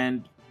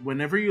 And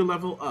whenever you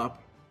level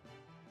up,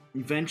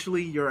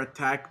 eventually your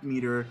attack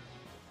meter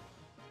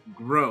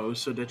grows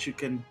so that you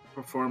can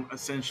perform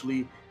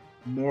essentially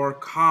more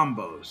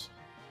combos.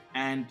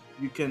 And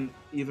you can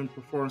even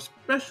perform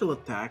special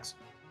attacks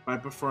by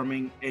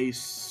performing a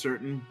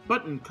certain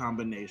button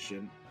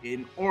combination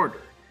in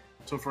order.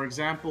 So, for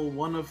example,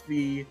 one of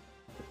the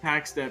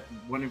attacks that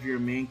one of your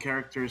main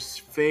characters,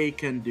 Faye,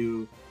 can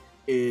do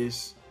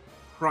is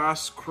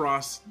cross,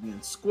 cross, and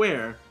then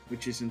square,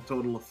 which is in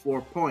total of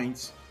 4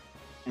 points,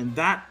 and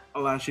that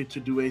allows you to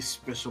do a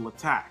special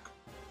attack,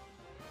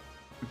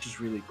 which is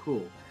really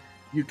cool.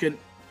 You can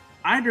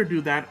either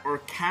do that or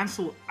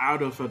cancel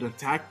out of an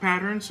attack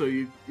pattern. So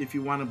if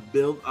you want to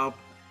build up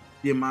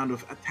the amount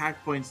of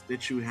attack points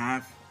that you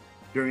have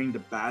during the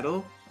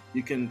battle,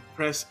 you can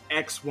press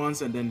X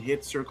once and then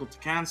hit circle to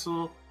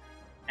cancel,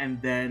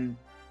 and then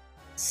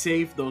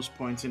save those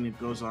points, and it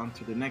goes on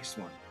to the next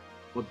one.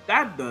 What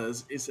that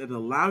does is it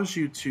allows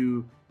you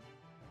to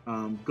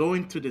go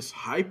into this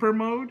hyper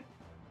mode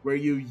where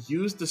you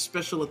use the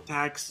special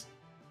attacks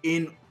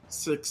in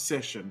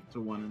succession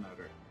to one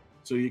another.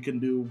 So you can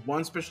do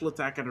one special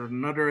attack after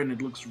another, and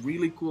it looks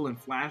really cool and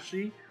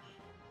flashy.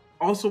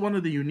 Also, one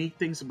of the unique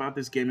things about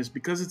this game is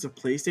because it's a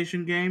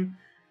PlayStation game,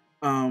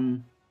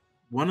 um,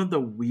 one of the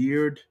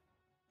weird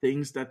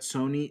things that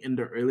Sony in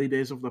the early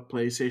days of the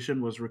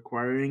PlayStation was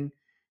requiring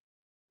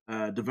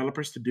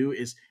developers to do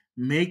is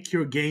make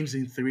your games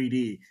in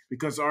 3D,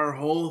 because our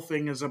whole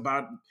thing is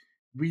about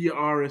we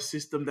are a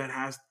system that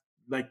has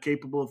like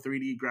capable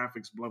 3D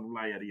graphics, blah blah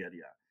blah, yada yada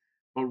yada.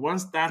 But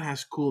once that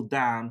has cooled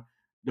down,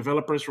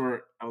 developers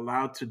were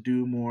allowed to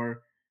do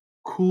more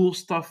cool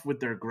stuff with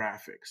their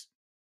graphics.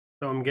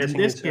 So I'm In guessing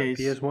this it's a case,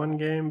 PS1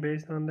 game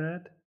based on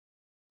that.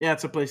 yeah,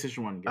 it's a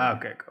PlayStation 1 Ah, game.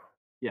 okay, cool.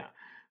 Yeah.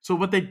 So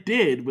what they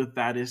did with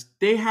that is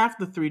they have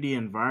the 3D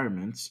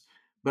environments,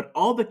 but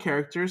all the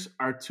characters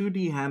are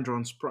 2D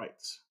hand-drawn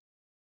sprites,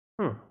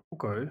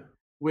 Okay.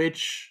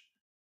 which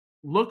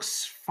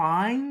looks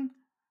fine,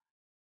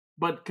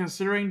 but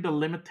considering the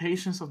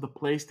limitations of the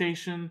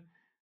PlayStation,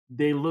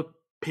 they look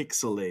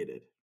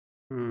pixelated.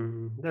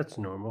 That's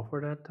normal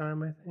for that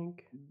time, I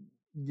think.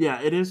 Yeah,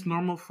 it is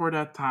normal for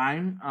that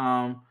time,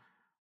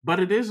 but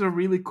it is a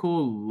really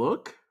cool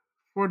look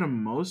for the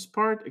most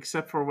part,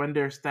 except for when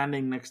they're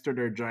standing next to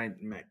their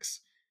giant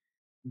mechs.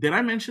 Did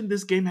I mention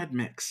this game had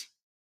mechs?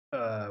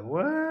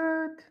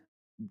 What?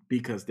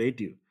 Because they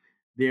do.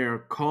 They're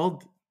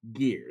called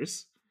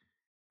gears,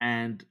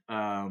 and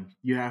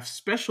you have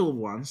special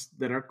ones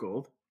that are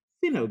called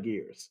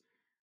Gears,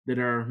 that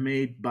are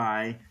made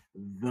by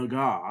the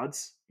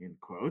gods, in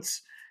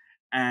quotes,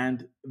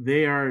 and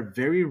they are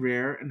very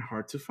rare and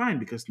hard to find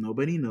because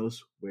nobody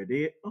knows where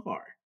they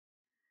are.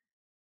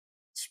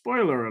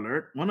 Spoiler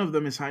alert, one of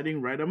them is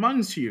hiding right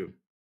amongst you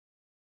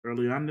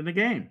early on in the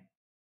game.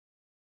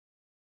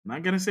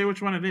 Not gonna say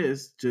which one it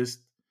is,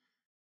 just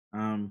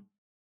um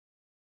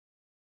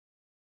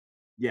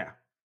yeah.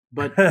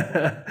 But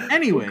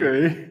anyway,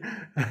 Okay.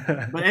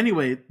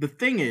 the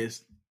thing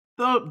is,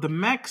 the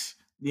mechs,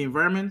 the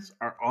environments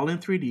are all in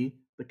 3D.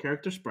 The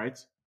character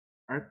sprites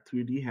are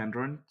 2D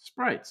hand-drawn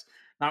sprites.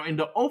 Now, in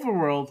the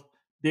overworld,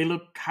 they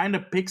look kind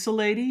of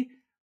pixelated,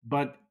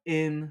 but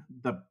in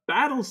the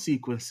battle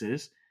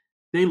sequences,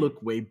 they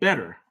look way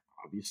better.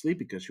 Obviously,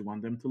 because you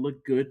want them to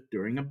look good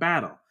during a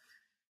battle.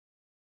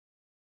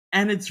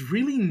 And it's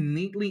really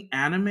neatly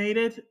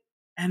animated,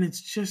 and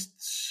it's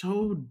just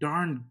so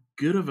darn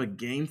good of a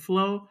game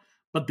flow.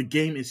 But the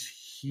game is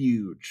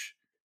huge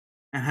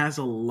and has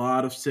a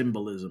lot of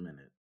symbolism in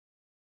it.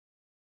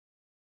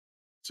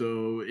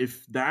 So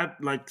if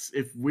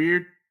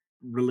weird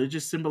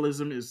religious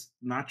symbolism is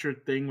not your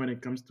thing when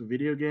it comes to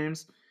video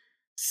games,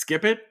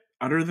 skip it.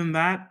 Other than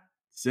that,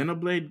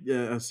 Xenoblade,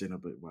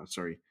 wow,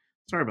 sorry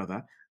about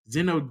that.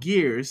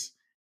 Xenogears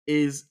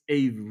is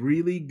a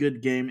really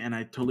good game, and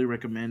I totally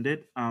recommend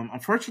it.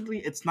 Unfortunately,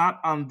 it's not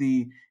on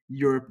the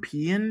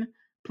European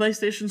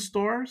PlayStation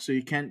Store, so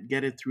you can't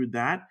get it through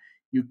that.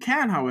 You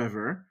can,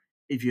 however,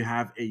 if you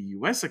have a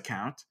US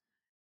account,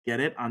 get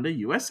it on the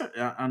US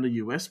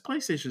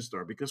PlayStation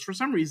Store, because for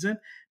some reason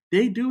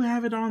they do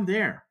have it on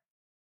there,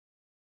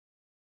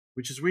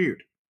 which is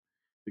weird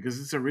because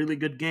it's a really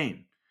good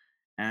game,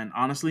 and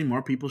honestly,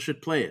 more people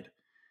should play it.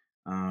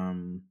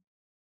 Um,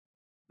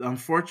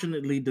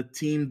 Unfortunately, the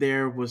team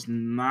there was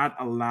not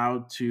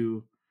allowed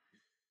to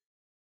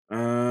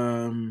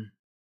um,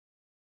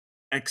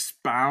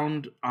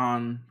 expound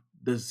on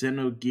the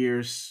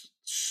Xenogears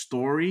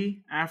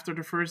story after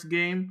the first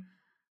game.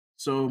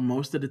 So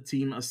most of the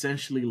team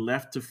essentially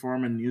left to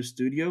form a new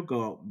studio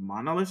called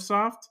Monolith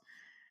Soft,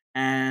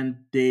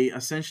 and they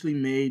essentially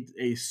made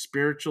a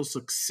spiritual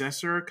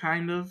successor,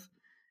 kind of,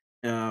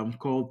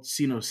 called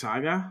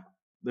Xenosaga,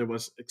 that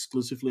was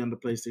exclusively on the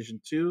PlayStation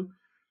 2.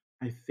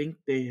 I think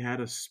they had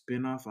a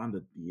spin-off on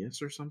the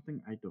DS or something.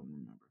 I don't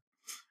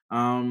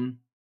remember.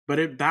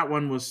 But that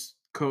one was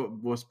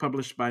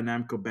published by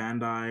Namco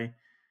Bandai.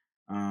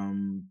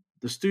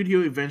 The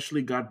studio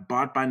eventually got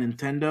bought by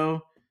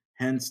Nintendo,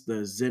 hence uh,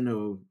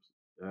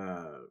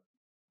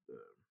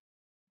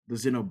 the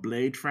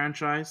Xenoblade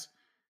franchise.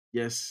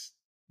 Yes,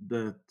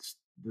 the,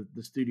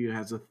 the studio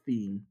has a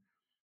theme.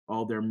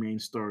 All their main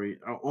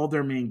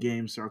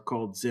games are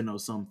called Xeno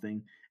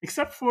something,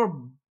 except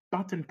for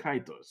Baten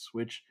Kaitos,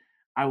 which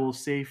I will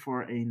say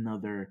for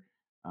another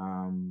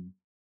um,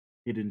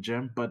 hidden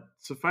gem. But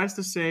suffice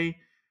to say,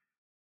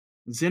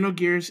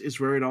 Xenogears is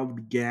where it all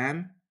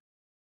began,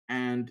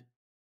 and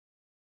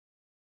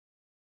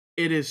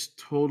it is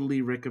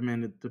totally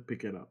recommended to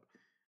pick it up.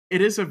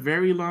 It is a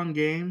very long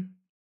game.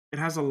 It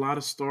has a lot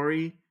of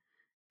story,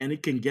 and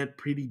it can get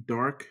pretty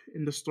dark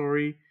in the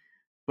story.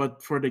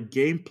 But for the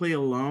gameplay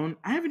alone,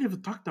 I haven't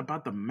even talked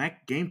about the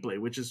mech gameplay,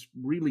 which is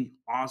really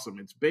awesome.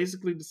 It's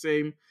basically the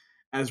same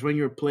as when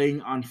you're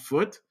playing on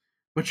foot,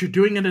 but you're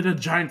doing it in a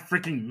giant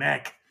freaking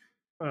mech.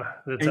 That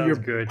And sounds you're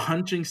good.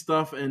 punching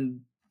stuff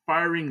and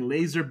firing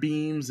laser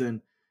beams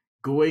and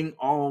going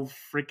all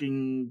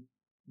freaking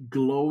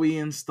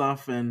glowy and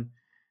stuff. And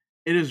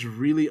it is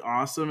really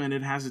awesome, and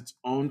it has its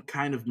own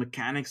kind of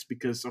mechanics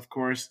because, of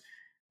course,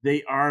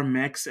 they are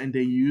mechs and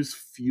they use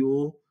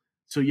fuel.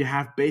 So you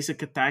have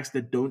basic attacks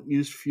that don't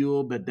use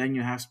fuel, but then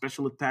you have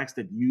special attacks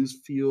that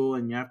use fuel,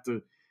 and you have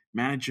to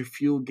manage your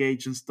fuel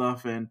gauge and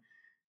stuff. And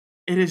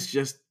it is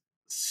just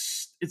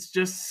it's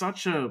just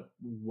such a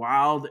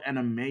wild and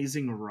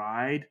amazing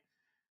ride.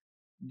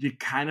 You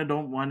kind of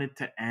don't want it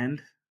to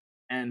end,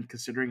 and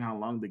considering how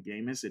long the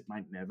game is, it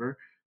might never,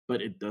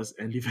 but it does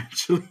end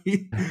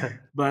eventually.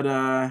 But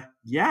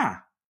yeah,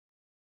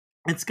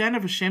 it's kind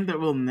of a shame that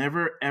we'll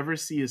never ever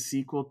see a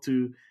sequel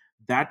to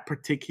that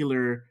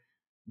particular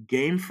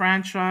game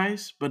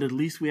franchise, but at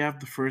least we have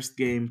the first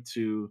game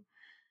to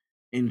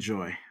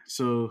enjoy.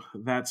 So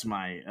that's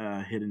my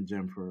hidden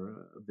gem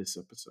for this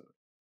episode.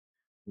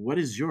 What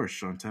is yours,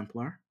 Sean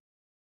Templar?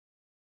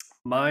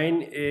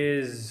 Mine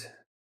is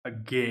a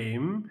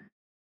game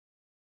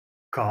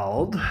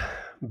called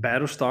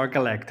Battlestar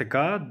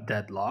Galactica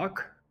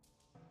Deadlock,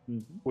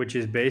 Mhm. which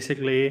is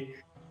basically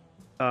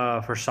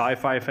for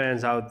sci-fi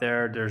fans out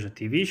there. There's a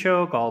TV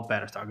show called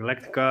Battlestar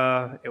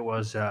Galactica. It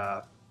was,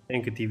 I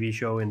think, a TV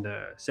show in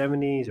the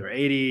 70s or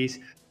 80s,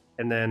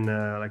 and then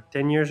like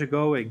 10 years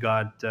ago, it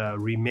got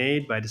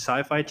remade by the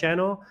Sci-Fi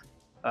Channel.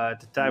 At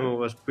the time, Yep. it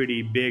was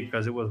pretty big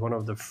because it was one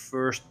of the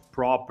first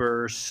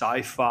proper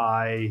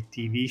sci-fi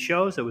TV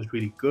shows that was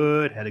really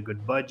good, had a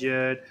good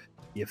budget,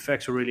 the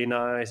effects were really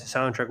nice, the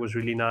soundtrack was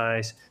really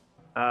nice.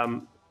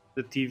 Um,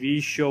 the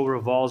TV show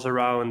revolves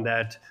around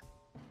that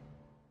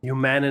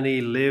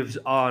humanity lives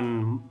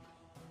on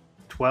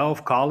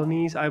 12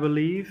 colonies, I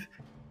believe,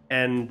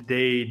 and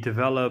they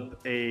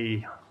develop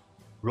a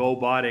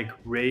robotic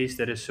race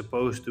that is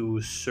supposed to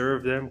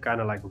serve them,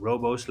 kind of like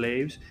robo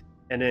slaves.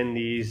 And then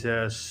these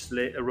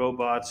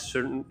robots,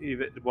 certain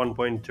at one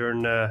point,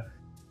 turn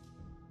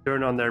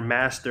on their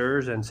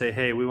masters and say,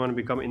 "Hey, we want to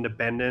become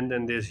independent."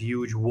 And this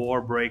huge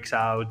war breaks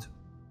out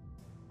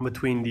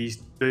between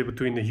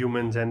the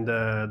humans and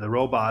the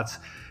robots.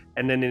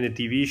 And then in the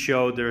TV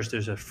show, there's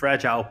a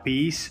fragile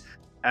piece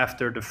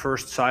after the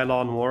first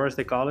Cylon War, as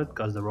they call it,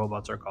 because the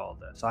robots are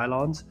called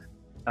Cylons.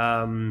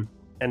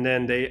 And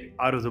then they,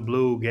 out of the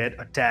blue, get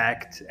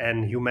attacked,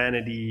 and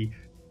humanity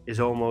is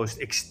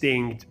almost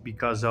extinct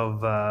because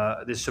of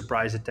this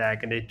surprise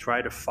attack. And they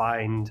try to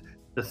find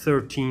the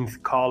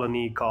 13th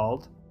colony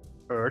called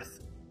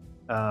Earth.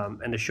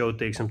 And the show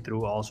takes them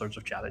through all sorts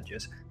of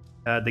challenges.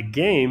 The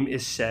game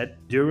is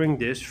set during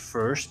this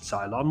first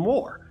Cylon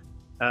War,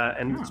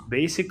 and it's Oh.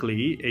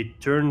 basically a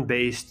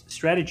turn-based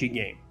strategy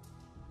game.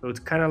 So it's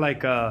kind of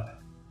like a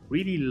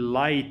really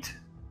light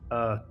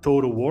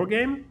Total War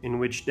game in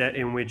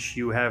which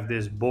you have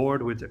this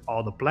board with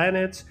all the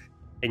planets,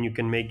 and you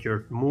can make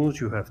your moves.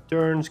 You have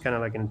turns, kind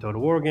of like in a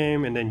Total War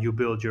game, and then you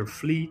build your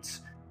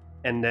fleets.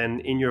 And then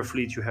in your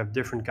fleets, you have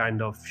different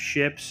kind of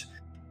ships.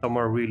 Some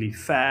are really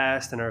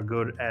fast and are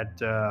good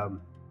at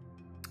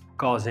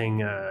causing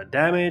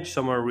damage.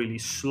 Some are really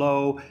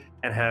slow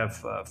and have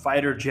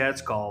fighter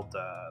jets called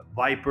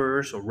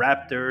Vipers or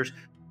Raptors,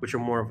 which are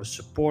more of a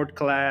support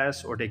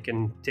class, or they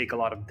can take a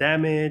lot of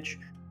damage.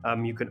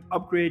 You can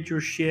upgrade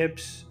your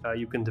ships.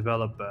 You can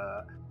develop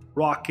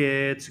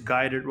rockets,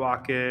 guided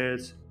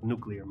rockets,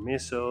 nuclear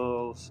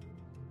missiles,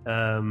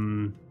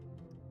 um,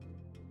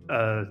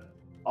 uh,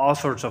 all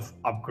sorts of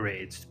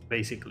upgrades,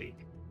 basically.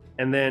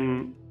 And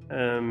then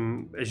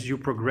as you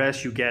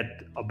progress, you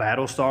get a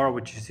battle star,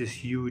 which is this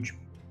huge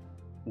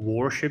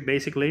warship,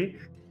 basically.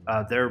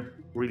 They're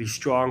really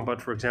strong,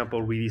 but for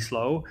example, really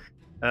slow.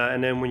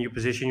 And then when you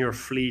position your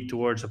fleet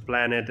towards a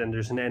planet and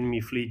there's an enemy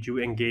fleet, you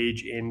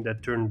engage in the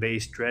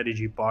turn-based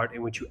strategy part,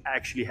 in which you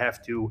actually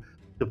have to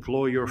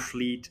deploy your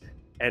fleet.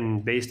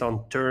 And based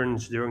on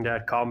turns during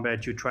that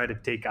combat, you try to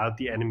take out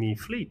the enemy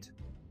fleet.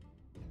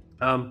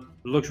 It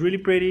looks really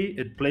pretty.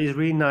 It plays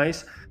really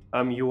nice.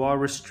 You are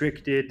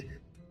restricted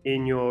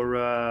in your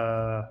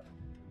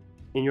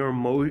in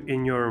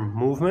your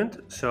movement,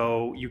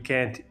 so you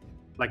can't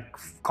like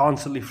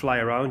constantly fly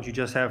around. You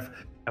just have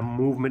a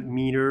movement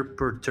meter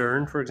per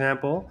turn, for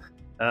example,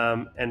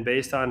 and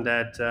based on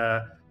that,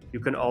 you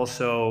can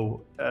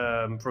also,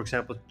 for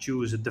example,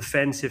 choose a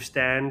defensive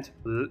stand,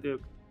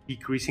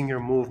 decreasing your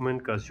movement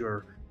because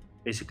you're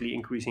basically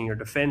increasing your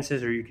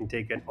defenses, or you can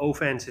take an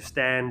offensive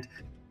stand,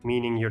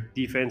 meaning your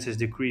defense is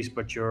decreased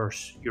but your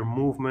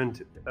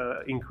movement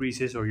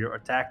increases, or your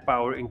attack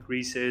power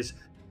increases.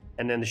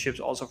 And then the ships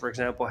also, for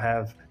example,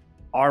 have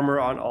armor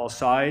on all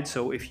sides.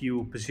 So if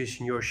you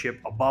position your ship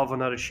above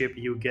another ship,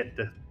 you get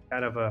the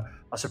kind of a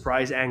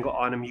surprise angle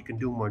on him. You can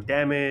do more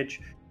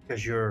damage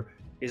because your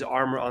his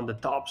armor on the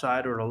top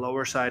side or the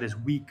lower side is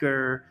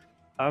weaker.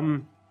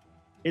 Um,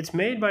 it's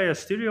made by a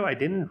studio I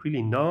didn't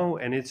really know,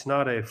 and it's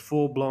not a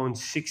full blown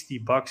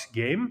 $60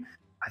 game.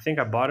 I think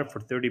I bought it for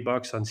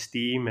 $30 on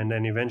Steam, and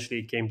then eventually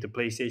it came to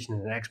PlayStation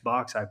and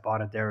Xbox. I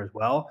bought it there as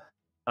well.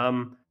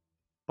 Um,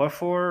 but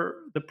for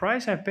the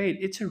price I paid,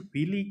 it's a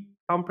really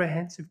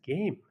comprehensive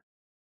game.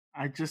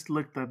 I just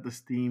looked at the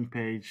Steam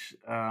page.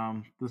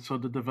 So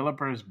the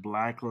developer is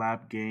Black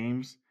Lab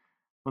Games,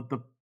 but the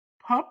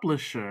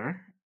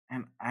publisher,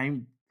 and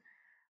I'm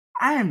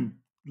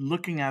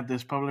looking at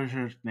this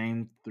publisher's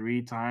name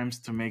three times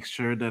to make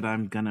sure that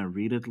I'm gonna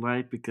read it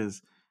right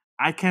because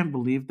I can't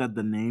believe that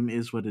the name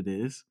is what it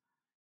is.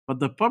 But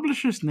the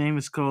publisher's name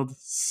is called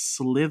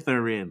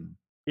Slytherin,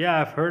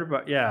 Yeah, I've heard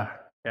about. Yeah,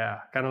 yeah,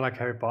 kind of like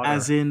Harry as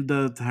Potter. in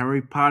the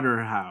Harry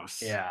Potter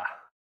house. Yeah,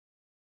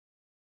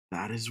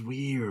 That is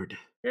weird.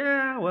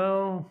 yeah.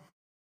 Well,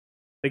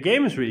 the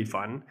game is really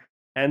fun,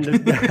 and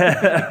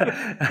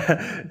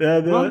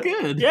Well,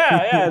 good.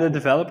 yeah, the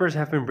developers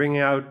have been bringing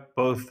out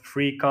both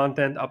free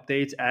content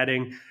updates,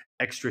 adding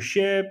extra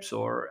ships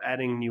or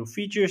adding new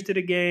features to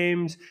the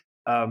games.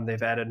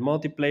 They've added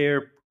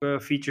multiplayer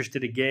features to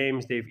the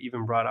games. They've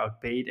even brought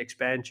out paid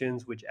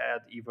expansions, which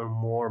add even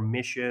more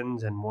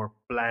missions and more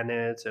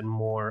planets and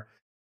more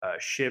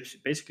ships.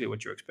 Basically,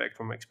 what you expect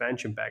from an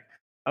expansion pack.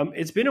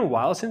 It's been a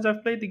while since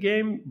I've played the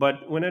game,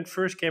 but when it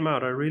first came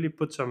out, I really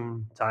put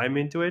some time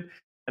into it,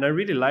 and I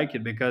really like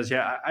it because,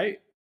 yeah, if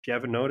you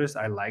haven't noticed,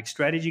 I like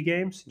strategy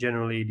games.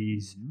 Generally,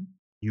 these Mhm.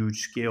 huge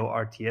scale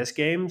RTS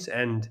games,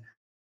 and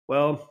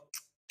well,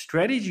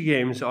 strategy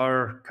games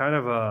are kind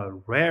of a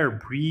rare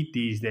breed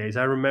these days.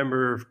 I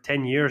remember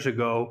 10 years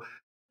ago,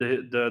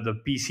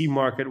 the PC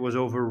market was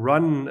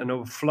overrun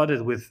and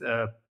flooded with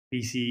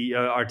PC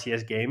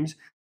RTS games,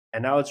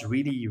 and now it's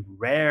really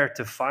rare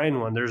to find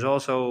one. There's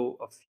also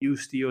a few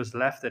studios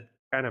left that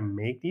kind of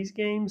make these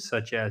games,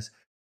 such as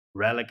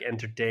Relic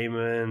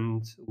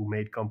Entertainment, who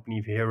made Company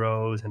of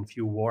Heroes and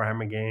few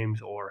Warhammer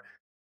games, or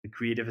the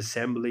Creative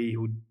Assembly,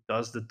 who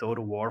does the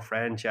Total War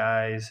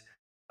franchise.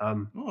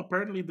 Well,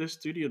 apparently this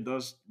studio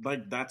does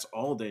like that's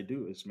all they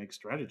do is make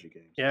strategy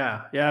games.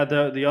 Yeah, yeah.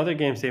 The other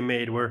games they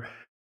made were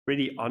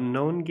pretty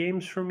unknown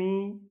games for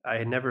me. I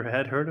had never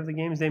had heard of the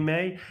games they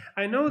made.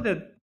 I know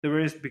that there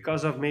is,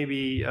 because of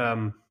maybe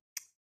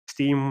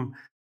Steam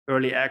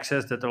early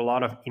access, that a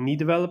lot of indie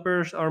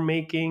developers are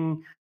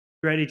making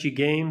strategy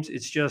games.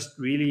 It's just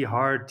really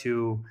hard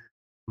to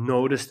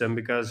notice them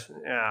because,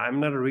 yeah, I'm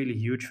not a really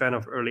huge fan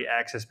of early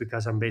access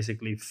because I'm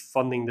basically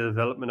funding the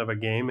development of a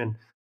game, and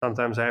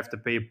sometimes I have to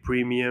pay a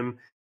premium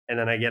and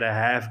then I get a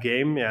half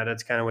game. Yeah,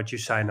 that's kind of what you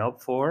sign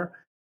up for.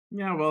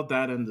 Yeah, well,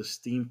 that and the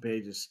Steam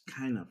page is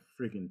kind of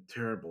freaking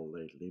terrible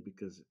lately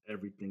because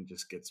everything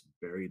just gets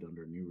buried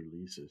under new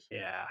releases.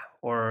 Yeah,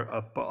 or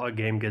a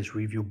game gets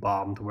review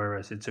bombed,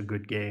 whereas it's a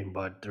good game,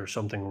 but there's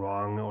something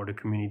wrong, or the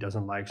community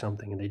doesn't like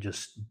something, and they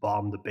just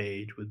bomb the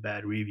page with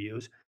bad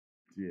reviews.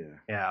 Yeah.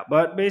 Yeah,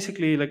 but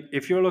basically, like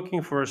if you're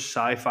looking for a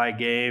sci-fi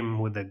game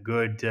with a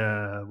good,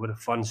 with a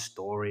fun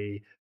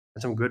story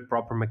and some good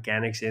proper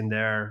mechanics in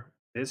there,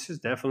 this is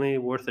definitely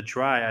worth a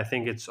try. I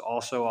think it's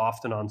also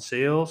often on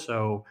sale,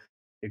 so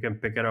you can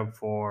pick it up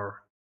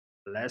for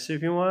less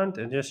if you want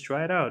and just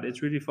try it out.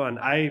 It's really fun.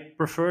 I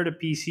prefer the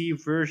PC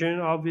version,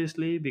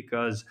 obviously,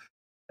 because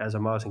it has a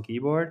mouse and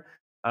keyboard.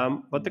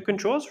 But the Mhm.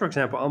 controls, for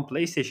example, on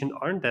PlayStation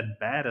aren't that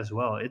bad as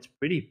well. It's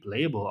pretty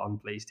playable on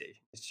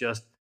PlayStation. It's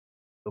just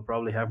you'll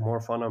probably have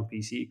more fun on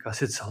PC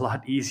because it's a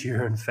lot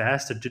easier and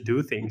faster to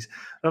do things.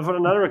 For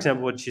another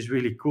example, which is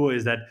really cool,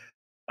 is that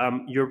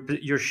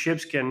your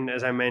ships can,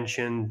 as I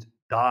mentioned,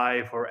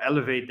 dive or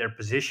elevate their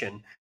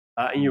position,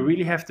 and you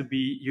really Mm. have to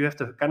be. You have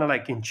to kind of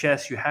like in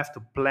chess. You have to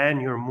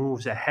plan your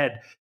moves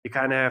ahead. You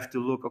kind of have to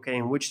look, okay,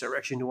 in which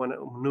direction do I want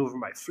to maneuver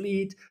my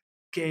fleet?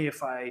 Okay,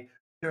 if I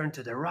turn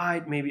to the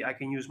right, maybe I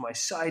can use my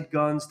side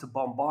guns to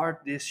bombard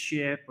this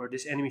ship or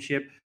this enemy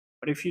ship.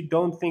 But if you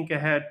don't think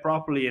ahead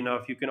properly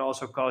enough, you can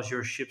also cause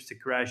your ships to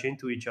crash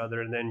into each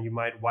other, and then you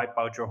might wipe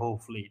out your whole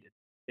fleet.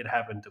 It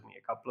happened to me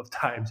a couple of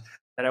times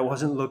that I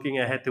wasn't looking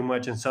ahead too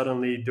much, and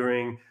suddenly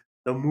during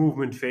the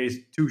movement phase,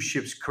 two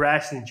ships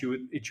crashed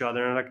into each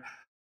other, and I'm like,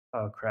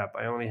 oh crap!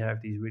 I only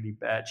have these really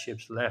bad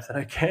ships left, and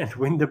I can't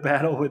win the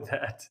battle with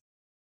that.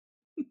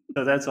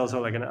 So that's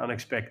also like an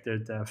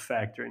unexpected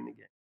factor in the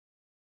game.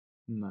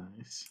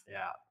 Nice.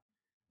 Yeah.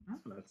 Oh,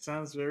 that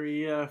sounds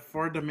very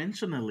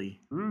four-dimensionally.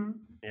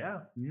 Yeah.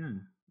 Yeah.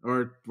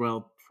 Or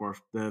well, for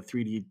the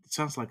 3D, it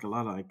sounds like a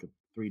lot like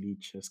a 3D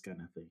chess kind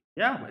of thing.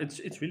 Yeah,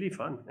 it's really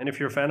fun. And if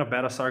you're a fan of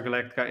Battlestar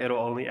Galactica, it'll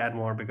only add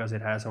more because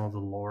it has some of the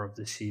lore of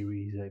the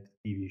series, like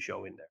the TV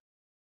show in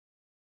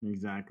there.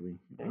 Exactly.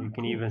 And Oh, you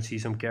can cool. even see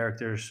some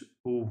characters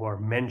who are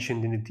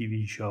mentioned in the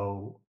TV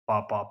show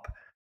pop up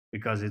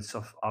because it's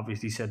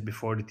obviously said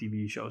before the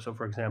TV show. So,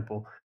 for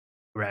example,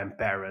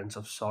 grandparents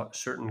of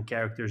certain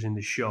characters in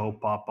the show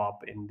pop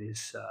up in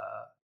this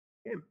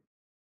game.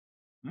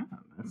 Yeah,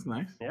 that's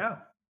nice. Yeah,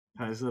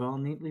 Ties it all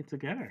neatly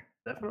together.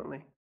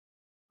 definitely.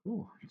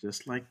 Cool.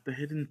 Just like the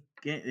hidden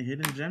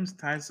gems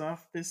ties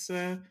off this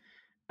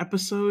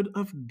episode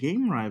of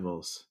Game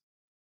Rivals.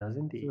 Does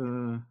indeed.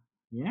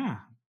 Yeah,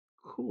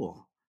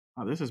 cool.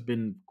 Wow, this has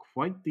been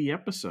quite the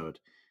episode.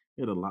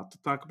 We had a lot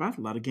to talk about,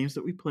 a lot of games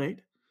that we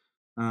played,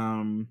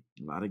 a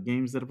lot of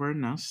games that were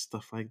announced,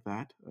 stuff like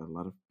that, a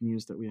lot of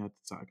news that we had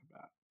to talk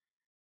about.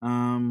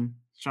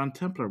 Sean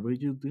Templar,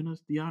 would you do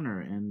us the honor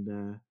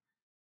and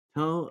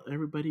tell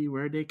everybody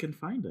where they can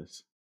find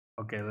us?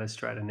 Okay, let's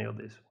try to nail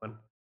this one.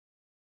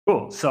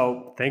 Cool.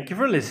 So thank you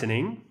for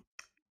listening.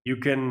 You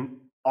can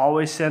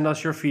always send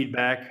us your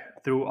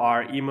feedback through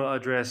our email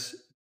address,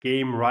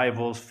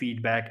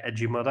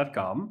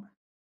 gamerivalsfeedback@gmail.com.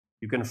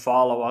 You can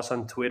follow us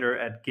on Twitter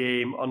at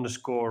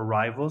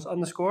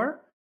game_rivals_.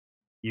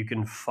 You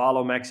can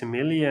follow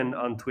Maximilian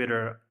on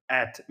Twitter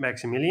at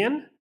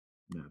Maximilian.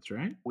 That's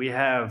right. We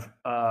have,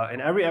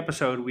 in every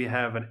episode, we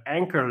have an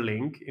anchor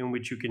link in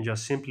which you can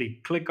just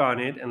simply click on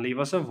it and leave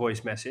us a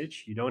voice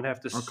message. You don't have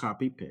to, Or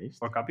copy paste.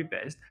 or copy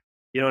paste.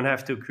 You don't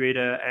have to create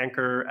an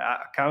anchor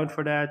account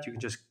for that. You can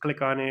just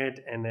click on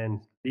it and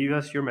then leave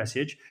us your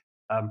message.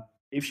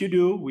 If you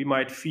do, we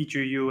might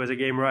feature you as a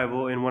game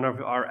rival in one of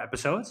our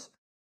episodes.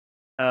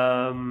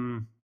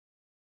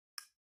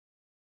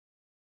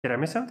 Did I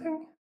miss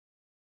something?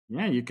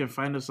 Yeah, you can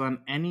find us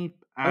on any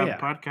Oh, yeah.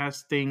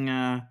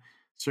 podcasting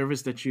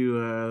service that you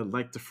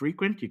like to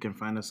frequent. You can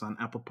find us on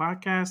Apple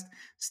Podcast,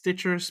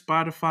 Stitcher,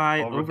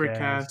 Spotify,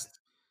 Overcast,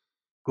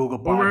 Google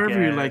or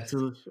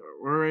Podcast.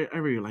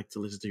 wherever you like to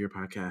listen to your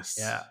podcasts.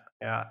 Yeah,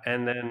 yeah.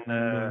 And then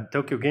And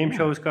Tokyo Game yeah,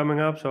 Show is coming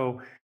up,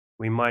 so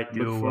we might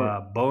look do for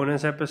a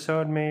bonus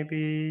episode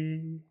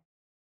maybe.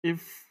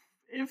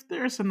 if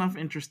there's enough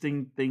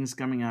interesting things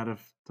coming out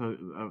of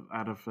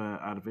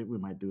it, we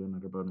might do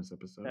another bonus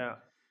episode. Yeah,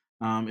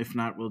 If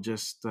not, we'll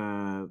just put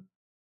or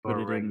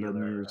it in the regular.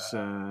 news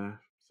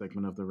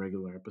segment of the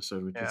regular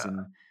episode, which is Yeah.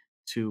 in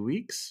 2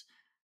 weeks.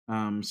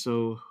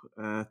 So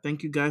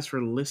thank you guys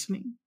for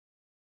listening.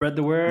 Spread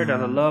the word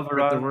and the love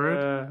Spread the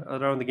word.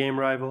 around the game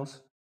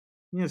rivals.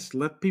 Yes,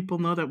 let people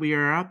know that we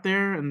are out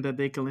there and that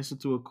they can listen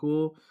to a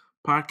cool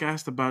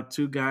podcast about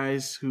two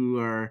guys who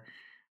are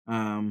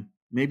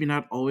maybe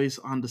not always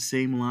on the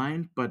same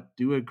line, but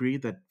do agree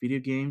that video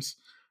games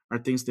are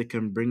things that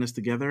can bring us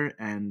together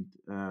and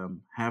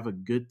have a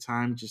good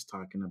time just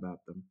talking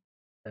about them.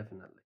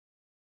 Definitely.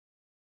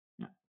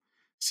 Yeah.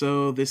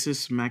 So this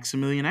is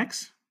Maximilian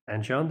X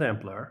And Sean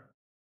Templar.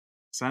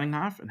 signing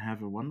off, and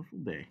have a wonderful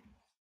day.